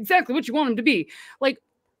out into exactly what you want them to be?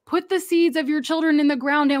 Put the seeds of your children in the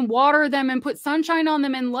ground and water them and put sunshine on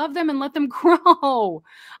them and love them and let them grow.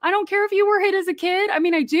 I don't care if you were hit as a kid. I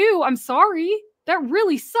mean, I do. I'm sorry. That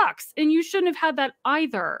really sucks. And you shouldn't have had that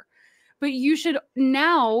either. But you should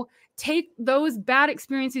now take those bad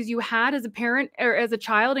experiences you had as a parent or as a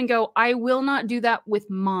child and go, I will not do that with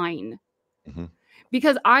mine.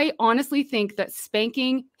 Because I honestly think that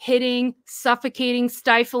spanking, hitting, suffocating,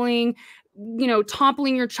 stifling,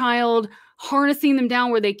 toppling your child, harnessing them down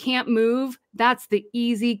where they can't move, that's the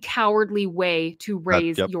easy, cowardly way to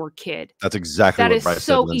raise your kid. That's exactly what Brice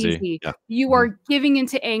said, Lindsey. Easy. Yeah. You are giving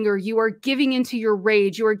into anger. You are giving into your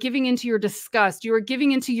rage. You are giving into your disgust. You are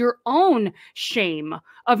giving into your own shame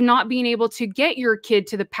of not being able to get your kid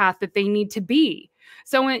to the path that they need to be.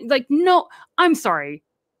 So no, I'm sorry.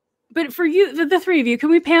 But for you, the three of you, can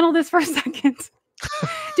we panel this for a second?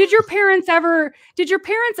 Did your parents ever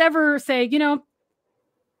say,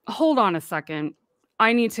 hold on a second,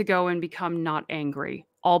 I need to go and become not angry.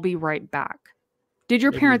 I'll be right back. Did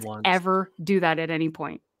your parents ever do that at any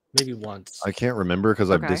point? Maybe once. I can't remember because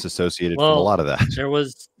I've disassociated from a lot of that. There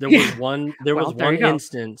was one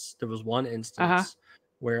instance. There was one instance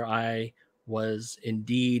where I was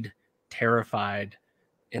indeed terrified,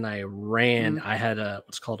 and I ran. I had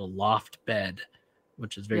what's called a loft bed,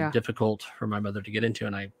 which is very difficult for my mother to get into,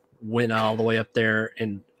 and I went all the way up there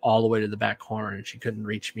and all the way to the back corner, and she couldn't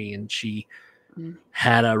reach me, and she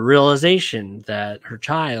had a realization that her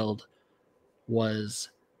child was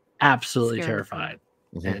absolutely terrified,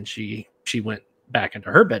 and she went back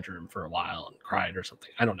into her bedroom for a while and cried or something.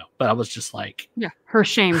 I don't know, but I was just like, her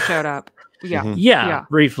shame showed up.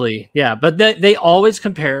 Briefly, but they always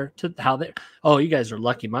compare to how they. Oh, you guys are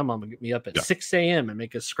lucky. My mom would get me up at 6 a.m. and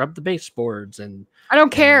make us scrub the baseboards, and I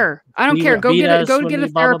don't care. Go get a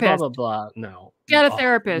therapist. Blah, blah, blah. No, get a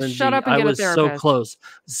therapist. Lindsey, Shut up and get a therapist. I was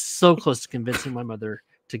so close to convincing my mother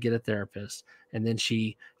to get a therapist, and then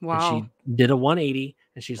she did a 180,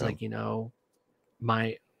 and she's like,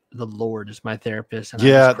 the Lord is my therapist. And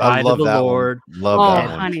I love that Lord. Love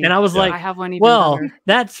that honey. And I was like, I have one even well, better.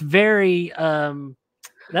 that's very, that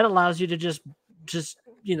allows you to just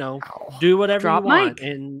do whatever you want.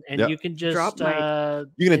 And you can just,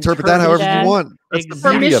 you can interpret that however you want. That's the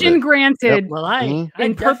permission granted. Well, I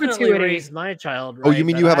in perpetuity raised my child. Right, you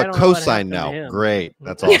mean you have a cosign now? Great.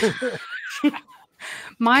 That's awesome.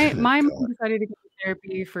 My mom decided to go to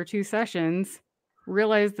therapy for 2 sessions,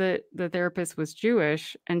 realized that the therapist was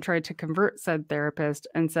Jewish, and tried to convert said therapist,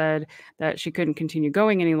 and said that she couldn't continue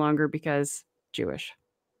going any longer because Jewish.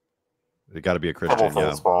 It got to be a Christian.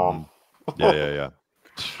 Yeah.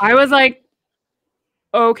 I was like,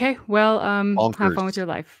 okay, well, Bonkers. have fun with your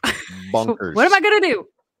life. Bonkers. What am I gonna do?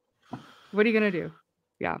 What are you gonna do?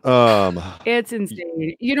 Yeah. It's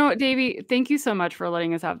insane. Davey, thank you so much for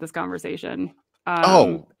letting us have this conversation.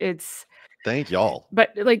 It's thank y'all. But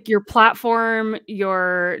like your platform, like,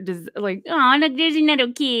 oh, look, there's another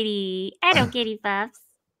kitty. I don't kitty puffs.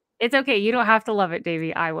 It's okay. You don't have to love it,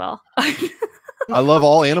 Davey. I will. I love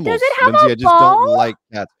all animals. Does it have Lindsey, a I just don't like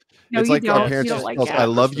cats. No, it's like our parents just like I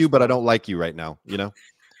love you, but I don't like you right now.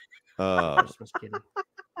 Christmas kitty.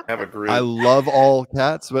 Have a Groot. I love all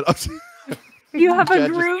cats, but you have a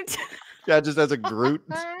Groot. Just as a Groot.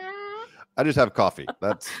 I just have coffee.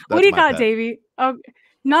 That's what do you got, Davey?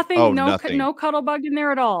 Nothing. Oh, no, nothing. No cuddle bug in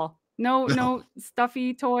there at all. No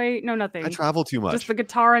stuffy toy. No nothing. I travel too much. Just the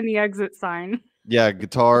guitar and the exit sign. Yeah,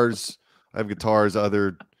 guitars. I have guitars.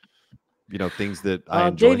 Other, things that I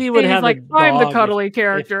enjoy. Davey would have like, I'm the cuddly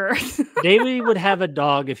character. Davey would have a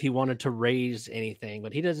dog if he wanted to raise anything,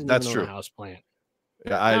 but he doesn't even own a house plant.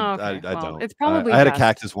 Yeah, I don't. It's probably I had a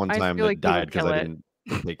cactus one time that died because I didn't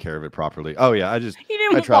take care of it properly. Oh yeah, you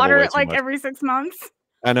didn't water it like every 6 months.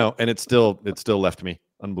 I know, and it still left me.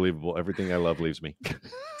 Unbelievable. Everything I love leaves me.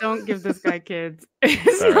 Don't give this guy kids.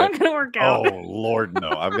 It's not gonna work out. Oh Lord, no.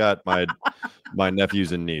 I've got my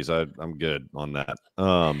nephews and niece. I'm good on that.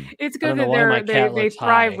 It's good that they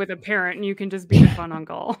thrive with a parent, and you can just be the fun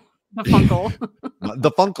uncle. The funkle.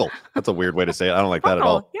 The funkle. That's a weird way to say it. I don't like that at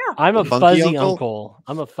all. Yeah. I'm a fuzzy uncle.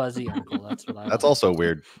 I'm a fuzzy uncle. That's what I That's also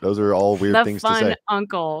weird. Those are all weird things to say. Fun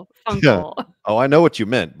uncle. Funkle. Yeah. Oh, I know what you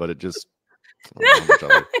meant, but it just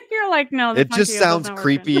You're like, no. It just sounds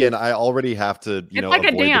creepy, and I already have to, it's like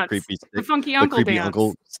avoid a dance. The creepy, the funky uncle dance.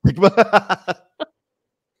 Uncle stigma.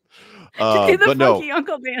 But no,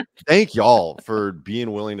 uncle dance. Thank y'all for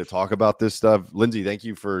being willing to talk about this stuff. Lindsey, thank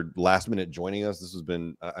you for last minute joining us. This has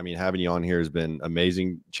been, having you on here has been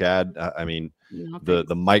amazing. Chad,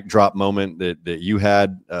 the mic drop moment that you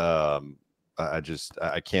had, I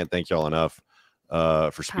can't thank y'all enough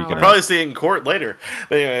for speaking. Probably see it in court later.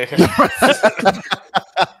 But anyway.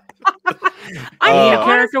 I need a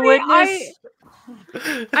character witness.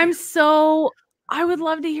 I would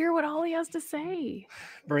love to hear what Holly has to say.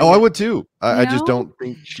 I would too. I just don't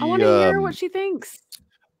think she. I want to hear what she thinks.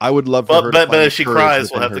 I would love for her. But if she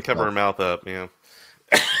cries, we'll have to cover her mouth up. Yeah.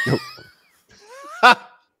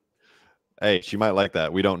 Hey, she might like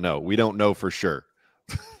that. We don't know. We don't know for sure.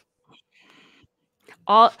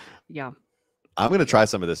 Yeah. I'm gonna try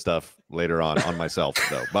some of this stuff later on myself,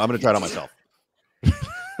 though. But I'm gonna try it on myself.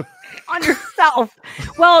 On yourself.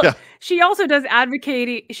 Well, yeah. She also does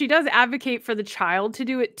advocate. She does advocate for the child to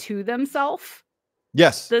do it to themselves.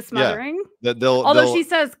 Yes. The smothering. Yeah. Although she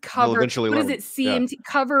says cover. What is it? CMT. Yeah.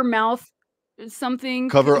 Cover mouth. Something.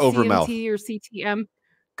 Cover over CMT mouth. Or CTM.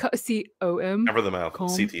 COM. Cover the mouth.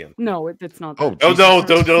 CTM. No, it's not that. Oh no!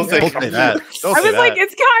 Don't say that. I was like,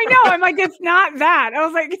 it's I know. I'm like, it's not that. I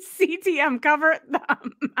was like, it's CTM. Cover the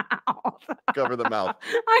mouth. Cover the mouth.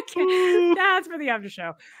 I can't. That's for the after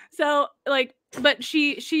show. So but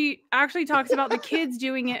she actually talks about the kids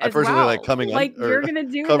doing it as personally well. Like coming you're gonna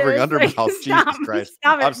do covering this. under mouth. Jesus Christ!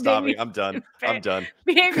 I'm stopping. Baby. I'm done. I'm done.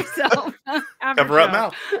 Behave yourself. Cover up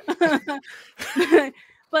mouth.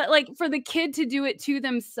 But like for the kid to do it to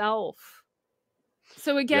themselves.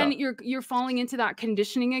 So again, you're falling into that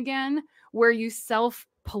conditioning again where you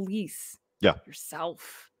self-police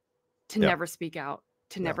yourself to never speak out,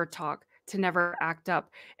 to never talk, to never act up.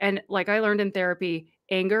 And like I learned in therapy,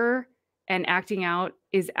 anger and acting out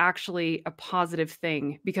is actually a positive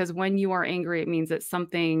thing, because when you are angry, it means that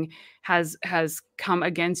something has come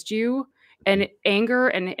against you, and anger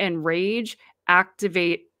and rage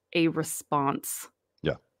activate a response.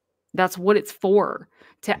 Yeah. That's what it's for,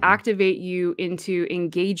 to activate you into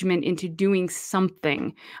engagement, into doing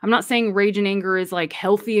something. I'm not saying rage and anger is like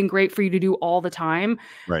healthy and great for you to do all the time.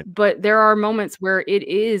 Right. But there are moments where it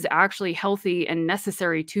is actually healthy and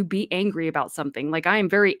necessary to be angry about something. Like I am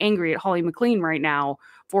very angry at Holly McLean right now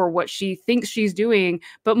for what she thinks she's doing,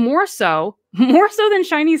 but more so than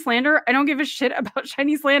Shiny slander, I don't give a shit about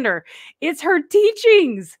Shiny slander. It's her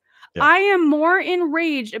teachings. Yeah. I am more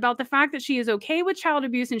enraged about the fact that she is okay with child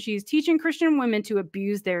abuse and she is teaching Christian women to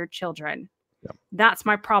abuse their children. Yeah. That's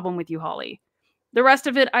my problem with you, Holly. The rest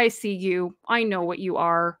of it, I see you. I know what you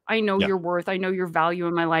are. I know your worth. I know your value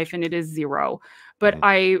in my life, and it is zero. But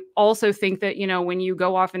I also think that, you know, when you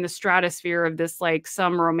go off in the stratosphere of this, like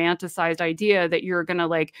some romanticized idea that you're going to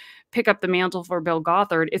like pick up the mantle for Bill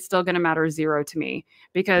Gothard, it's still going to matter zero to me,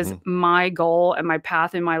 because my goal and my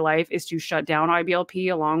path in my life is to shut down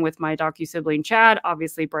IBLP along with my docu-sibling Chad,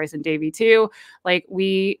 obviously Brice and Davey too. Like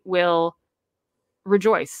we will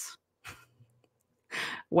rejoice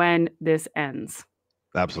when this ends.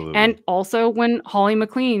 Absolutely. And also when Holly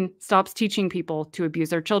McLean stops teaching people to abuse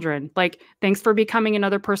their children. Like, thanks for becoming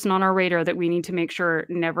another person on our radar that we need to make sure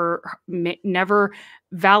never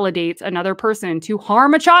validates another person to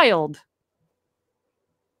harm a child.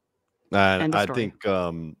 And I think,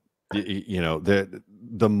 you know,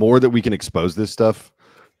 the more that we can expose this stuff,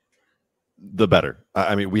 the better.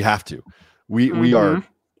 I mean, we have to. We are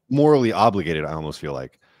morally obligated, I almost feel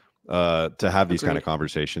like, to have these kind of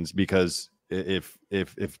conversations, because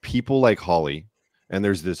if people like Holly, and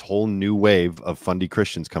there's this whole new wave of fundy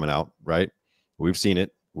Christians coming out, right? We've seen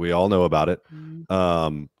it. We all know about it.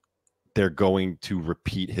 They're going to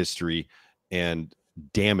repeat history and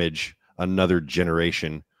damage another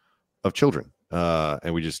generation of children.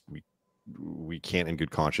 And we can't in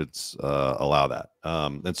good conscience allow that.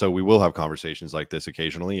 And so we will have conversations like this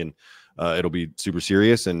occasionally, and it'll be super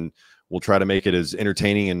serious, and we'll try to make it as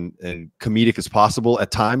entertaining and comedic as possible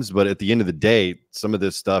at times. But at the end of the day, some of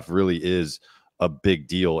this stuff really is a big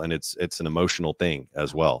deal, and it's an emotional thing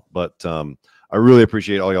as well. But I really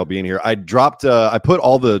appreciate all y'all being here. I dropped, I put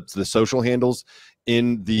all the social handles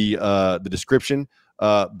in the description.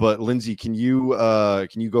 But Lindsey, can you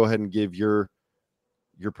go ahead and give your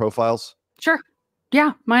profiles? Sure.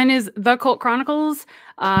 Yeah, mine is The Cult Chronicles.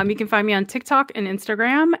 You can find me on TikTok and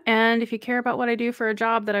Instagram. And if you care about what I do for a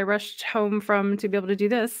job that I rushed home from to be able to do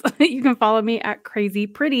this, you can follow me at Crazy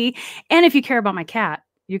Pretty. And if you care about my cat,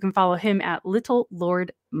 you can follow him at Little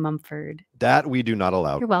Lord Mumford. That we do not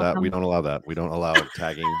allow. You're welcome. That we don't allow that. We don't allow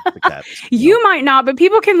tagging the cat. You might not, but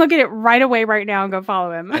people can look at it right away right now and go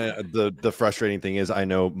follow him. The frustrating thing is, I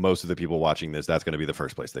know most of the people watching this, that's going to be the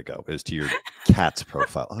first place they go, is to your cat's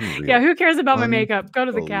profile. Unreal. Yeah, who cares about my makeup? Go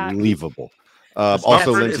to the cat. Unbelievable.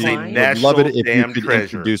 Also, Lindsey, would love it if you could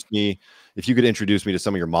introduce me. If you could introduce me to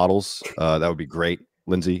some of your models, that would be great,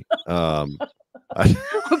 Lindsey.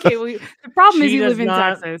 Okay, well, the problem is you live in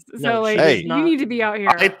Texas, so like you need to be out here.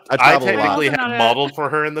 I technically have modeled for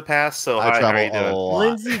her in the past, so I travel a lot.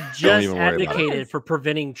 Lindsey just advocated for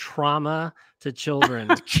preventing trauma to children.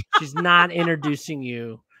 She's not introducing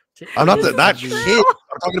you to. I'm not not kids.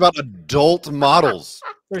 I'm talking about adult models.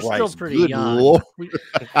 They're still pretty young.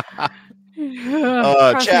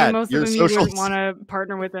 Chad, most of them you wouldn't want to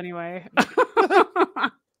partner with anyway.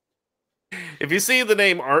 If you see the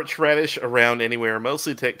name Archradish around anywhere,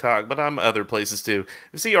 mostly TikTok, but I'm other places too. If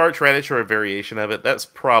you see Archradish or a variation of it, that's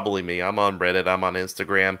probably me. I'm on Reddit. I'm on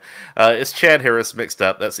Instagram. It's Chad Harris mixed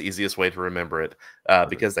up. That's the easiest way to remember it,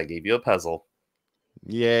 because I gave you a puzzle.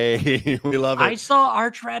 Yay. We love it. I saw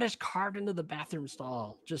Archradish carved into the bathroom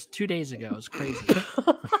stall just 2 days ago. It was crazy.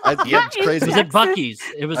 It's crazy. It was at Buc-ee's.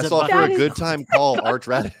 It was. I saw for a good time call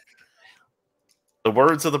Archradish. The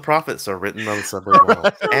words of the prophets are written on subway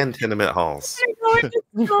walls and tenement halls. I go into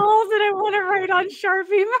schools and I want to write on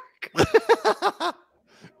Sharpie mark.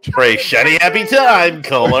 For a shiny happy time,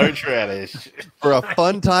 call Archradish. For a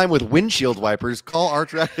fun time with windshield wipers, call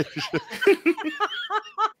Archradish.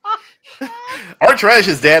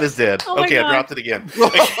 Archradish's dad is dead. Oh, okay, I dropped it again.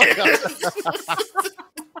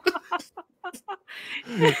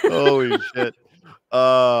 Holy shit.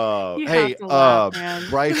 Hey,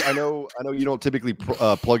 Brice, I know you don't typically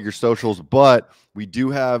plug your socials, but we do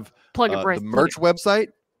have the merch website.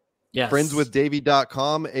 Yes.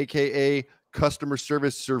 Friendswithdavey.com, aka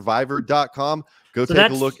customerservicesurvivor.com. Go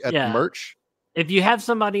take a look at the merch. If you have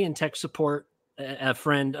somebody in tech support, a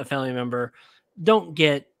friend, a family member, don't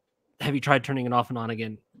get "Have you tried turning it off and on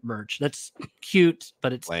again?" merch. That's cute,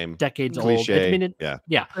 but it's lame, decades cliche. old.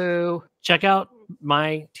 Yeah. Boo. Check out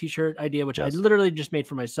my t-shirt idea, which I literally just made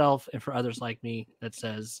for myself and for others like me, that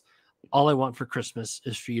says, "All I want for Christmas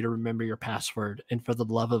is for you to remember your password, and for the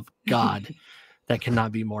love of God." That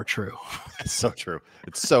cannot be more true. It's so true.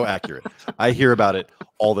 It's so accurate. I hear about it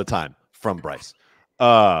all the time from Brice.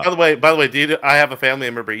 By the way, I have a family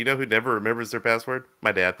member. You know who never remembers their password?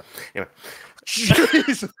 My dad. Anyway.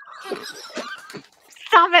 Stop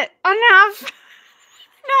it. Enough.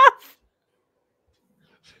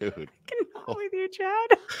 Dude. I cannot with you,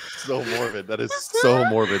 Chad. So morbid. That is so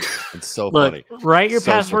morbid and so funny. Write your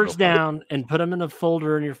passwords down and put them in a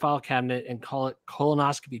folder in your file cabinet and call it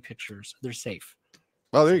colonoscopy pictures. They're safe.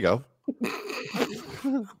 Oh, there you go.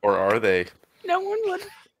 Or are they? No one would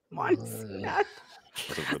want that.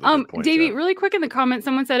 Really Davey, really quick in the comments,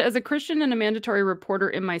 someone said, as a Christian and a mandatory reporter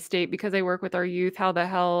in my state, because I work with our youth, how the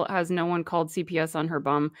hell has no one called CPS on her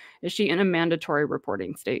bum? Is she in a mandatory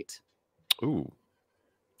reporting state? Ooh,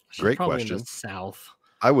 great question. In the South.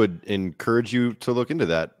 I would encourage you to look into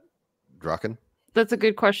that, Draken. That's a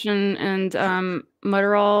good question. And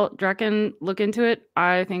Mutterall, Draken, look into it.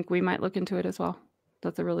 I think we might look into it as well.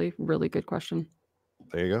 That's a really, really good question.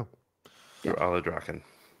 There you go. Yeah. Draken.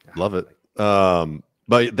 Love it.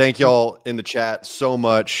 But thank y'all in the chat so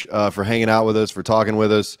much for hanging out with us, for talking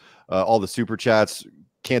with us, all the super chats.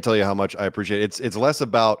 Can't tell you how much I appreciate it. It's less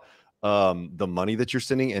about the money that you're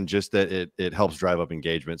sending and just that it helps drive up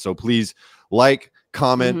engagement. So please like,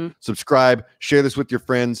 comment, subscribe, share this with your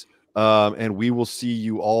friends, and we will see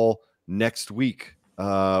you all next week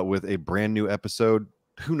with a brand new episode.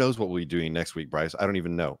 Who knows what we'll be doing next week, Brice? I don't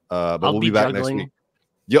even know. But we'll be back next week.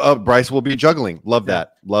 Yeah, Brice will be juggling. Love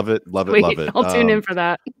that. Love it. Love it. Love it. I'll tune in for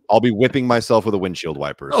that. I'll be whipping myself with a windshield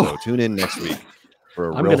wiper. So tune in next week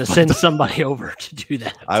for I'm going to send somebody over to do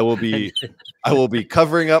that. I will be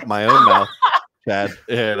covering up my own mouth, Chad,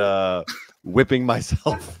 and whipping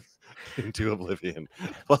myself into oblivion.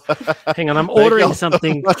 Hang on, I'm ordering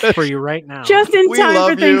something for you right now. Just in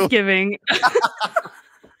time for Thanksgiving. I'm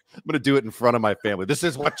going to do it in front of my family. This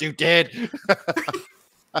is what you did.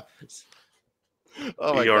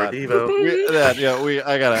 Oh my God.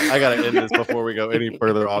 I gotta end this before we go any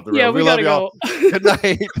further off the road. Yeah, we love y'all. Good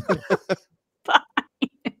night.